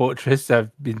Dwarf Fortress have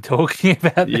been talking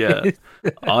about this. Yeah,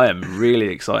 I am really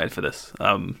excited for this.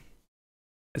 Has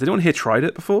anyone here tried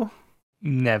it before?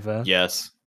 Never. Yes.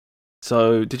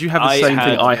 So, did you have the same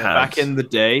thing I had? Back in the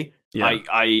day, yeah.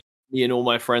 I me and all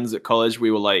my friends at college,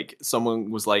 we were like,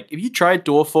 someone was like, have you tried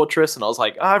Dwarf Fortress? And I was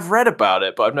like, I've read about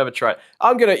it, but I've never tried.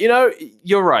 I'm going to,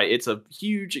 you're right. It's a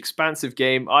huge, expansive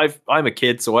game. I'm a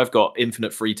kid, so I've got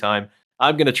infinite free time.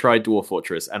 I'm going to try Dwarf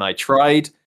Fortress. And I tried,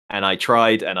 and I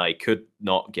could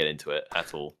not get into it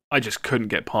at all. I just couldn't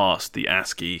get past the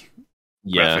ASCII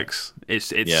graphics.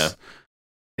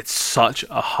 It's such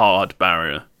a hard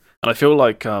barrier. And I feel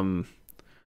like for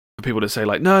people to say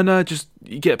like, no, just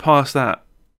you get past that.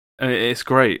 And it's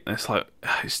great. It's like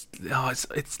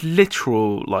it's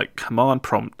literal like command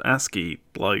prompt ASCII.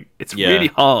 Like it's really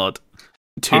hard.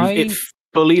 It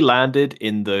fully landed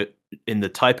in the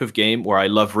type of game where I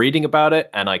love reading about it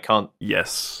and I can't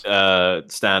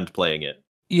stand playing it.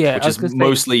 Yeah, which is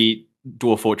mostly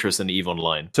Dwarf Fortress and EVE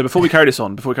Online. So before we carry this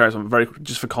on, very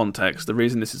just for context, the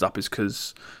reason this is up is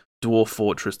because Dwarf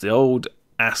Fortress, the old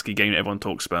ASCII game that everyone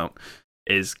talks about,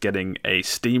 is getting a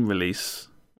Steam release,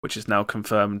 which is now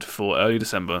confirmed for early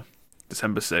December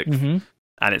 6th,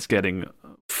 and it's getting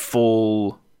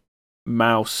full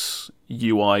mouse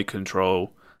UI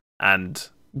control and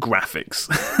graphics.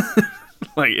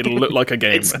 Like it'll look like a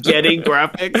game. It's getting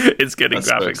graphics. It's getting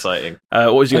That's graphics. So exciting.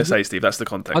 What was you going to say, Steve? That's the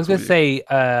context. I was going to say,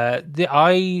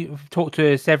 I talked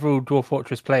to several Dwarf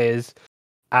Fortress players,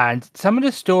 and some of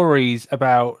the stories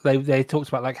about they talked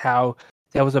about like how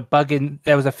there was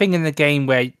a thing in the game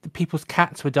where people's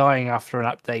cats were dying after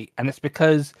an update, and it's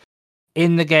because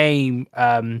in the game,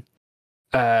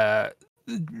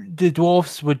 the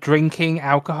dwarfs were drinking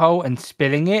alcohol and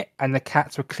spilling it, and the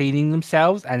cats were cleaning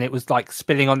themselves, and it was like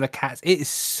spilling on the cats. It is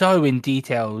so in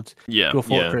detailed, Dwarf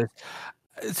Fortress.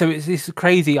 So it's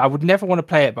crazy. I would never want to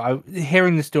play it, but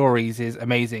hearing the stories is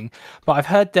amazing. But I've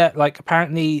heard that like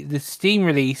apparently the Steam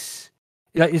release,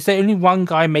 like, is there only one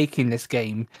guy making this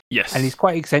game? Yes, and he's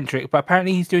quite eccentric. But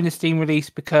apparently he's doing the Steam release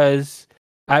because,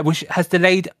 which has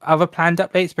delayed other planned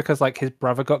updates because like his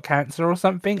brother got cancer or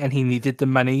something, and he needed the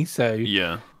money. So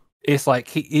it's like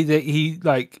he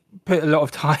like put a lot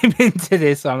of time into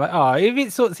this. So I'm like, if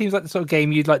it sort of seems like the sort of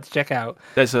game you'd like to check out.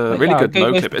 There's a really good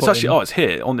no clip. It's actually it's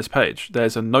here on this page.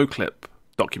 There's a no clip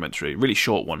documentary, really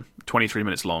short one, 23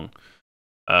 minutes long,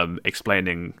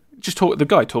 explaining the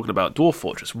guy talking about Dwarf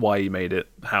Fortress, why he made it,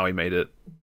 how he made it,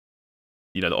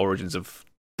 the origins of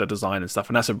the design and stuff,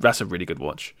 and that's a really good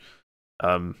watch.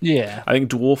 I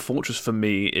think Dwarf Fortress for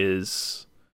me it's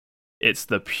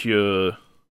the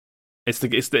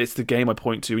game I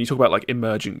point to when you talk about like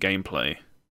emergent gameplay.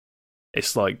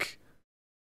 It's like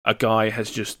a guy has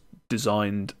just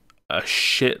designed a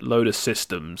shitload of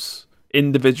systems,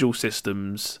 individual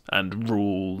systems and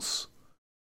rules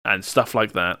and stuff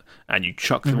like that, and you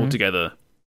chuck them all together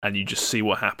and you just see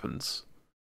what happens.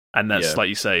 And that's like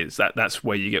you say, that's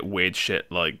where you get weird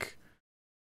shit like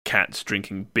cats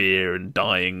drinking beer and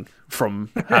dying from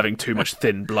having too much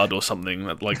thin blood or something.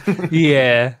 Like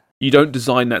you don't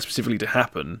design that specifically to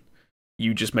happen.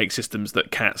 You just make systems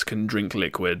that cats can drink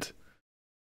liquid.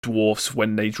 Dwarfs,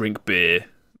 when they drink beer,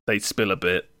 they spill a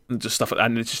bit and just stuff,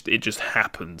 and it just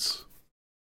happens.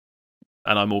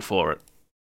 And I'm all for it.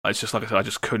 It's just like I said, I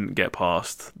just couldn't get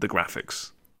past the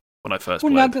graphics when I first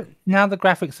played. Now the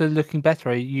graphics are looking better.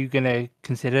 Are you going to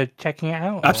consider checking it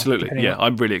out? Absolutely, yeah.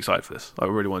 I'm really excited for this. I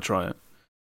really want to try it.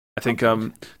 I think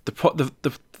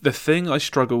the thing I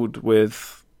struggled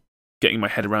with getting my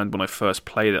head around when I first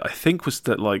played it, I think, was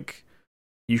that like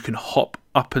you can hop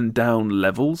up and down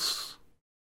levels.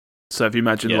 So if you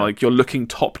imagine like you're looking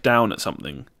top down at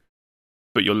something,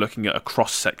 but you're looking at a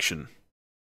cross section.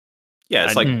 Yeah,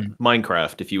 it's like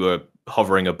Minecraft if you were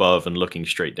hovering above and looking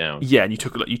straight down. Yeah, and you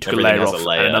took a layer off, and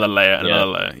another layer, and another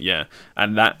layer. Yeah,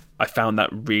 and that I found that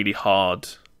really hard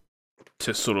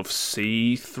to sort of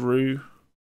see through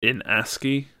in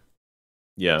ASCII.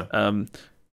 Yeah.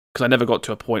 Because I never got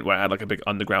to a point where I had like a big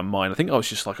underground mine. I think I was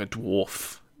just like a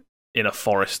dwarf in a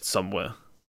forest somewhere,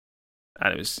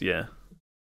 and it was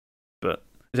But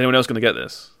is anyone else going to get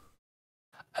this?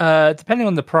 Depending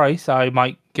on the price, I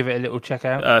might give it a little check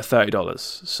out. $30.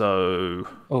 So,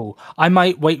 I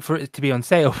might wait for it to be on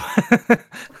sale.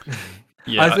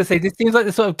 Yeah, I was gonna say this seems like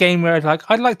the sort of game where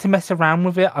I'd like to mess around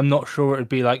with it. I'm not sure it'd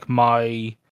be like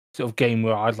my sort of game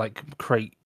where I'd like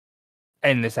create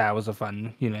endless hours of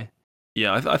fun.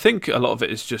 Yeah, I think a lot of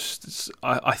it is just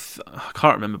I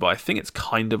can't remember, but I think it's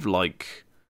kind of like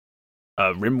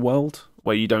RimWorld,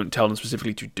 where you don't tell them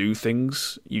specifically to do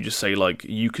things. You just say like,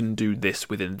 you can do this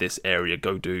within this area.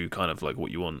 Go do kind of like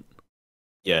what you want.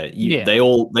 Yeah, they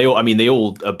all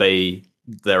obey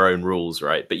their own rules,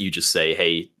 right? But you just say,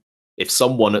 hey, if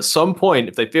someone at some point,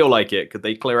 if they feel like it, could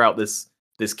they clear out this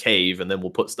cave and then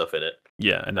we'll put stuff in it?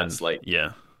 Yeah, and that's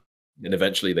and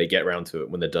eventually they get around to it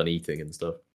when they're done eating and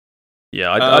stuff.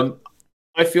 Yeah,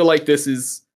 I feel like this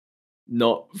is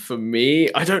not for me.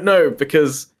 I don't know,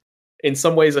 because in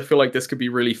some ways I feel like this could be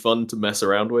really fun to mess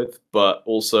around with, but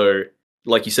also,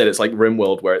 like you said, it's like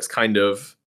RimWorld, where it's kind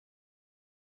of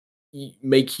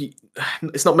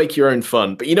it's not make your own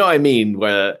fun, but you know what I mean,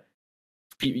 where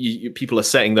people are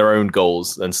setting their own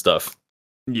goals and stuff.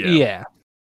 Yeah.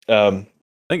 I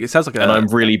think it sounds like, and I'm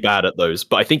really bad at those.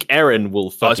 But I think Erin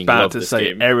will fucking love this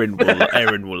game. Erin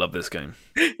will love this game.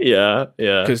 Yeah.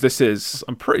 Because this is,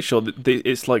 I'm pretty sure that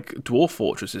it's like Dwarf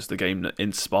Fortress is the game that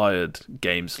inspired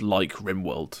games like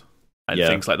RimWorld and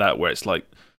things like that, where it's like,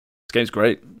 this game's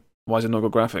great. Why is it not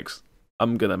got graphics?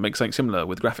 I'm gonna make something similar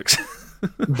with graphics.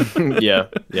 Yeah.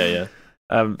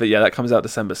 But yeah, that comes out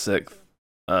December 6th.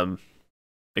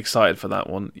 Excited for that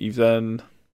one. You've then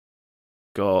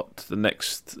got the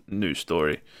next news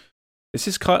story. This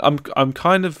is I'm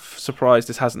kind of surprised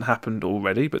this hasn't happened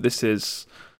already, but this is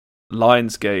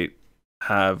Lionsgate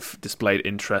have displayed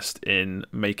interest in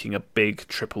making a big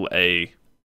AAA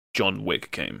John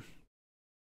Wick game.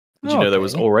 Did you know there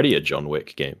was already a John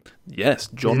Wick game? Yes,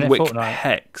 John Wick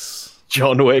Hex.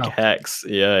 John Wick Hex.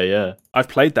 Yeah. I've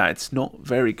played that. It's not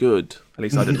very good. At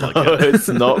least I didn't like it. It's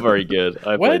not very good.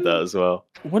 I played that as well.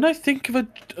 When I think of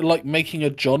making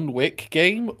a John Wick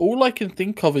game, all I can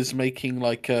think of is making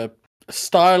like a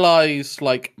stylized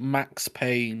like Max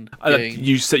Payne game.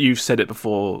 You've said it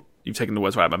before. You've taken the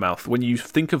words right out of my mouth. When you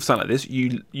think of something like this,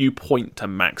 you point to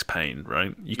Max Payne,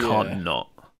 right? You can't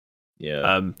not.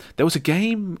 Yeah. There was a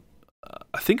game,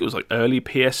 I think it was like early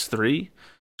PS3,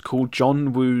 called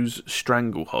John Woo's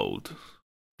Stranglehold.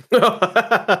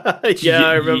 I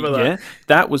remember that. Yeah,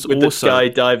 that was with also the guy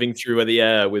diving through the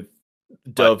air with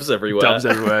doves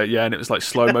everywhere. Yeah, and it was like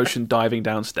slow motion diving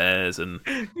downstairs, and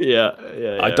yeah.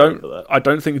 I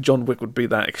don't think John Wick would be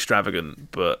that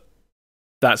extravagant, but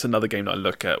that's another game that I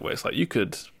look at where it's like you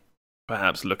could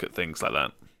perhaps look at things like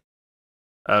that.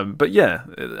 But yeah,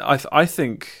 I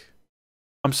think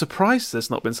I'm surprised there's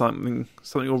not been something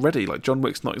already. Like, John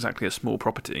Wick's not exactly a small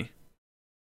property.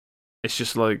 It's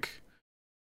just like,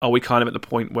 are we kind of at the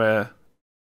point where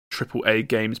AAA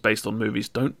games based on movies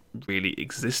don't really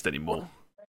exist anymore?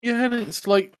 Yeah, and it's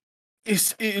like,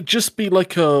 it'd just be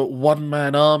like a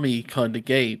one-man army kind of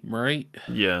game, right?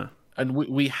 Yeah. And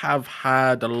we have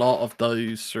had a lot of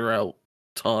those throughout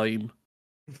time.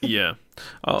 Yeah.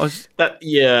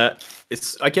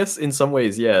 It's, I guess in some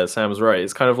ways, Sam's right.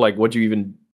 It's kind of like, what do you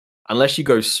even, unless you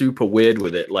go super weird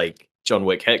with it, like John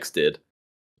Wick Hex did,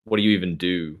 what do you even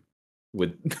do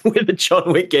with a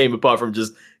John Wick game apart from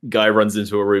just guy runs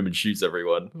into a room and shoots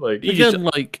everyone? Like, again,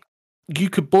 like, you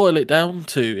could boil it down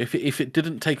to, if it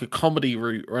didn't take a comedy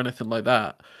route or anything like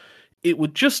that, it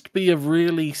would just be a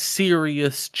really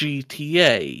serious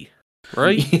GTA,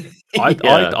 right?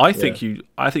 I think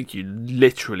you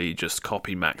literally just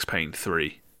copy Max Payne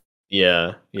 3.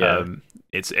 Yeah.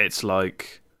 It's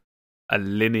like a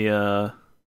linear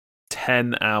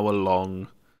 10-hour long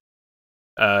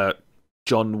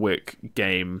John Wick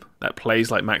game that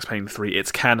plays like Max Payne 3.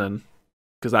 It's canon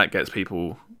because that gets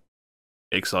people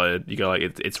excited. You go like,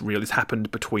 it's real. It's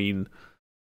happened between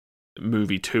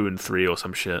movie 2 and 3 or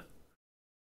some shit,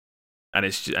 and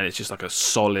it's just like a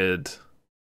solid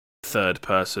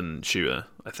third-person shooter.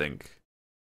 I think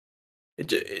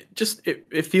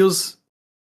it feels.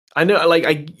 I know,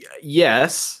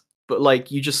 yes, but like,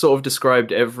 you just sort of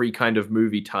described every kind of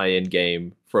movie tie-in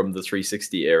game from the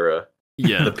 360 era.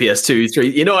 Yeah, the PS2, 3.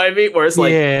 You know what I mean? Where it's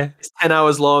like, it's 10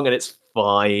 hours long and it's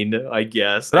fine, I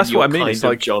guess. But that's what I mean. It's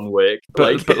like John Wick,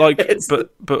 but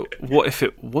what if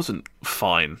it wasn't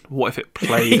fine? What if it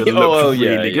played and looked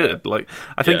really good? Like,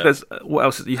 I think there's what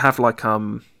else you have, like, do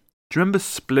you remember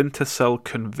Splinter Cell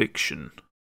Conviction?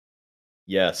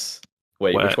 Yes.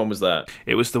 Wait, which one was that?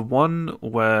 It was the one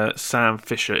where Sam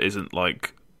Fisher isn't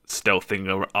like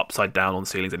stealthing or upside down on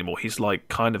ceilings anymore. He's like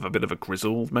kind of a bit of a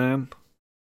grizzled man,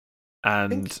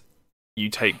 and you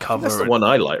take cover. That's the one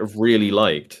I really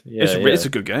liked. Yeah, it's a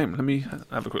good game. Let me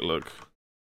have a quick look.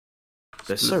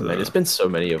 There's so many. There's been so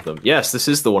many of them. Yes, this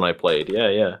is the one I played.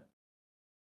 Yeah.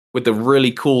 With the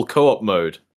really cool co-op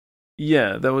mode.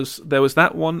 Yeah, there was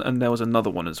that one, and there was another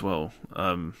one as well.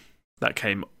 That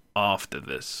came after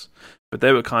this, but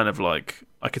they were kind of like,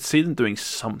 I could see them doing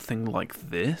something like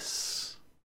this.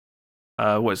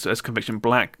 As Conviction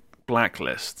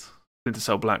Blacklist. Splinter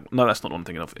Cell Black. No, that's not what I'm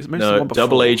thinking of. No,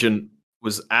 Double Agent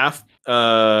was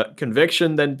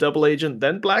Conviction, then Double Agent,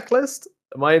 then Blacklist.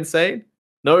 Am I insane?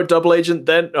 No, Double Agent,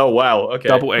 then. Oh wow, okay.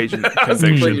 Double Agent,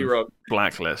 Conviction,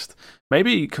 Blacklist.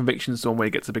 Maybe Conviction's the one where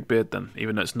he gets a big beard then,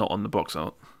 even though it's not on the box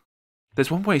art. There's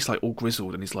one where he's like all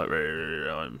grizzled and he's like,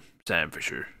 "I'm Sam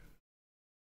Fisher."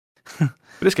 But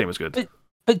this game was good.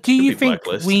 But do you think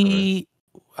Blacklist, we?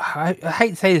 I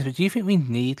hate to say this, but do you think we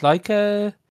need like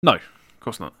a No, of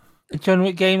course not. John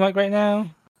Wick game like right now?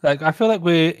 Like I feel like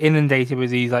we're inundated with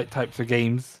these like types of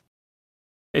games.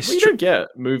 It's you don't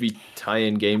get movie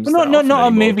tie-in games. Well, not anymore,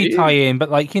 a movie do you? tie-in, but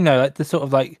like like the sort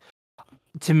of like.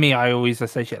 To me, I always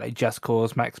associate like Just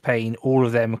Cause, Max Payne, all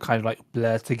of them are kind of like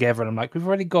blurred together, and I'm like, we've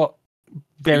already got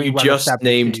very. You well just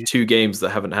named established 2 games that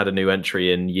haven't had a new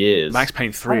entry in years. Max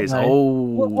Payne 3 is know.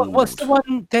 old. What's the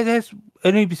one? There's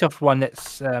an Ubisoft one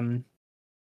that's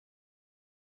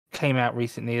came out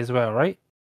recently as well, right?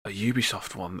 A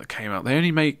Ubisoft one that came out. They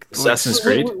only make Assassin's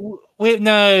Creed. With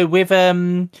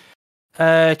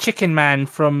Chicken Man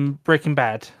from Breaking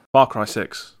Bad. Far Cry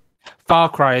 6. Far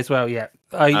Cry as well, yeah.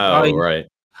 Right.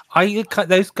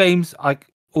 Those games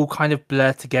all kind of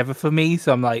blur together for me,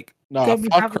 so I'm like, No,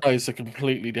 Far Cry is a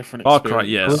completely different Far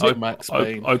experience. Cry, yeah. Max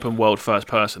Payne. Open world first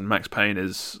person. Max Payne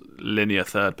is linear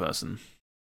third person.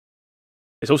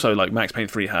 It's also like Max Payne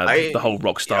 3 had the whole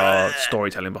Rockstar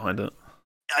storytelling behind it.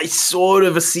 I sort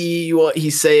of see what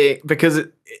he's saying because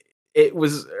it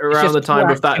was around the time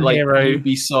of that like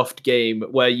Ubisoft game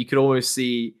where you could almost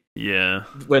see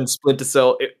when Splinter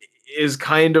Cell is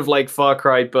kind of like Far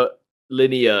Cry but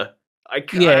linear.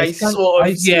 I sort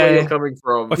of see where you're coming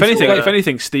from. If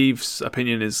anything, Steve's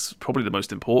opinion is probably the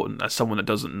most important as someone that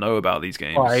doesn't know about these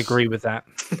games. Oh, I agree with that.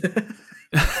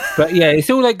 But yeah, it's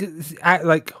all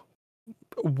like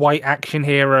white action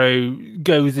hero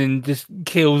goes and just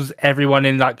kills everyone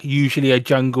in like usually a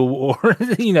jungle or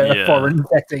a foreign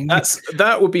setting.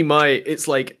 That would be it's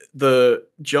like the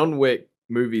John Wick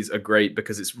movies are great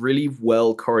because it's really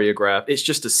well choreographed. It's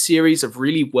just a series of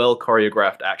really well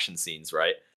choreographed action scenes,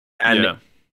 right? And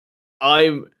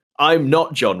I'm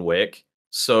not John Wick,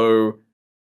 so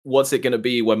what's it going to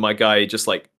be when my guy just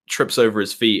like trips over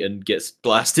his feet and gets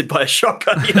blasted by a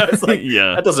shotgun? It's like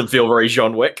that doesn't feel very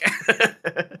John Wick.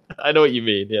 I know what you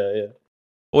mean. Yeah.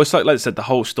 Well, it's like I said, the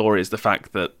whole story is the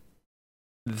fact that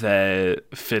they're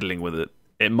fiddling with it.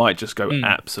 It might just go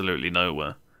absolutely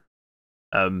nowhere.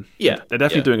 They're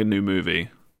definitely doing a new movie.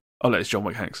 Oh, it's John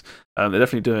Wick Hanks. They're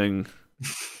definitely doing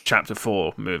Chapter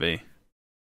 4 movie.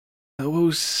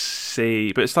 We'll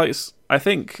see, but I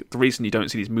think the reason you don't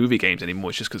see these movie games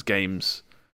anymore is just because games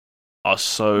are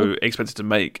so expensive to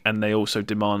make, and they also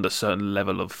demand a certain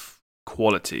level of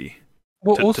quality.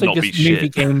 Well, to also not just be movie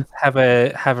shit. games have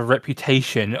a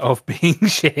reputation of being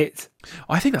shit.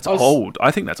 I think that's old. I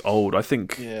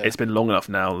think it's been long enough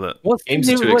now that games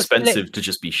are too expensive to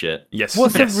just be shit. Yes.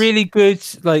 What's a really good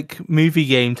like movie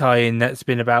game tie-in that's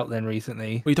been about then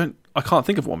recently? Well, I can't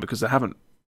think of one because they haven't.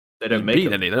 They don't make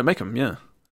them. They don't make them. Yeah.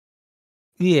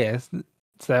 Yes.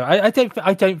 So I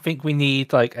don't think we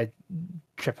need like a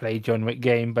AAA John Wick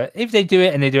game, but if they do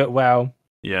it and they do it well,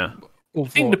 yeah. I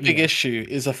think the big issue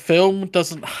is a film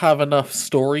doesn't have enough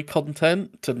story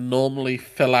content to normally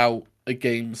fill out a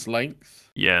game's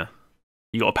length. Yeah.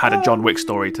 You got to pad a John Wick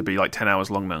story to be like 10 hours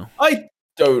long now. I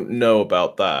don't know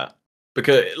about that.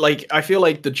 Because I feel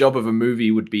like the job of a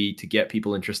movie would be to get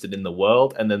people interested in the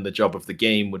world, and then the job of the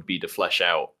game would be to flesh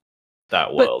out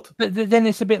that world. But then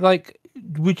it's a bit like,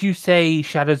 would you say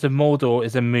Shadows of Mordor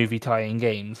is a movie tie-in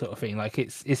game sort of thing? Like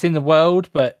it's in the world,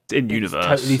 but it's in universe,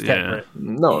 totally separate.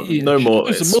 No more.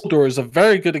 Shadows of Mordor is a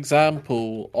very good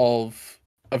example of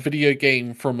a video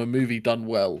game from a movie done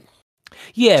well.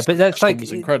 Yeah, but that's like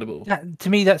was incredible. To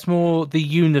me, that's more the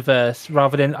universe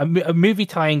rather than a movie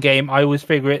tie-in game. I always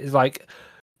figure it is like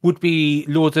would be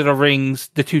Lord of the Rings,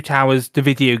 The Two Towers, the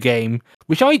video game,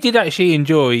 which I did actually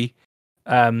enjoy.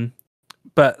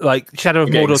 But like Shadow of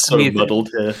Mordor so to me, muddled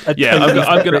here.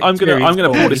 I'm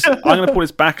gonna pull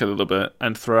this back a little bit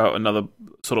and throw out another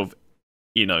sort of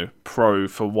pro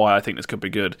for why I think this could be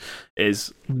good.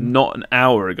 Is not an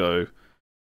hour ago,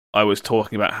 I was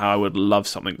talking about how I would love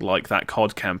something like that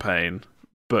COD campaign,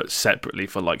 but separately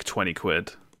for like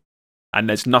 £20. And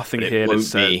there's nothing here that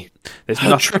says there's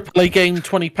nothing. AAA game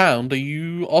 £20. Are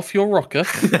you off your rocker?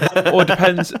 Or it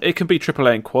depends. It can be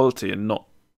AAA in quality and not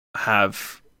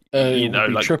have. Like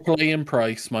AAA in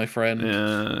price, my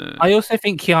friend. I also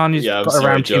think Keanu's got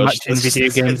around too much in video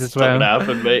games as well.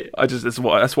 Happen, mate. That's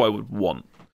what I would want.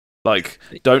 Like,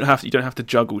 you don't have to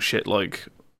juggle shit like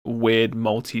weird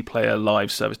multiplayer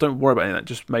live service. Don't worry about any of that.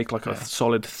 Just make like a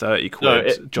solid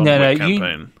 £30 John Wick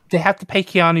campaign. They have to pay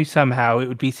Keanu somehow. It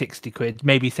would be £60,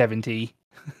 maybe 70.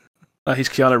 He's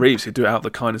Keanu Reeves. He'd do it out of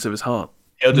the kindness of his heart.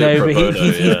 He's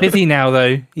busy now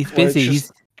though. He's busy.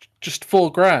 He's just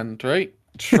 $4,000, right?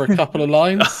 For a couple of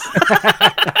lines.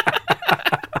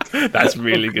 That's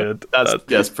really good. That's a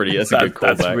good callback.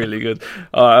 That's really good.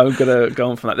 I'm gonna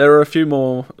go on from that. There are a few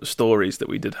more stories that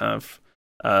we did have.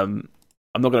 I'm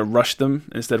not going to rush them.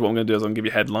 Instead, what I'm going to do is I'm going to give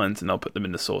you headlines and I'll put them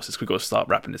in the sources. We've got to start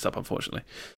wrapping this up, unfortunately.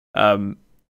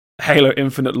 Halo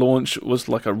Infinite launch was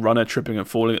like a runner tripping and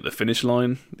falling at the finish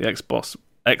line, the Xbox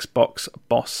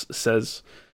boss says,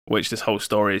 which this whole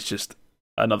story is just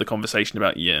another conversation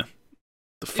about, the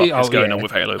fuck is going on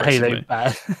with Halo, basically.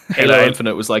 Halo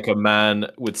Infinite was like a man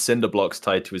with cinder blocks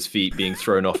tied to his feet being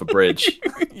thrown off a bridge.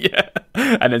 Yeah,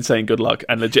 and then saying good luck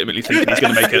and legitimately thinking he's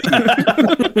going to make it.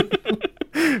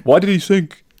 Why did he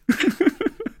sink?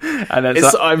 And then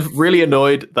I'm really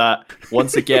annoyed that,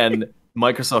 once again,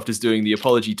 Microsoft is doing the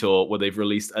apology tour where they've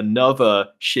released another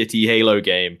shitty Halo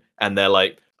game, and they're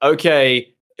like,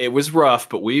 okay, it was rough,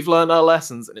 but we've learned our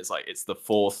lessons, and it's like, it's the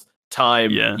fourth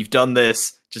time you've done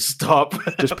this. Just stop.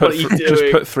 Just put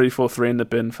 343 in the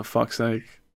bin, for fuck's sake.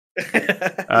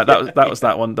 That was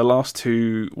that one. The last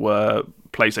two were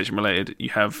PlayStation related. You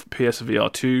have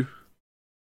PSVR 2.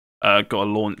 Got a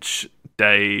launch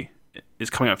day. It's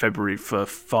coming out in February for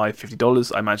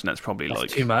 $550. I imagine that's probably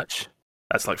that's too much.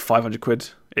 That's like 500 quid,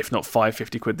 if not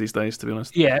 550 quid these days, to be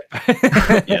honest. Yeah.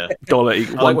 Yeah.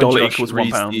 $1 equals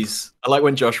 £1. I like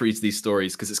when Josh reads these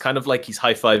stories because it's kind of like he's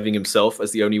high-fiving himself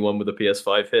as the only one with a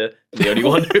PS5 here, the only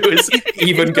one who is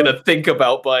even going to think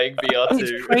about buying VR2.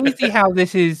 It's crazy how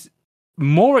this is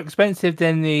more expensive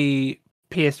than the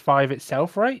PS5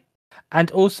 itself, right? And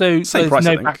also,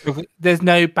 there's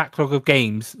no backlog of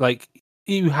games. Like,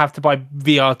 you have to buy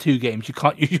VR2 games. You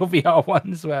can't use your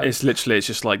VR1 as well. It's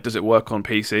just like, does it work on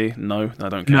PC? No, I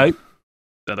don't care. No.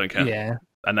 I don't care. Yeah.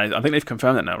 And I think they've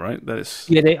confirmed that now, right? That it's...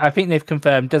 Yeah, I think they've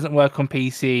confirmed doesn't work on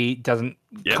PC,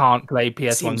 can't play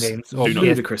PS1 games. Or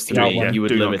ludicrous to me. You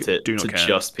would limit it to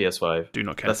just PS5. Do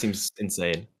not care. That seems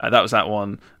insane. That was that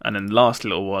one. And then the last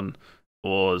little one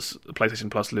was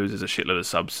PlayStation Plus loses a shitload of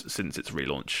subs since its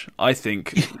relaunch. I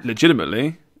think,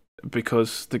 legitimately,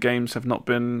 because the games have not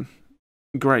been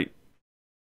great.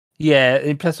 Yeah,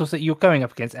 and plus also you're going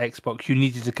up against Xbox. You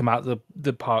needed to come out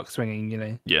the park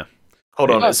swinging, Yeah.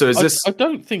 Hold on. So is this? I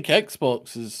don't think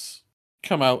Xbox has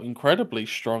come out incredibly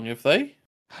strong, have they?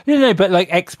 No, but like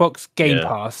Xbox Game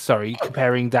Pass. Sorry,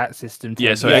 comparing that system to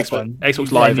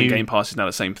Xbox Live and Game Pass is now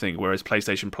the same thing, whereas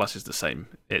PlayStation Plus is the same.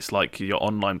 It's like your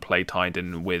online play tied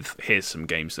in with here's some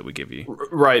games that we give you.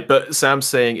 Right, but Sam's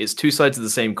saying it's two sides of the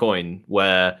same coin,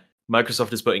 where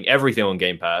Microsoft is putting everything on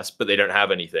Game Pass, but they don't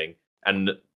have anything,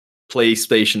 and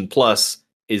PlayStation Plus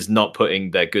is not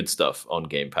putting their good stuff on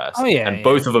Game Pass. And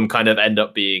both of them kind of end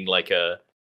up being like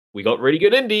we got really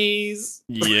good indies.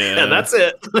 Yeah. And that's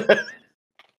it.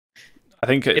 I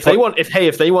think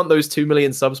if they want those 2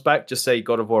 million subs back, just say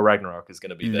God of War Ragnarok is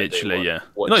going to be there. Literally, yeah.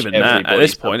 Not even that. At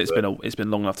this point, it's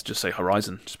been long enough to just say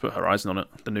Horizon. Just put Horizon on it,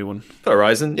 the new one. Put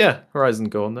Horizon, Horizon,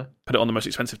 go on there. Put it on the most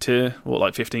expensive tier,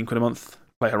 like 15 quid a month.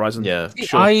 Play Horizon. Yeah,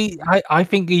 sure. I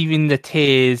think even the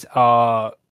tiers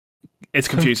are. It's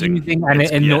confusing and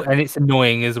it's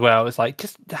annoying as well. It's like,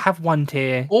 just have one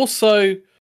tier. Also,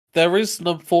 there is an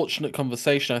unfortunate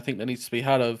conversation I think that needs to be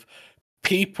had of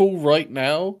people right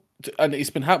now, and it's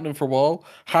been happening for a while,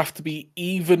 have to be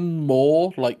even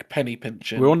more like penny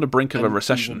pinching. We're on the brink of a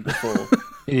recession.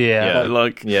 Yeah.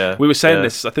 We were saying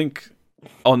this, I think,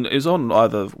 it was on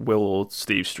either Will or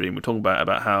Steve's stream. We're talking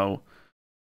about how,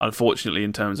 unfortunately,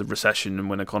 in terms of recession and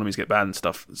when economies get bad and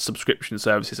stuff, subscription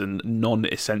services and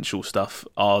non-essential stuff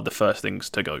are the first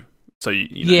things to go. So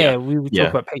we would talk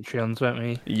about Patreons, weren't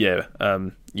we? Yeah,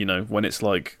 when it's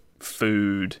like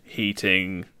food,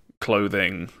 heating,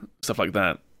 clothing, stuff like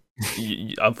that.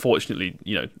 Unfortunately,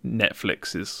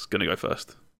 Netflix is going to go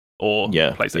first, or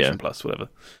PlayStation Plus, whatever.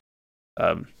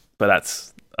 But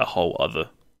that's a whole other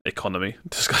economy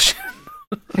discussion.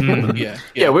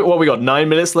 We got 9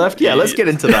 minutes left. Let's get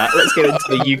into that. Let's get into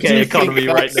the UK economy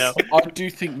right now. I do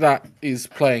think that is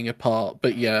playing a part,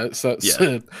 but that's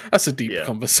a deep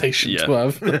conversation to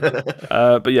have.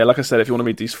 But like I said, if you want to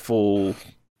read these full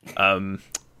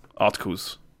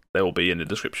articles, they will be in the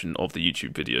description of the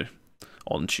YouTube video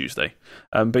on Tuesday.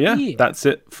 That's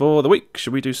it for the week.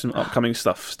 Should we do some upcoming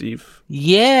stuff, Steve?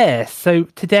 Yeah, so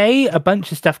today a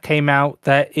bunch of stuff came out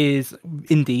that is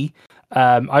indie.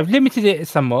 I've limited it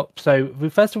somewhat. So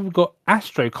first of all, we've got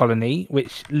Astro Colony,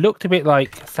 which looked a bit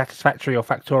like Satisfactory or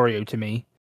Factorio to me.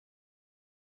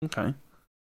 Okay.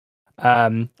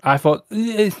 I thought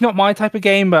it's not my type of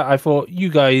game, but I thought you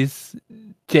guys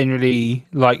generally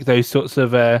like those sorts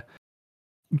of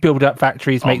build up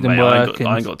factories, make them work.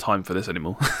 I ain't got time for this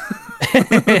anymore.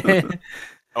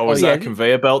 Is that a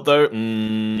conveyor belt though?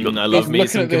 I love me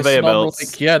some conveyor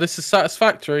belts. This is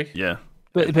Satisfactory. Yeah.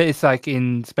 But it's like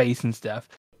in space and stuff.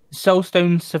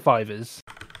 Soulstone Survivors,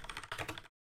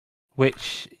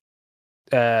 which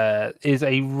is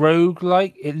a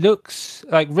roguelike. It looks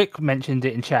like Rick mentioned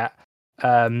it in chat.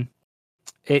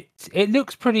 It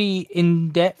looks pretty in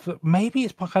depth. Maybe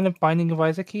it's kind of Binding of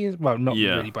Isaac as well. Not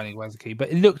really Binding of Isaac,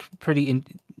 but it looked pretty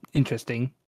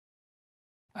interesting.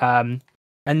 And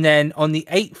then on the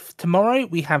 8th tomorrow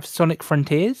we have Sonic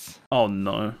Frontiers. Oh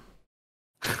no.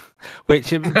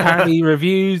 Which apparently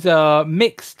reviews are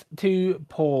mixed to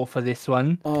poor for this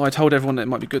one. Oh, I told everyone that it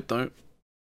might be good though.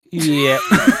 Yeah.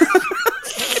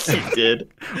 You did.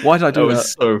 Why did I do that? That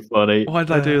was so funny. Why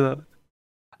did I do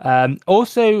that?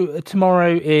 Also,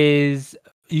 tomorrow is,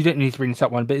 you don't need to bring this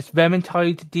up one, but it's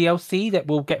Vermintide DLC that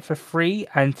we'll get for free.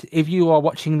 And if you are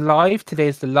watching live, today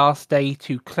is the last day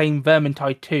to claim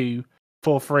Vermintide 2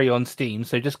 for free on Steam.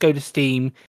 So just go to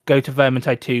Steam, go to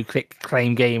Vermintide 2, click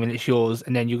claim game, and it's yours.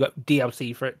 And then you've got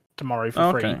DLC for it tomorrow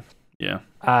for free. Yeah.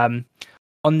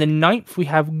 On the 9th, we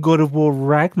have God of War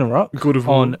Ragnarok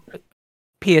on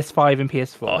PS5 and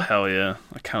PS4. Oh, hell yeah.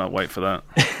 I cannot wait for that.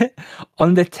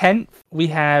 On the 10th, we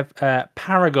have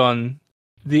Paragon,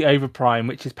 the Overprime,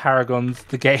 which is Paragon's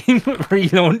the game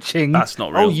relaunching. That's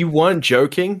not real. Oh, you weren't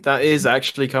joking? That is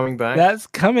actually coming back? That's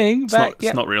coming back.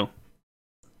 It's not real.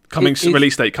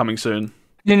 Release date coming soon.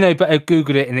 No, but I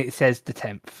googled it and it says the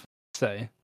 10th. So,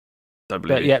 don't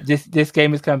believe but yeah, this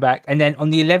game is coming back. And then on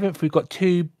the 11th, we've got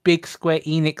 2 big Square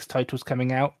Enix titles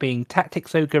coming out, being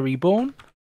Tactics Ogre Reborn,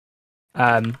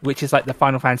 which is like the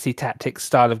Final Fantasy Tactics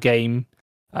style of game.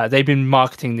 They've been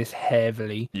marketing this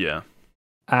heavily. Yeah.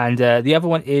 And the other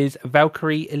one is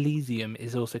Valkyrie Elysium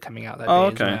is also coming out that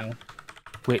day as well.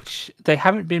 Which they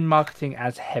haven't been marketing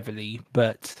as heavily,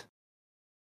 but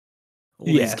all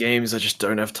these games I just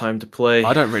don't have time to play.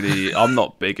 I'm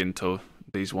not big into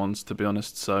these ones, to be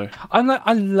honest. So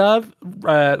I love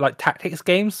like tactics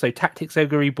games. So Tactics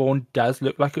Ogre Reborn does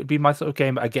look like it would be my sort of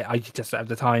game, but I just don't have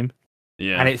the time.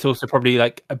 Yeah, and it's also probably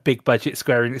like a big budget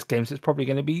Square Enix game, so it's probably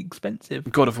going to be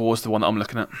expensive. God of War is the one that I'm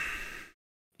looking at.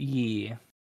 Yeah.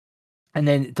 And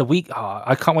then the week,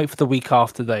 I can't wait for the week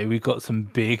after though. We've got some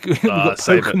big. We've got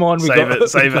Pokemon.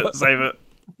 Save it.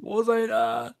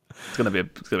 Warzone. It's gonna be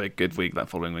a good week that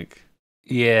following week.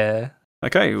 Yeah.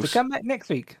 Okay. So come back next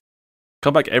week.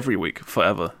 Come back every week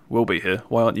forever. We'll be here.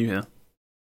 Why aren't you here?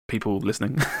 People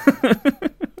listening.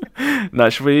 No,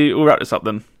 should we all wrap this up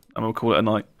then, and we'll call it a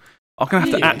night? I'm gonna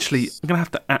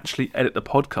have to actually edit the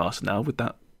podcast now with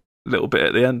that little bit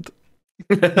at the end.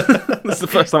 That's the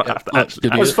first time I have to actually.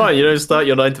 It's fine. You don't start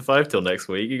your 9 to 5 till next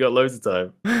week. You got loads of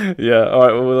time. Yeah. All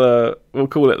right. We'll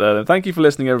call it there then. Thank you for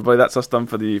listening, everybody. That's us done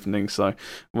for the evening. So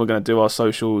we're going to do our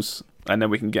socials and then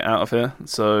we can get out of here.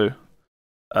 So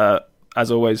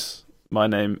as always, my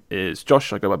name is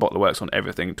Josh. I go by Bottlerworks on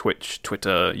everything: Twitch,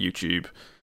 Twitter, YouTube,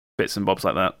 bits and bobs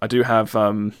like that. I do have,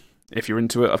 if you're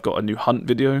into it, I've got a new hunt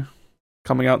video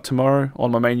coming out tomorrow on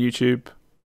my main YouTube.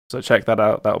 So check that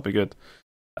out. That'll be good.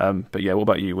 But yeah, what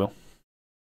about you, Will?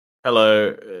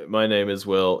 Hello, my name is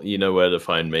Will. You know where to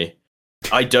find me.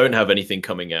 I don't have anything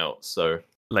coming out, so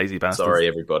lazy bastard. Sorry,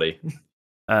 everybody.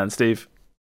 And Steve.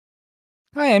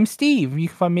 Hi, I'm Steve. You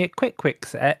can find me at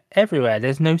QuickQuicks everywhere.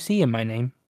 There's no C in my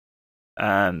name.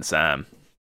 And Sam.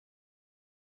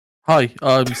 Hi,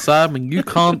 I'm Sam, and you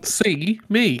can't see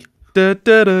me. Da,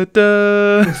 da, da,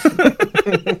 da.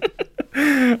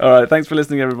 All right, thanks for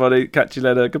listening, everybody. Catch you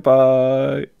later.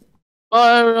 Goodbye.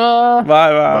 Bye.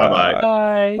 Bye.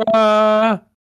 Bye. Bye.